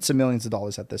hundreds of millions of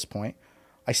dollars at this point,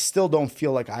 I still don't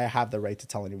feel like I have the right to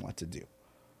tell anyone what to do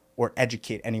or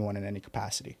educate anyone in any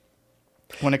capacity.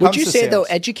 When it comes Would you to say sales, though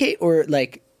educate or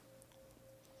like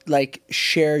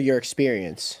share your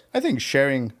experience? I think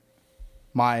sharing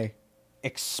my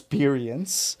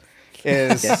experience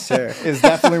is yes, sir. is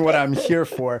definitely what I'm here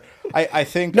for. I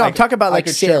think I'm talking about like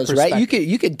sales, right?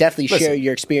 You could definitely share Listen,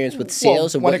 your experience with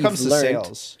sales and when what it comes you've to learned.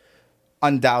 sales,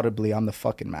 undoubtedly I'm the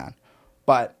fucking man.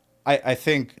 But I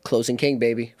think Closing King,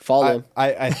 baby. Follow him.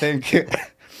 I think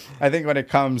I think when it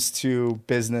comes to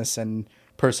business and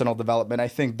personal development. I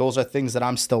think those are things that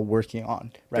I'm still working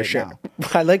on right now.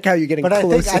 I like how you're getting But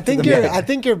close. I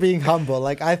think you're being humble.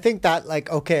 Like, I think that,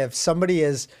 like, okay, if somebody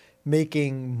is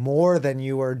making more than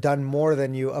you or done more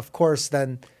than you, of course,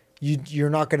 then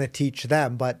you're not going to teach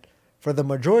them. But for the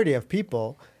majority of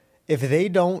people, if they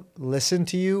don't listen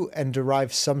to you and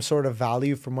derive some sort of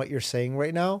value from what you're saying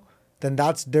right now, then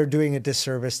they're doing a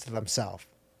disservice to themselves,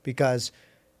 because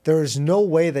there is no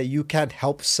way that you can't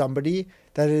help somebody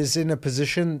that is in a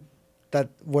position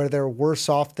where they're worse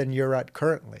off than you're at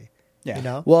currently. Yeah. You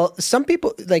know? Well, some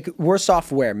people, like, worse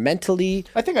off where? Mentally?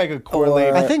 I think I could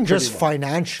correlate. I think just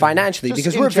financially. Financially, Just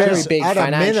because in we're very general. big At a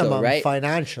financial, minimum, right?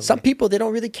 financially. Some people, they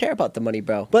don't really care about the money,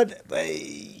 bro. But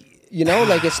You know,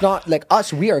 like, it's not like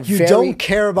us. We are you don't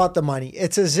care about the money.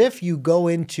 It's as if you go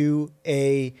into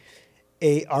a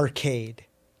arcade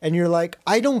and you're like,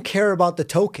 I don't care about the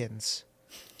tokens.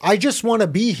 I just want to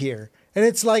be here. And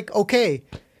it's like, okay,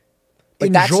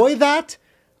 But enjoy that,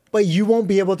 but you won't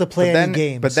be able to play any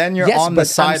games. But then you're Yes, on the but I'm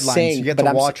sidelines. saying- You get but to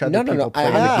I'm watch s- other no, people play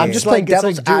the Yeah, I'm game. just like- playing it's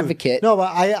devil's like, dude, advocate. no,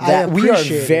 but I that we are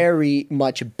appreciate it. very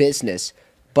much business.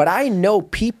 But I know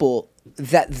people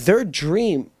that their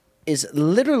dream is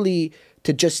literally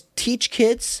to just teach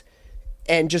kids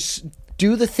and just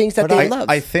do the things that they love.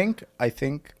 I think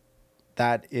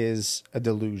that is a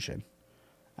delusion.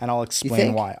 And I'll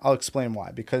explain think?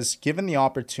 why. Because given the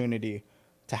opportunity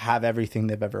to have everything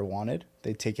they've ever wanted,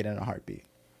 they take it in a heartbeat.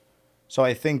 So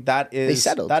I think that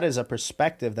is a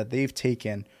perspective that they've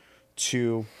taken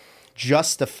to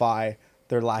justify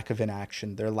their lack of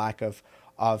inaction, their lack of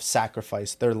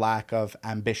sacrifice, their lack of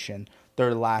ambition,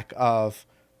 their lack of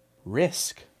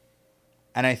risk.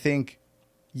 And I think,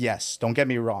 yes, don't get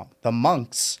me wrong, the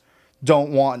monks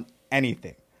don't want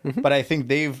anything. Mm-hmm. But I think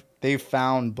they've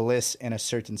found bliss in a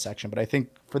certain section. But I think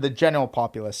for the general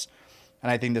populace,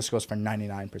 and I think this goes for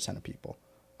 99% of people,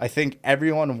 I think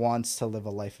everyone wants to live a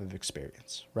life of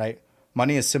experience, right?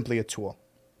 Money is simply a tool.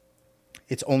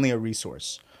 It's only a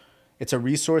resource. It's a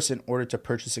resource in order to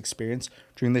purchase experience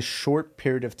during this short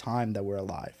period of time that we're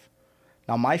alive.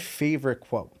 Now, my favorite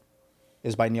quote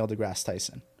is by Neil deGrasse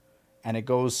Tyson. And it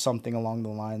goes something along the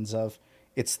lines of,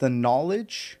 it's the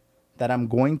knowledge that I'm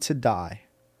going to die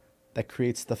that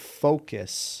creates the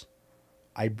focus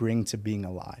I bring to being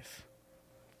alive.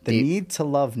 The need to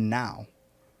love now,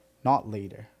 not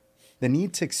later. The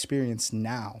need to experience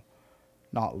now,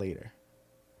 not later.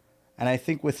 And I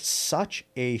think with such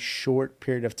a short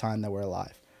period of time that we're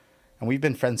alive, and we've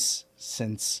been friends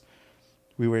since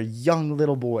we were young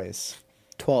little boys.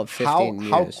 12, 15 years.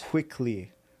 How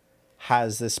quickly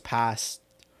has this passed?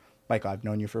 Like, I've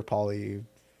known you for probably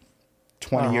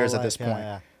 20 years at this point.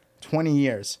 Yeah. 20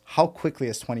 years. How quickly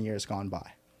has 20 years gone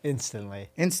by? Instantly.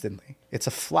 It's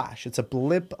a flash. It's a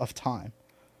blip of time.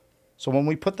 So when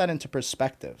we put that into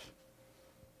perspective,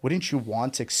 wouldn't you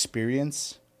want to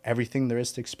experience everything there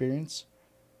is to experience?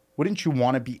 Wouldn't you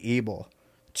want to be able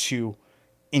to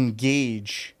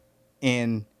engage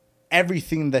in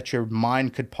everything that your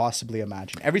mind could possibly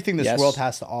imagine? Everything this world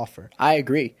has to offer. I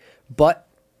agree. But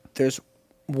there's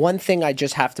one thing I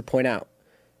just have to point out.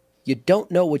 You don't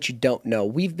know what you don't know.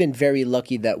 We've been very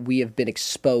lucky that we have been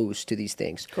exposed to these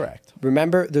things. Correct.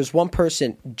 Remember, there's one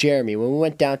person, Jeremy, when we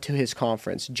went down to his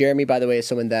conference. Jeremy, by the way, is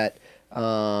someone that,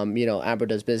 Ambro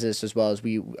does business as well as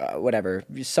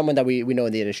someone that we know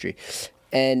in the industry.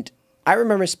 And I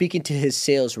remember speaking to his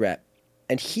sales rep,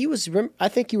 and I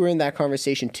think you were in that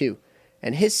conversation too.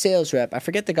 And his sales rep, I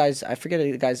forget the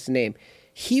guy's name.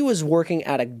 He was working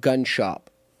at a gun shop,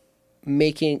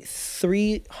 making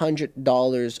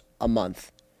 $300 a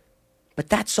month. But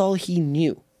that's all he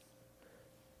knew.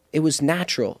 It was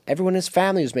natural. Everyone in his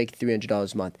family was making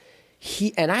 $300 a month.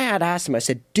 And I had asked him, I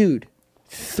said, dude,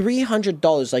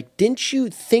 $300, like, didn't you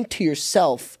think to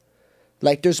yourself,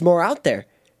 like, there's more out there?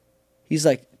 He's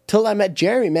like, till I met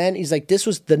Jeremy, man. He's like, this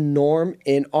was the norm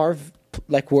in I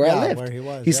lived. Where he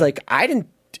was, He's like,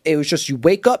 it was just you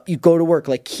wake up, you go to work.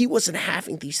 Like, he wasn't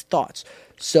having these thoughts.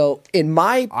 So in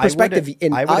my perspective,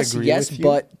 us, yes,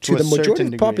 but to the majority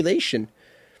of the population,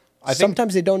 I think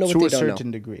sometimes they don't know what they don't know. To a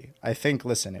certain degree. I think,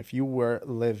 listen, if you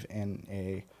live in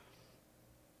a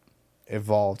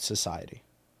evolved society,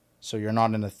 so you're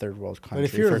not in a third world country. But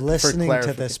if you're listening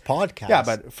to this podcast. Yeah,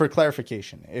 but for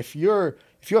clarification, if you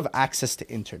have access to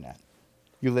internet,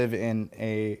 you live in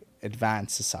a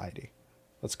advanced society.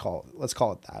 Let's call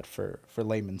it that for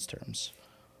layman's terms.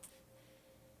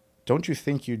 Don't you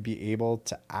think you'd be able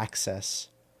to access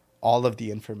all of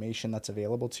the information that's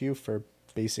available to you for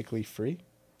basically free?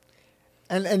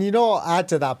 And I'll add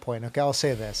to that point. Okay, I'll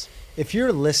say this. If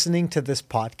you're listening to this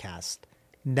podcast,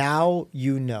 now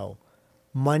you know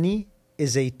money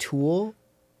is a tool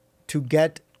to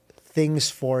get things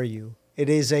for you. It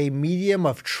is a medium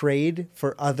of trade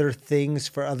for other things,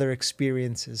 for other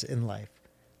experiences in life.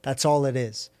 That's all it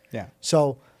is. Yeah.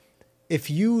 So if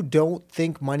you don't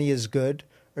think money is good,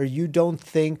 or you don't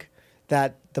think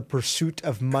that the pursuit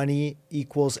of money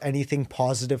equals anything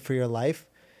positive for your life,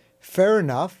 fair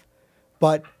enough.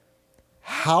 But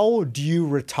how do you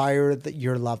retire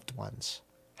your loved ones?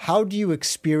 How do you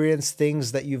experience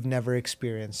things that you've never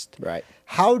experienced? Right.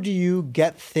 How do you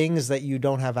get things that you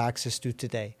don't have access to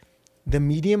today? The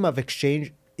medium of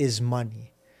exchange is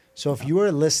money. So if you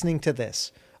are listening to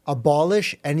this,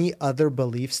 abolish any other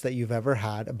beliefs that you've ever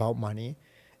had about money,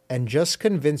 and just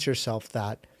convince yourself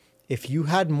that if you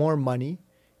had more money,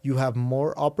 you have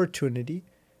more opportunity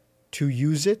to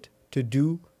use it to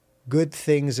do good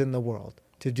things in the world,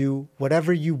 to do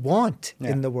whatever you want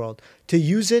in the world, to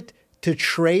use it to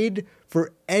trade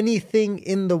for anything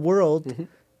in the world,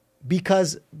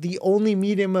 because the only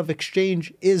medium of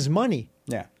exchange is money.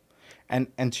 Yeah.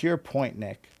 And to your point,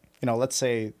 Nick, let's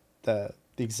say the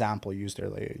example used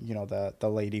earlier, the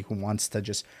lady who wants to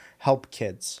just help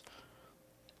kids.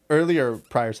 Earlier,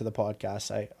 prior to the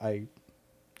podcast, I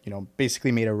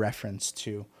basically made a reference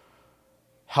to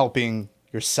helping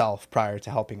yourself prior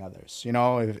to helping others.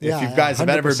 If you guys have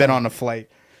ever been on a flight,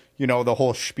 the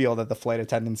whole spiel that the flight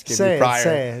attendants give you prior.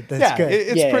 Say it. That's good.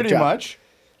 It's pretty much,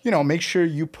 make sure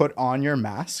you put on your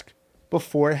mask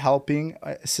before helping,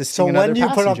 assisting another passenger. So when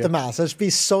you put up the mask, let's be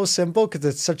so simple, because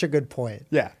it's such a good point.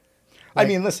 Yeah. I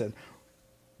mean, listen,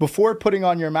 before putting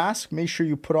on your mask, make sure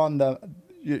you put on oh,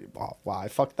 wow, I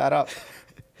fucked that up.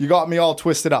 You got me all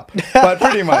twisted up. But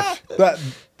pretty much,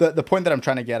 the point that I'm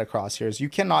trying to get across here is you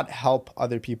cannot help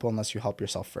other people unless you help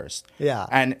yourself first. Yeah.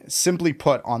 And simply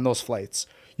put, on those flights,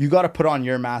 you got to put on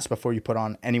your mask before you put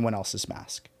on anyone else's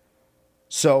mask.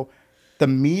 So the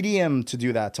medium to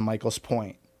do that, to Michael's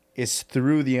point, is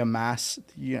through the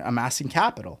amassing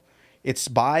capital. It's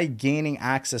by gaining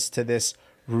access to this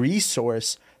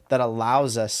resource that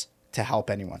allows us to help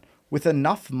anyone. With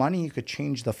enough money, you could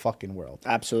change the fucking world.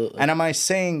 Absolutely. And am I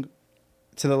saying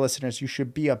to the listeners, you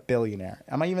should be a billionaire?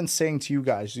 Am I even saying to you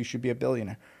guys, you should be a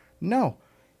billionaire? No.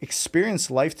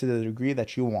 Experience life to the degree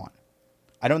that you want.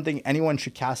 I don't think anyone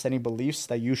should cast any beliefs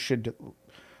that you should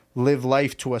live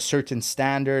life to a certain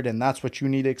standard and that's what you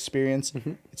need to experience.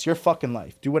 It's your fucking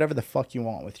life. Do whatever the fuck you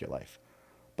want with your life.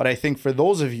 But I think for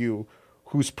those of you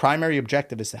whose primary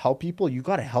objective is to help people, you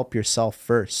got to help yourself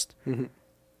first.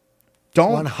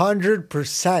 Don't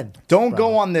 100%. Don't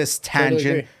go on this tangent.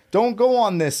 Totally agree. Don't go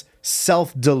on this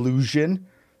self-delusion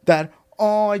that,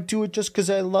 oh, I do it just because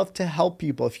I love to help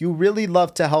people. If you really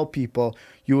love to help people,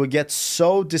 you will get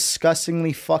so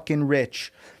disgustingly fucking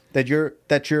rich that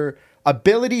your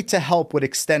ability to help would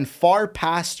extend far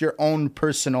past your own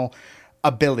personal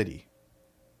ability.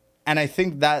 And I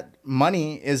think that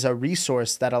money is a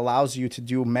resource that allows you to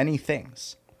do many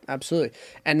things. Absolutely.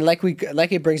 And like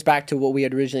it brings back to what we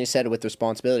had originally said with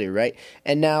responsibility, right?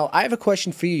 And now I have a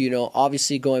question for you,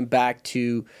 obviously going back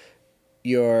to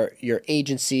your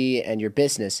agency and your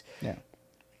business. Yeah.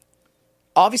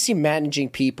 Obviously managing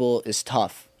people is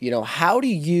tough. How do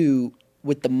you,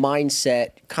 with the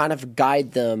mindset, kind of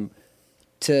guide them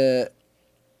to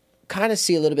kind of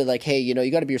see a little bit like, hey,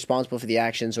 you got to be responsible for the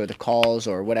actions or the calls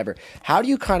or whatever. How do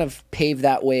you kind of pave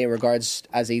that way in regards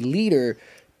as a leader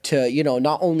to,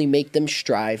 not only make them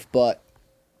strive, but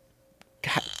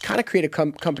kind of create a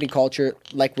company culture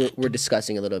like we're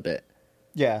discussing a little bit?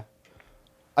 Yeah.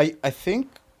 I think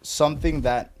something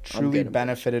that truly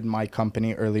benefited my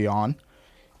company early on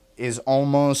is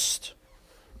almost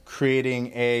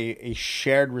creating a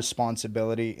shared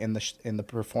responsibility in the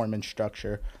performance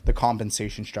structure, the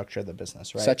compensation structure of the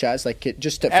business, right? Such as, like,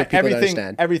 just for people to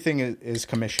understand. Everything is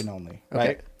commission only,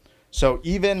 right? Okay. So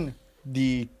even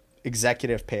the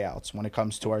executive payouts when it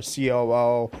comes to our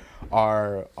COO,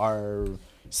 our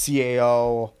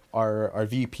CAO, our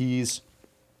VPs,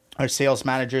 our sales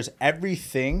managers,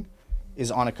 everything is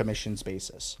on a commissions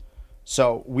basis.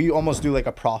 So we almost do like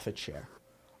a profit share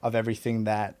of everything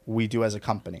that we do as a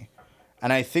company.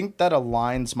 And I think that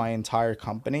aligns my entire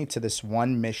company to this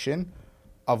one mission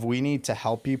of we need to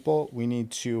help people. We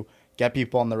need to get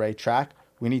people on the right track.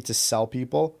 We need to sell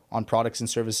people on products and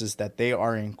services that they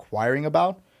are inquiring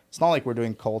about. It's not like we're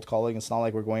doing cold calling. It's not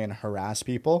like we're going and harass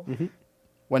people.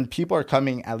 When people are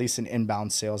coming, at least in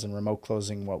inbound sales and remote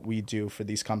closing, what we do for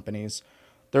these companies,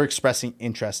 they're expressing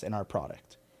interest in our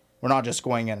product. We're not just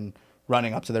going and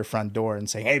running up to their front door and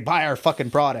saying, hey, buy our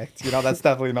fucking product. That's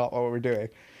definitely not what we're doing.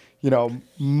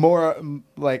 More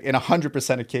like in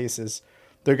 100% of cases,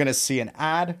 they're going to see an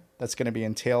ad that's going to be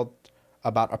entailed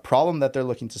about a problem that they're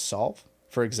looking to solve.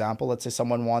 For example, let's say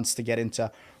someone wants to get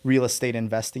into real estate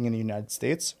investing in the United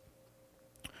States.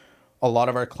 A lot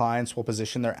of our clients will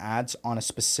position their ads on a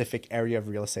specific area of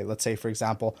real estate. Let's say, for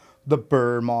example, the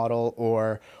BRRRR model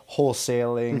or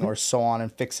wholesaling or so on,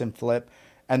 and fix and flip.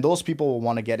 And those people will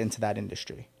want to get into that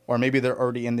industry. Or maybe they're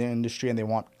already in the industry and they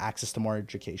want access to more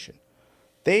education.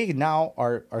 They now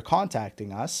are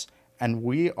contacting us, and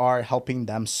we are helping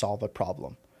them solve a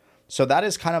problem. So that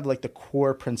is kind of like the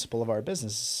core principle of our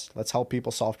business. Let's help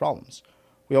people solve problems.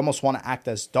 We almost want to act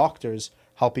as doctors,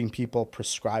 helping people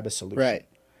prescribe a solution. Right.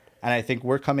 And I think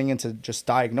we're coming in to just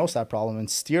diagnose that problem and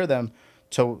steer them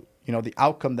to, the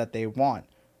outcome that they want.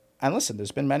 And listen,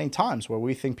 there's been many times where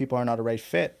we think people are not a right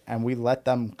fit and we let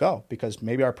them go because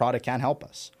maybe our product can't help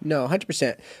us. No,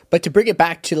 100%. But to bring it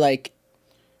back to like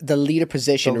the leader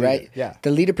position, right? Yeah. The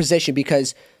leader position,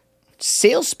 because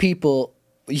salespeople,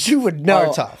 you would know,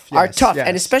 are tough. Yes.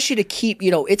 And especially to keep,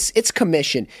 it's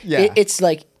commission. Yeah. It's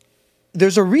like,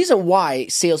 there's a reason why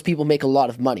salespeople make a lot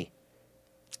of money.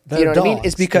 They're what I mean?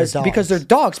 It's because they're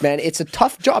dogs, man. It's a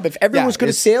tough job. If everyone was good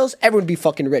at sales, everyone would be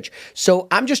fucking rich. So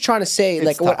I'm just trying to say,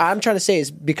 what I'm trying to say is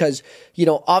because,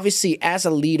 obviously as a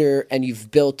leader and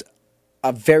you've built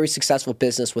a very successful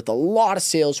business with a lot of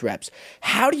sales reps,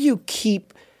 how do you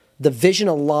keep the vision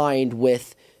aligned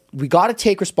with, we got to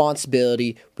take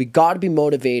responsibility, we got to be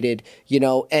motivated,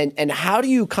 and how do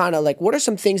you kind of what are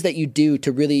some things that you do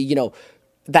to really,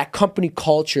 that company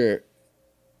culture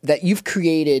that you've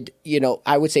created,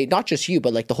 I would say not just you,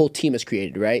 but the whole team has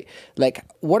created, right?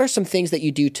 What are some things that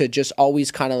you do to just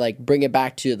always kind of bring it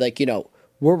back to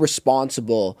we're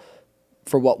responsible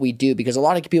for what we do? Because a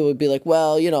lot of people would be like,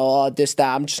 well, this,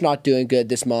 that, I'm just not doing good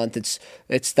this month.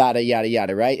 It's that, yada,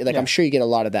 yada, right? I'm sure you get a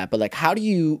lot of that, but how do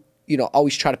you,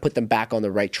 always try to put them back on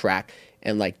the right track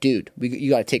and dude,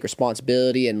 you got to take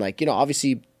responsibility and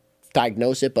obviously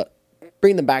diagnose it, but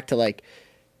bring them back to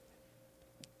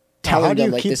telling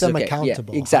them keep them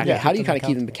accountable? Yeah, exactly. How do you kind of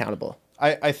keep them accountable?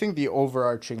 I think the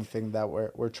overarching thing that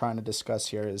we're trying to discuss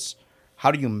here is,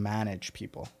 how do you manage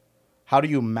people? How do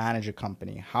you manage a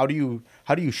company? How do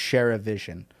you share a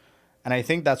vision? And I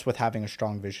think that's with having a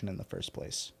strong vision in the first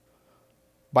place.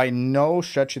 By no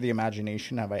stretch of the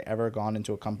imagination have I ever gone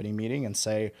into a company meeting and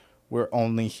say, we're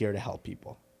only here to help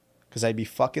people. Because I'd be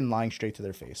fucking lying straight to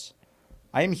their face.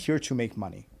 I am here to make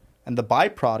money. And the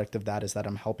byproduct of that is that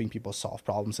I'm helping people solve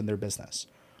problems in their business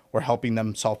or helping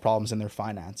them solve problems in their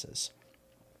finances.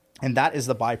 And that is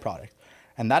the byproduct.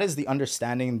 And that is the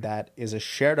understanding that is a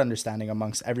shared understanding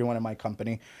amongst everyone in my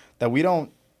company, that we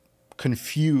don't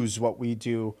confuse what we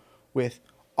do with,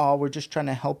 oh, we're just trying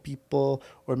to help people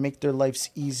or make their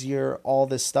lives easier, all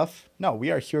this stuff. No,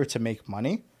 we are here to make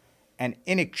money. And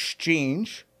in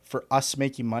exchange for us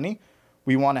making money,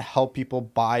 we want to help people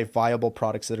buy viable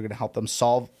products that are going to help them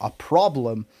solve a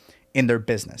problem in their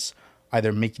business,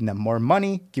 either making them more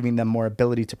money, giving them more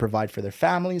ability to provide for their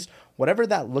families, whatever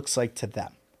that looks like to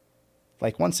them.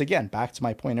 Once again, back to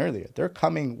my point earlier, they're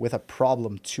coming with a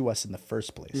problem to us in the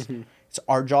first place. Mm-hmm. It's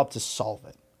our job to solve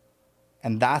it.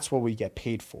 And that's what we get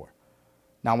paid for.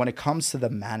 Now, when it comes to the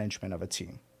management of a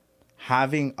team,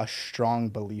 having a strong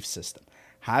belief system,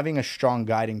 having a strong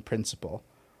guiding principle,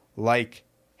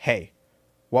 hey,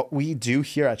 what we do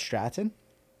here at Stratton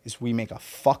is we make a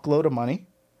fuckload of money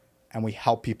and we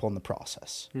help people in the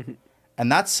process. Mm-hmm.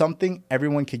 And that's something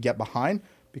everyone could get behind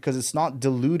because it's not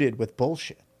diluted with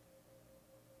bullshit.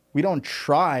 We don't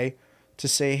try to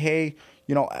say, hey,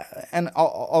 and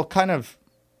I'll kind of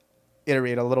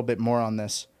iterate a little bit more on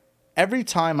this. Every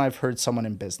time I've heard someone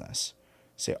in business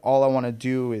say, all I want to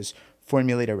do is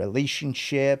formulate a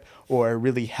relationship or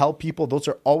really help people, those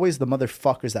are always the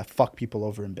motherfuckers that fuck people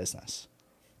over in business.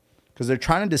 Because they're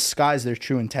trying to disguise their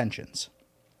true intentions.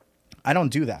 I don't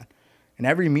do that. In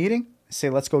every meeting, I say,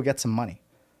 let's go get some money.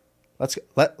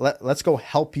 Let's go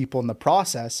help people in the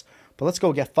process, but let's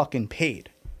go get fucking paid.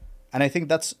 And I think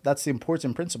that's the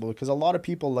important principle, because a lot of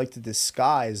people like to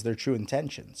disguise their true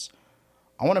intentions.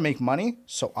 I want to make money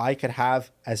so I could have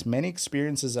as many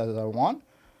experiences as I want.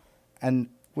 And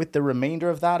with the remainder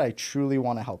of that, I truly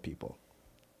want to help people.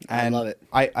 And I love it.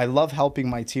 I love helping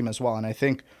my team as well. And I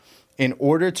think in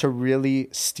order to really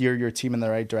steer your team in the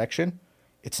right direction,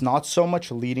 it's not so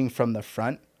much leading from the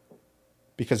front,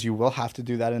 because you will have to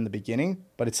do that in the beginning,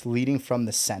 but it's leading from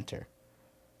the center.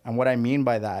 And what I mean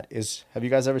by that is, have you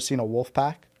guys ever seen a wolf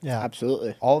pack? Yeah,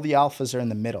 absolutely. All the alphas are in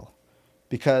the middle,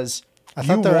 because I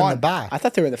thought they were in the back. I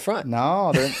thought they were in the front.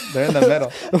 No, they're in the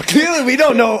middle. Clearly, we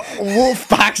don't know wolf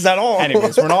packs at all.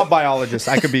 Anyways, we're not biologists.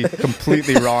 I could be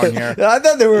completely wrong here. I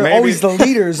thought they were always the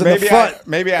leaders in the front.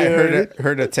 Maybe I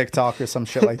heard a TikTok or some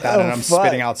shit like that, and I'm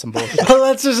spitting out some bullshit.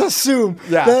 Let's just assume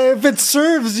that if it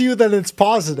serves you, then it's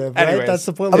positive, right? Anyways, That's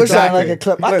the point. I was trying exactly. like a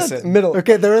clip. Listen, Middle.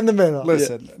 Okay, they're in the middle.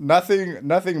 Listen,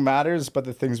 nothing matters but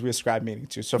the things we ascribe meaning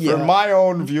to. So from my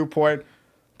own viewpoint,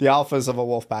 the alphas of a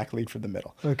wolf pack lead from the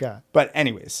middle. Okay. But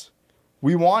anyways,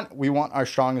 we want our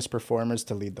strongest performers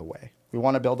to lead the way. We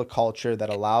want to build a culture that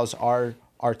allows our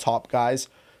top guys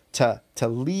to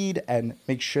lead and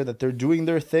make sure that they're doing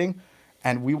their thing,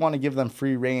 and we want to give them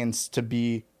free reins to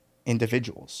be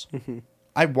individuals. Mm-hmm.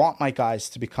 I want my guys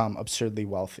to become absurdly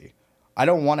wealthy. I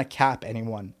don't want to cap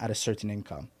anyone at a certain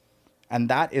income. And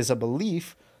that is a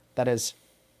belief that has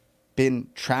been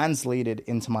translated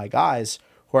into my guys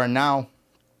who are now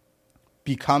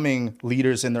becoming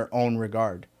leaders in their own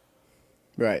regard.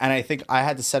 Right. And I think I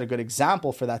had to set a good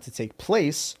example for that to take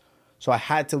place. So I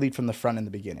had to lead from the front in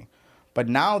the beginning. But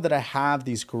now that I have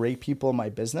these great people in my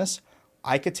business,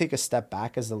 I could take a step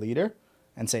back as the leader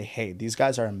and say, hey, these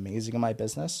guys are amazing in my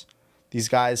business. These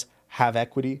guys have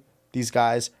equity. These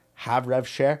guys have rev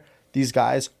share. These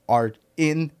guys are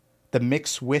in the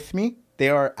mix with me. They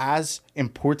are as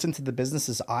important to the business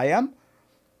as I am.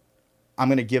 I'm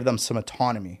going to give them some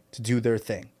autonomy to do their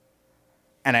thing.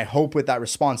 And I hope with that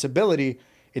responsibility,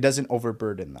 it doesn't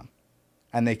overburden them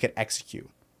and they can execute.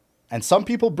 And some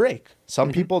people break.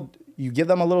 Some people, you give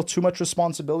them a little too much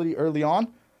responsibility early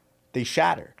on, they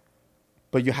shatter.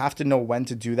 But you have to know when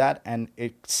to do that. And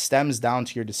it stems down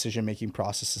to your decision-making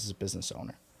process as a business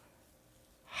owner.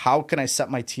 How can I set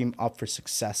my team up for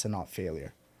success and not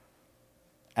failure?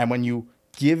 And when you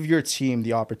give your team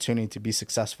the opportunity to be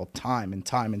successful time and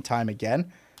time and time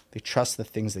again, they trust the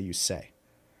things that you say.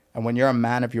 And when you're a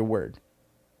man of your word,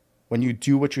 when you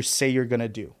do what you say you're going to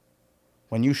do,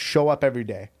 when you show up every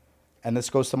day, and this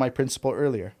goes to my principle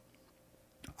earlier,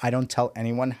 I don't tell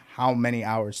anyone how many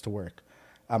hours to work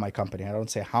at my company. I don't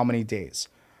say how many days.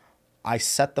 I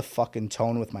set the fucking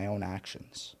tone with my own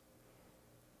actions.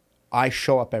 I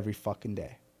show up every fucking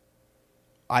day.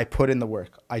 I put in the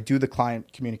work. I do the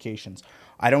client communications.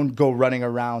 I don't go running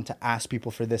around to ask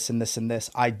people for this and this and this.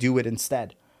 I do it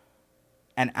instead.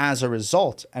 And as a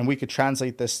result, and we could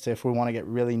translate this to if we want to get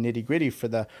really nitty gritty for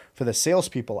the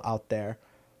salespeople out there,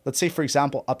 let's say, for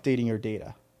example, updating your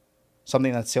data,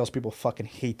 something that salespeople fucking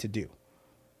hate to do.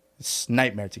 It's a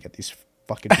nightmare to get these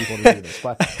fucking people to do this,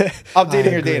 but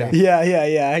updating your data.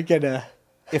 Yeah. I get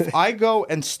If I go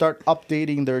and start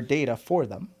updating their data for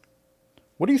them,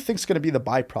 what do you think is going to be the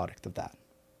byproduct of that?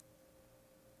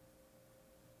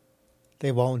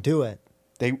 They won't do it.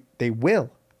 They will.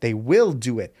 They will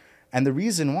do it. And the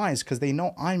reason why is because they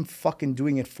know I'm fucking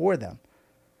doing it for them.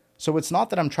 So it's not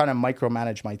that I'm trying to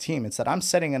micromanage my team. It's that I'm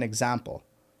setting an example.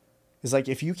 It's like,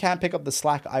 if you can't pick up the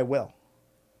slack, I will.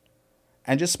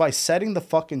 And just by setting the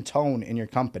fucking tone in your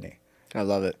company. I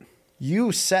love it.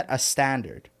 You set a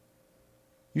standard.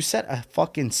 You set a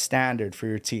fucking standard for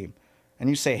your team. And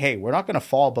you say, hey, we're not going to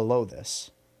fall below this.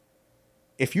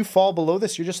 If you fall below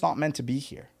this, you're just not meant to be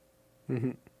here.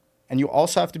 Mm-hmm. And you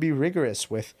also have to be rigorous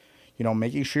with,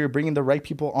 making sure you're bringing the right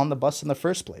people on the bus in the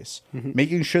first place. Mm-hmm.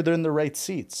 Making sure they're in the right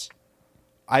seats.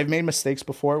 I've made mistakes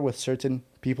before with certain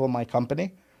people in my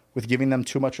company with giving them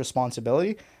too much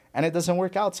responsibility. And it doesn't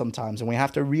work out sometimes. And we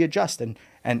have to readjust. And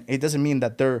it doesn't mean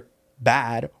that they're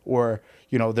bad or,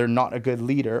 they're not a good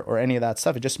leader or any of that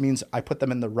stuff. It just means I put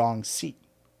them in the wrong seat.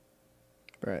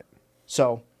 Right.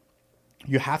 So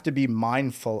you have to be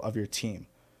mindful of your team.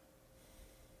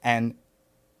 And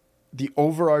the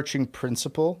overarching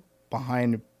principle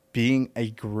behind being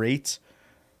a great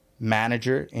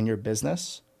manager in your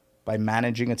business by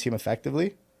managing a team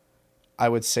effectively, I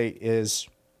would say, is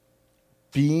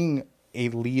being a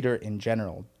leader in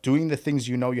general, doing the things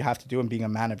you know you have to do and being a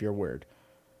man of your word.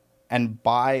 And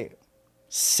by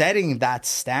setting that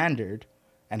standard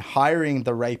and hiring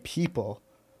the right people,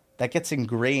 that gets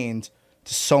ingrained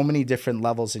to so many different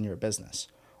levels in your business,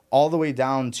 all the way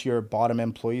down to your bottom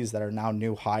employees that are now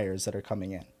new hires that are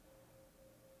coming in.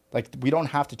 Like, we don't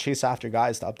have to chase after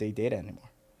guys to update data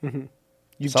anymore. Mm-hmm.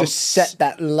 You've just set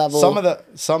that level. Some of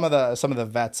the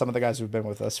vets, some of the guys who've been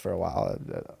with us for a while,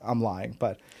 I'm lying,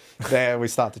 but we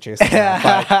stopped to chase them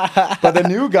down. But the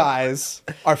new guys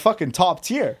are fucking top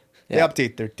tier. Yeah. They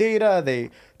update their data.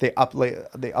 They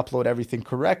upload everything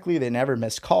correctly. They never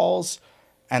miss calls.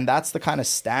 And that's the kind of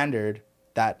standard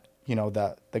that,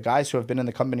 the guys who have been in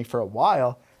the company for a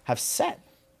while have set.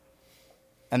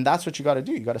 And that's what you got to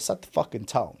do. You got to set the fucking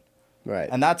tone. Right.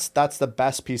 And that's the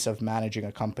best piece of managing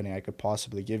a company I could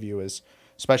possibly give you, is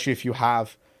especially if you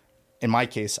have, in my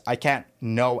case, I can't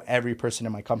know every person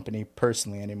in my company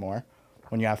personally anymore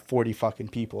when you have 40 fucking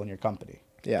people in your company.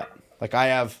 Yeah. Like, I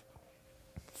have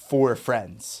 4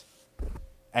 friends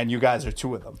and you guys are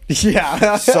 2 of them.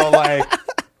 Yeah. So, like,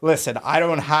 listen, I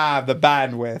don't have the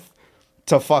bandwidth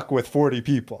to fuck with 40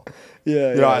 people.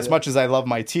 Yeah. You know, as much as I love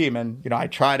my team, and, you know, I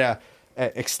try to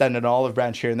extend an olive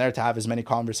branch here and there to have as many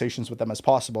conversations with them as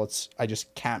possible, I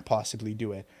just can't possibly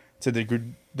do it to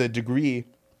the degree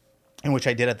in which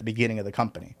I did at the beginning of the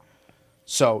company.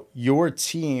 So your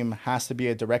team has to be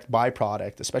a direct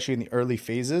byproduct, especially in the early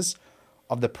phases,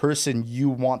 of the person you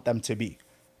want them to be.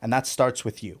 And that starts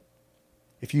with you.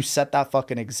 If you set that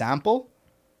fucking example,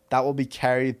 that will be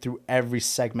carried through every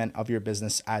segment of your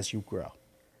business as you grow.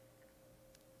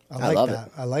 I love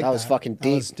that. I like that. That was fucking deep.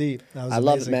 That was deep. That was I amazing.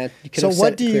 love it, man. So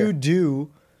what do you do?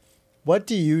 What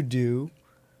do you do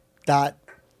that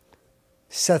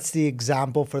sets the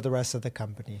example for the rest of the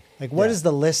company? Like, what is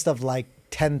the list of like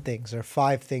 10 things or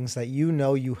 5 things that you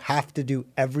know you have to do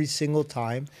every single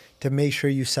time to make sure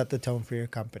you set the tone for your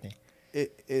company?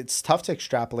 It's tough to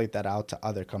extrapolate that out to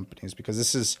other companies, because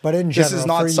this is, but in general, this is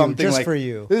not something just like, for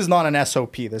you. This is not an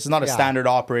SOP. This is not a standard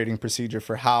operating procedure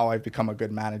for how I've become a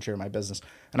good manager in my business.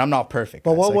 And I'm not perfect.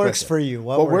 But guys. what works for you?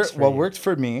 What worked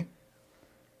for me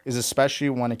is, especially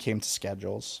when it came to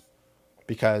schedules,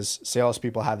 because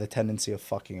salespeople have the tendency of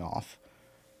fucking off.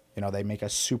 You know, they make a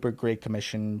super great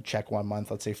commission check one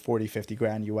month, let's say 40, 50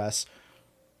 grand US.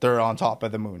 They're on top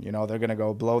of the moon. You know, they're going to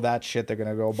go blow that shit. They're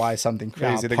going to go buy something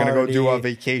crazy. They're going to go do a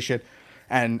vacation.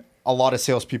 And a lot of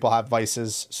salespeople have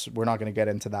vices. So we're not going to get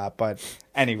into that. But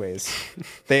anyways,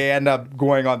 they end up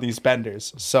going on these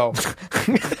benders. So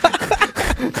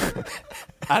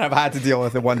and I've had to deal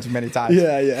with it one too many times.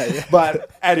 Yeah.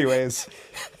 But anyways,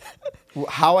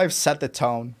 how I've set the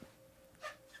tone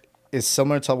is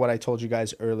similar to what I told you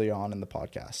guys early on in the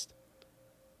podcast.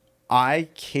 I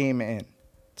came in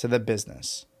to the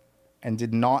business and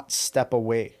did not step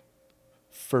away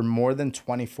for more than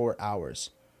 24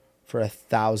 hours for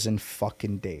 1,000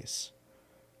 fucking days.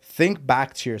 Think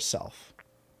back to yourself.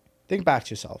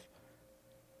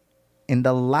 In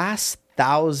the last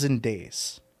 1,000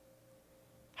 days,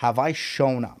 have I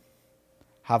shown up?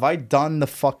 Have I done the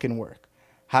fucking work?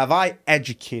 Have I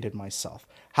educated myself?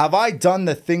 Have I done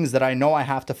the things that I know I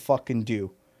have to fucking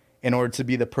do in order to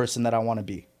be the person that I want to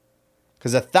be?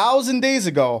 Because 1,000 days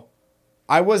ago,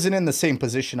 I wasn't in the same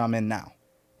position I'm in now.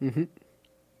 Mm-hmm.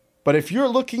 But if you're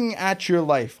looking at your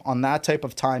life on that type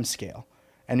of time scale,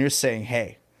 and you're saying,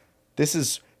 hey, this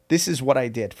is what I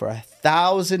did for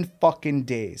 1,000 fucking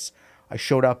days. I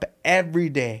showed up every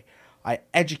day. I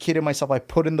educated myself. I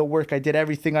put in the work. I did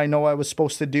everything I know I was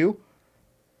supposed to do.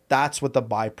 That's what the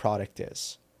byproduct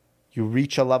is. You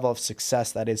reach a level of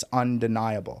success that is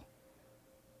undeniable.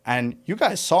 And you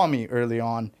guys saw me early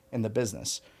on in the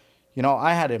business. You know,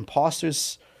 I had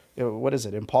imposters. What is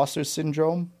it? Imposter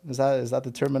syndrome? Is that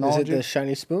the terminology? Is it the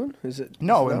shiny spoon? Is it?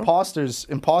 No, imposter like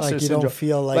syndrome. You don't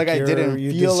feel like I didn't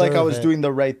feel like I was it. doing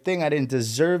the right thing. I didn't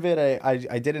deserve it.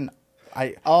 I didn't.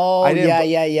 Yeah.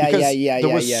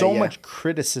 There was so much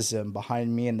criticism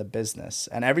behind me in the business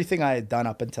and everything I had done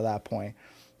up until that point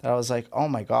that I was like, oh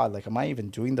my God, like, am I even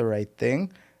doing the right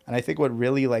thing? And I think what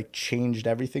really like changed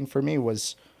everything for me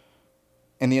was,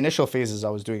 in the initial phases, I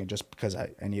was doing it just because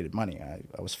I needed money. I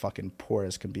was fucking poor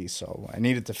as can be, so I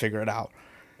needed to figure it out.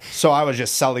 So I was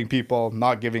just selling people,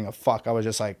 not giving a fuck. I was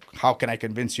just like, how can I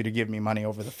convince you to give me money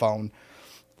over the phone?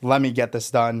 Let me get this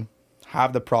done.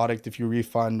 Have the product. If you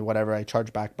refund, whatever, I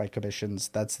charge back my commissions.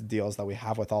 That's the deals that we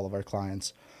have with all of our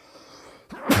clients.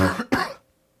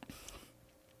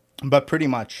 But pretty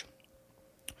much,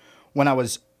 when I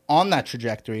was on that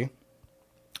trajectory,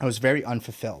 I was very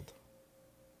unfulfilled.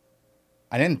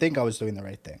 I didn't think I was doing the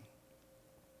right thing.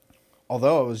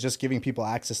 Although I was just giving people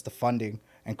access to funding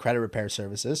and credit repair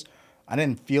services, I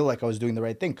didn't feel like I was doing the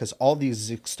right thing, because all these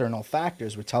external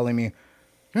factors were telling me,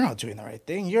 you're not doing the right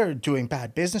thing. You're doing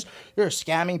bad business. You're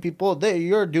scamming people.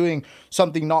 You're doing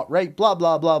something not right, blah,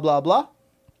 blah, blah, blah, blah.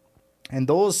 And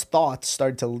those thoughts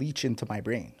started to leach into my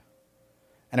brain.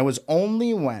 And it was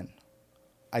only when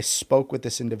I spoke with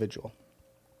this individual.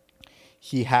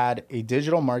 He had a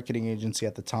digital marketing agency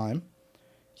at the time.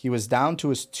 He was down to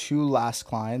his 2 last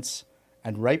clients,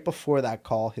 and right before that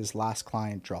call, his last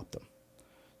client dropped him.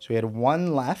 So he had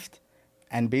 1 left,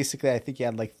 and basically I think he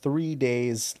had like 3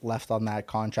 days left on that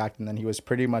contract, and then he was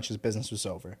pretty much, his business was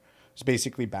over. He was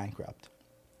basically bankrupt.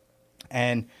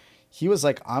 And he was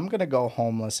like, I'm going to go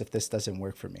homeless if this doesn't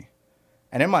work for me.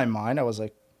 And in my mind, I was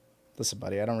like, listen,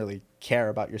 buddy, I don't really care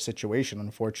about your situation,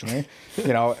 unfortunately.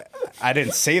 I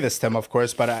didn't say this to him, of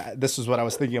course, but this is what I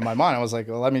was thinking in my mind. I was like,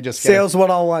 well, let me just get sales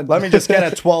 101. Let me just get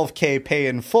a $12K pay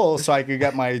in full so I could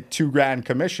get my $2,000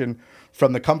 commission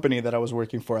from the company that I was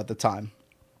working for at the time.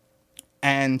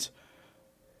 And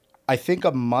I think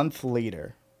a month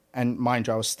later, and mind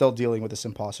you, I was still dealing with this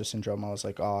imposter syndrome. I was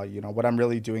like, oh, what I'm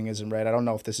really doing isn't right. I don't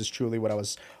know if this is truly what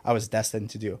I was destined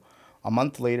to do. A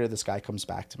month later, this guy comes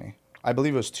back to me. I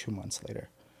believe it was 2 months later.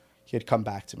 He had come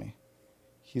back to me.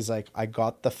 He's like, I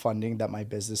got the funding that my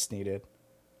business needed.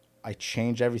 I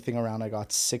changed everything around. I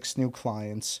got 6 new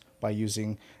clients by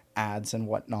using ads and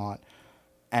whatnot.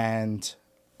 And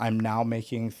I'm now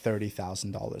making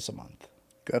 $30,000 a month.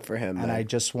 Good for him, man. And I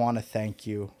just want to thank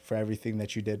you for everything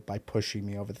that you did by pushing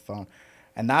me over the phone.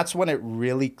 And that's when it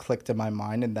really clicked in my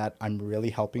mind, and that I'm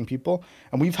really helping people.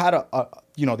 And we've had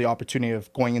the opportunity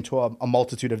of going into a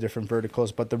multitude of different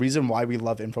verticals. But the reason why we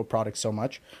love info products so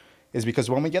much is because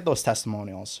when we get those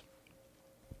testimonials,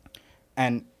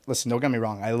 and listen, don't get me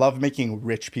wrong, I love making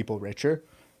rich people richer.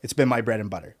 It's been my bread and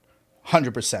butter,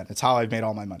 100%. It's how I've made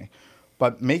all my money.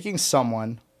 But making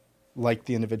someone like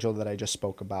the individual that I just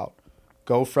spoke about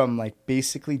go from like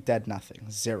basically dead nothing,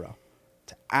 zero,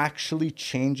 to actually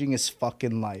changing his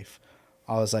fucking life,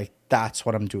 I was like, that's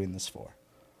what I'm doing this for.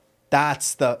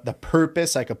 That's the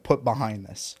purpose I could put behind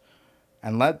this.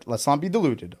 And let's not be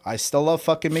deluded. I still love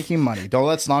fucking making money.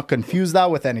 Let's not confuse that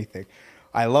with anything.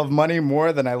 I love money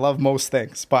more than I love most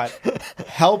things. But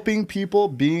helping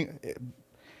people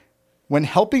when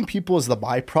helping people is the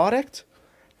byproduct,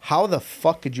 how the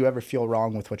fuck could you ever feel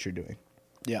wrong with what you're doing?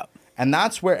 Yeah. And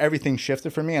that's where everything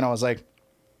shifted for me. And I was like,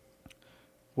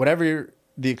 whatever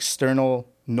the external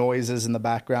noise is in the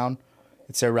background,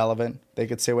 it's irrelevant. They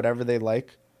could say whatever they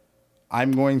like.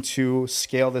 I'm going to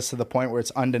scale this to the point where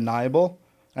it's undeniable.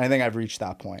 And I think I've reached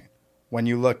that point. When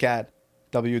you look at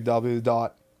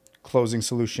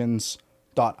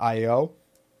www.closingsolutions.io,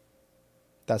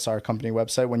 that's our company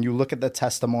website. When you look at the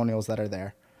testimonials that are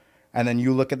there, and then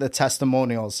you look at the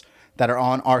testimonials that are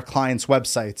on our clients'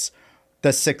 websites,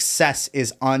 the success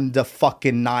is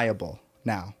undeniable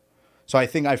now. So I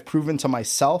think I've proven to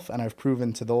myself, and I've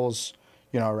proven to those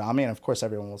around me, and of course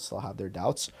everyone will still have their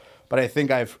doubts, but I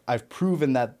think I've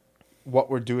proven that what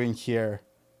we're doing here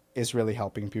is really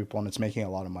helping people, and it's making a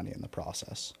lot of money in the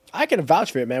process. I can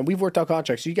vouch for it, man. We've worked out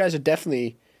contracts. You guys are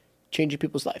definitely changing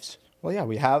people's lives. Well, yeah,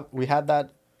 we had that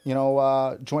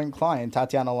joint client,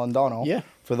 Tatiana Londano. Yeah.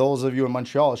 For those of you in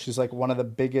Montreal, she's like one of the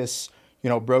biggest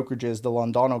brokerages, the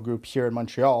Londano Group here in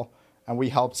Montreal, and we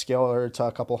helped scale her to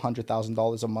a couple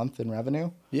 $100,000 a month in revenue.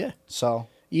 Yeah. So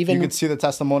even you can see the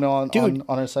testimonial on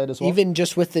our site as well. Even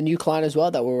just with the new client as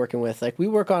well that we're working with, like we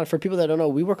work on, for people that don't know,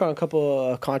 we work on a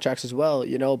couple of contracts as well.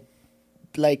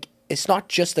 Like it's not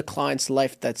just the client's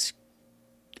life that's.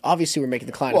 Obviously, we're making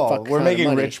the client. We're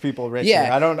making rich people richer.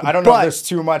 Yeah, I don't know if there's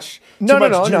too much. No,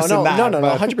 juice in that,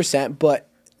 100%. But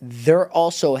they're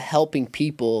also helping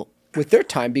people with their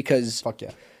time because, fuck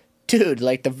yeah, dude,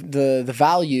 like the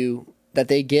value that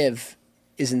they give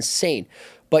is insane.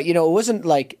 But it wasn't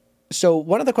like. So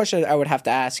one of the questions I would have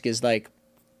to ask is like,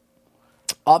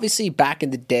 obviously back in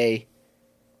the day,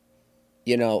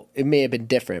 it may have been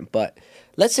different, but.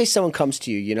 Let's say someone comes to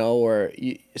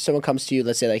you, someone comes to you,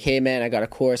 let's say like, hey man, I got a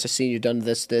course. I've seen you've done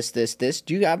this.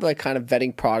 Do you have like kind of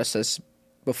vetting process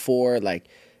before? Like,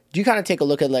 do you kind of take a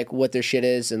look at like what their shit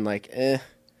is and like,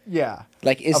 Yeah.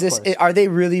 Like, are they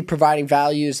really providing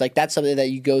values? Like that's something that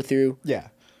you go through? Yeah.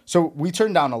 So we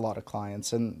turn down a lot of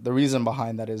clients. And the reason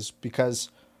behind that is because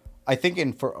I think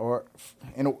in order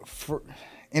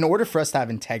for us to have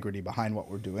integrity behind what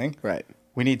we're doing, right,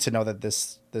 we need to know that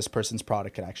this person's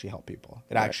product can actually help people.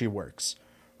 It actually works,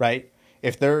 right?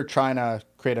 If they're trying to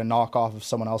create a knockoff of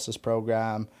someone else's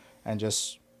program and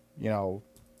just,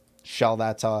 shell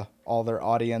that to all their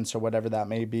audience or whatever that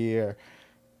may be, or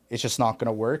it's just not going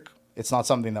to work. It's not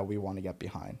something that we want to get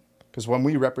behind. Because when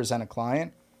we represent a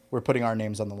client, we're putting our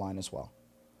names on the line as well.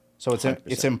 So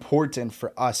it's important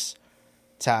for us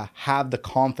to have the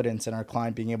confidence in our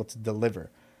client being able to deliver.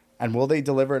 And will they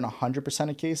deliver in 100%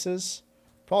 of cases?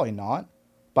 Probably not.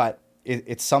 But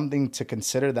it's something to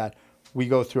consider that we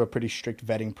go through a pretty strict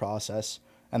vetting process.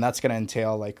 And that's going to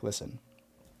entail, like, listen,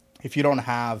 if you don't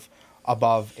have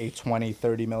above a $20,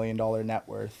 $30 million net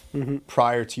worth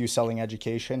prior to you selling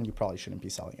education, you probably shouldn't be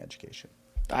selling education.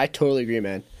 I totally agree,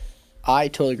 man. I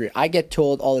totally agree. I get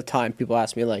told all the time, people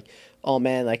ask me like, oh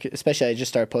man, like, especially I just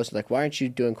started posting like, why aren't you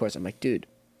doing course? I'm like, dude,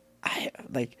 I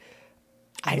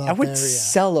wouldn't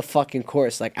sell a fucking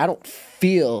course. Like, I don't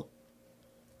feel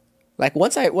like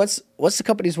once the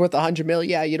company's worth $100 million,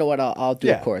 yeah, you know what? I'll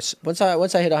do a course. Once I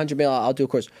hit $100 million, I'll do a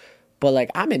course. But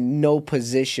like, I'm in no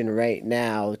position right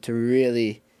now to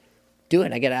really do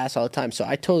it. I get asked all the time. So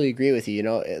I totally agree with you. You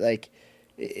know,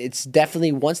 it's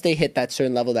definitely, once they hit that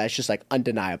certain level, that's just like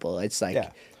undeniable. It's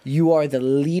like, you are the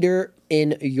leader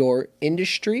in your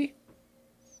industry.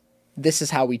 This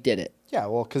is how we did it. Yeah,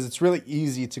 well, because it's really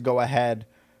easy to go ahead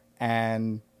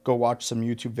and go watch some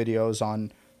YouTube videos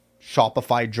on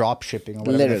Shopify drop shipping or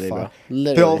whatever the fuck.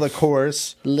 Literally. Build a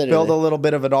course, build a little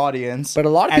bit of an audience, but a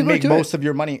lot of people and make most of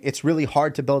your money. It's really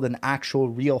hard to build an actual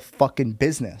real fucking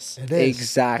business. It is.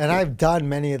 Exactly. And I've done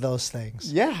many of those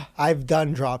things. Yeah. I've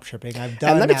done drop shipping. I've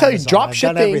done And let me tell you, drop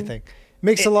shipping, done everything.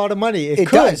 Makes a lot of money. It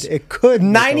does. It could.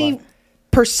 90%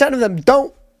 of them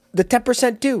don't. The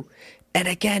 10% do. And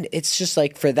again, it's just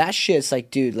like, for that shit, it's like,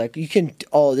 dude, like, you can,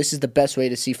 oh, this is the best way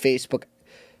to see Facebook.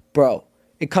 Bro,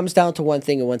 it comes down to one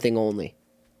thing and one thing only.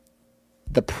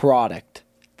 The product.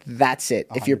 That's it.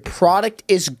 100%. If your product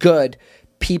is good,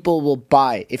 people will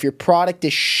buy. If your product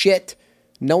is shit,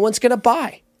 no one's going to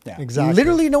buy. Yeah, exactly.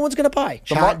 Literally, no one's going to buy.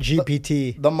 Chat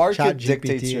GPT. The market Chat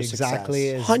dictates GPT your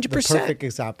exactly success. is 100%. the perfect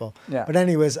example. Yeah. But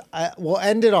anyways, we'll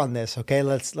end it on this, okay?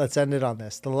 Let's end it on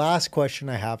this. The last question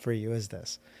I have for you is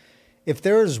this. If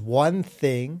there is one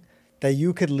thing that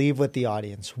you could leave with the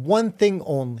audience, one thing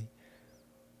only,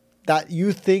 that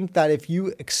you think that if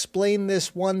you explain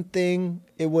this one thing,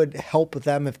 it would help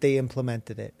them if they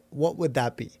implemented it, what would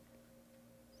that be?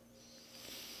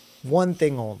 One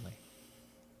thing only.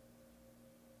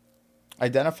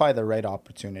 Identify the right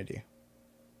opportunity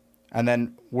and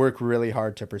then work really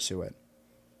hard to pursue it.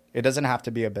 It doesn't have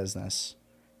to be a business.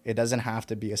 It doesn't have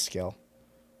to be a skill.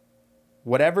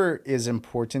 Whatever is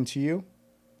important to you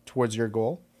towards your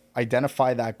goal,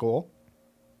 identify that goal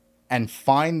and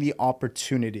find the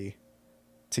opportunity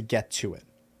to get to it.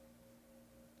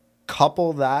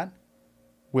 Couple that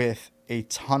with a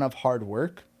ton of hard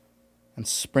work and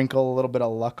sprinkle a little bit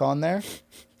of luck on there.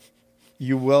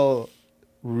 You will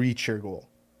reach your goal,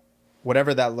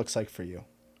 whatever that looks like for you.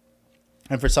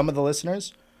 And for some of the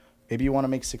listeners, maybe you want to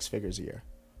make 6 figures a year.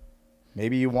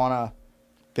 Maybe you want to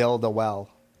build a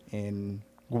well in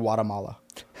Guatemala.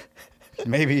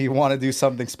 Maybe you want to do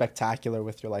something spectacular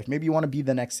with your life. Maybe you want to be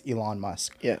the next Elon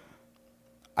Musk. Yeah.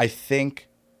 I think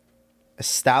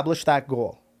establish that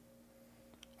goal.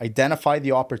 Identify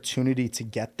the opportunity to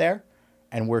get there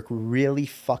and work really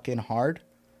fucking hard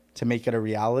to make it a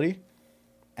reality.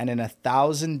 And in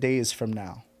 1,000 days from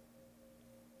now,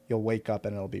 you'll wake up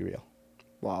and it'll be real.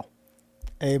 Wow.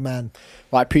 Amen.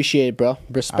 Well, I appreciate it, bro.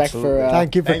 Respect Absolutely. for...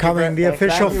 thank you for coming, the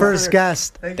official first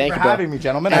guest. Thank Thank you for you, bro. having me,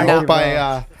 gentlemen. And I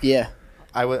hope yeah.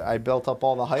 I built up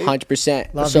all the hype.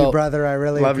 100%. Love you, brother. I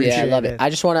really appreciate it. Yeah, I love it. I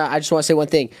just want to say one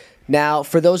thing. Now,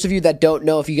 for those of you that don't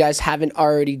know, if you guys haven't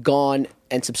already gone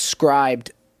and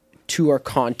subscribed to our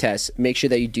contest, make sure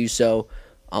that you do so.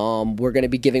 We're going to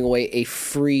be giving away a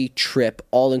free trip,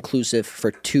 all inclusive, for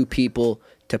 2 people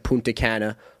to Punta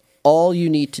Cana. All you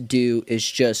need to do is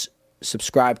just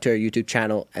subscribe to our YouTube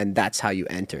channel, and that's how you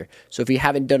enter. So if you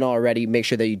haven't done already, make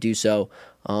sure that you do so.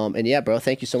 And yeah, bro,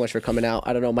 thank you so much for coming out.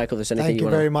 I don't know, Michael, if there's anything Thank you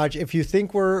very much. If you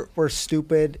think we're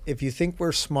stupid, if you think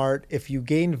we're smart, if you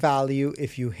gain value,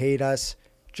 if you hate us,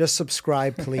 just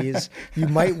subscribe, please. You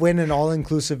might win an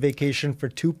all-inclusive vacation for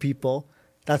 2 people.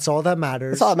 That's all that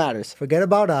matters. That's all that matters. Forget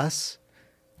about us.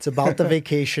 It's about the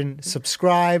vacation.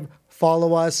 Subscribe,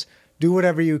 follow us, do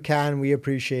whatever you can. We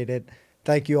appreciate it.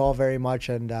 Thank you all very much,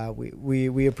 and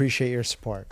we appreciate your support.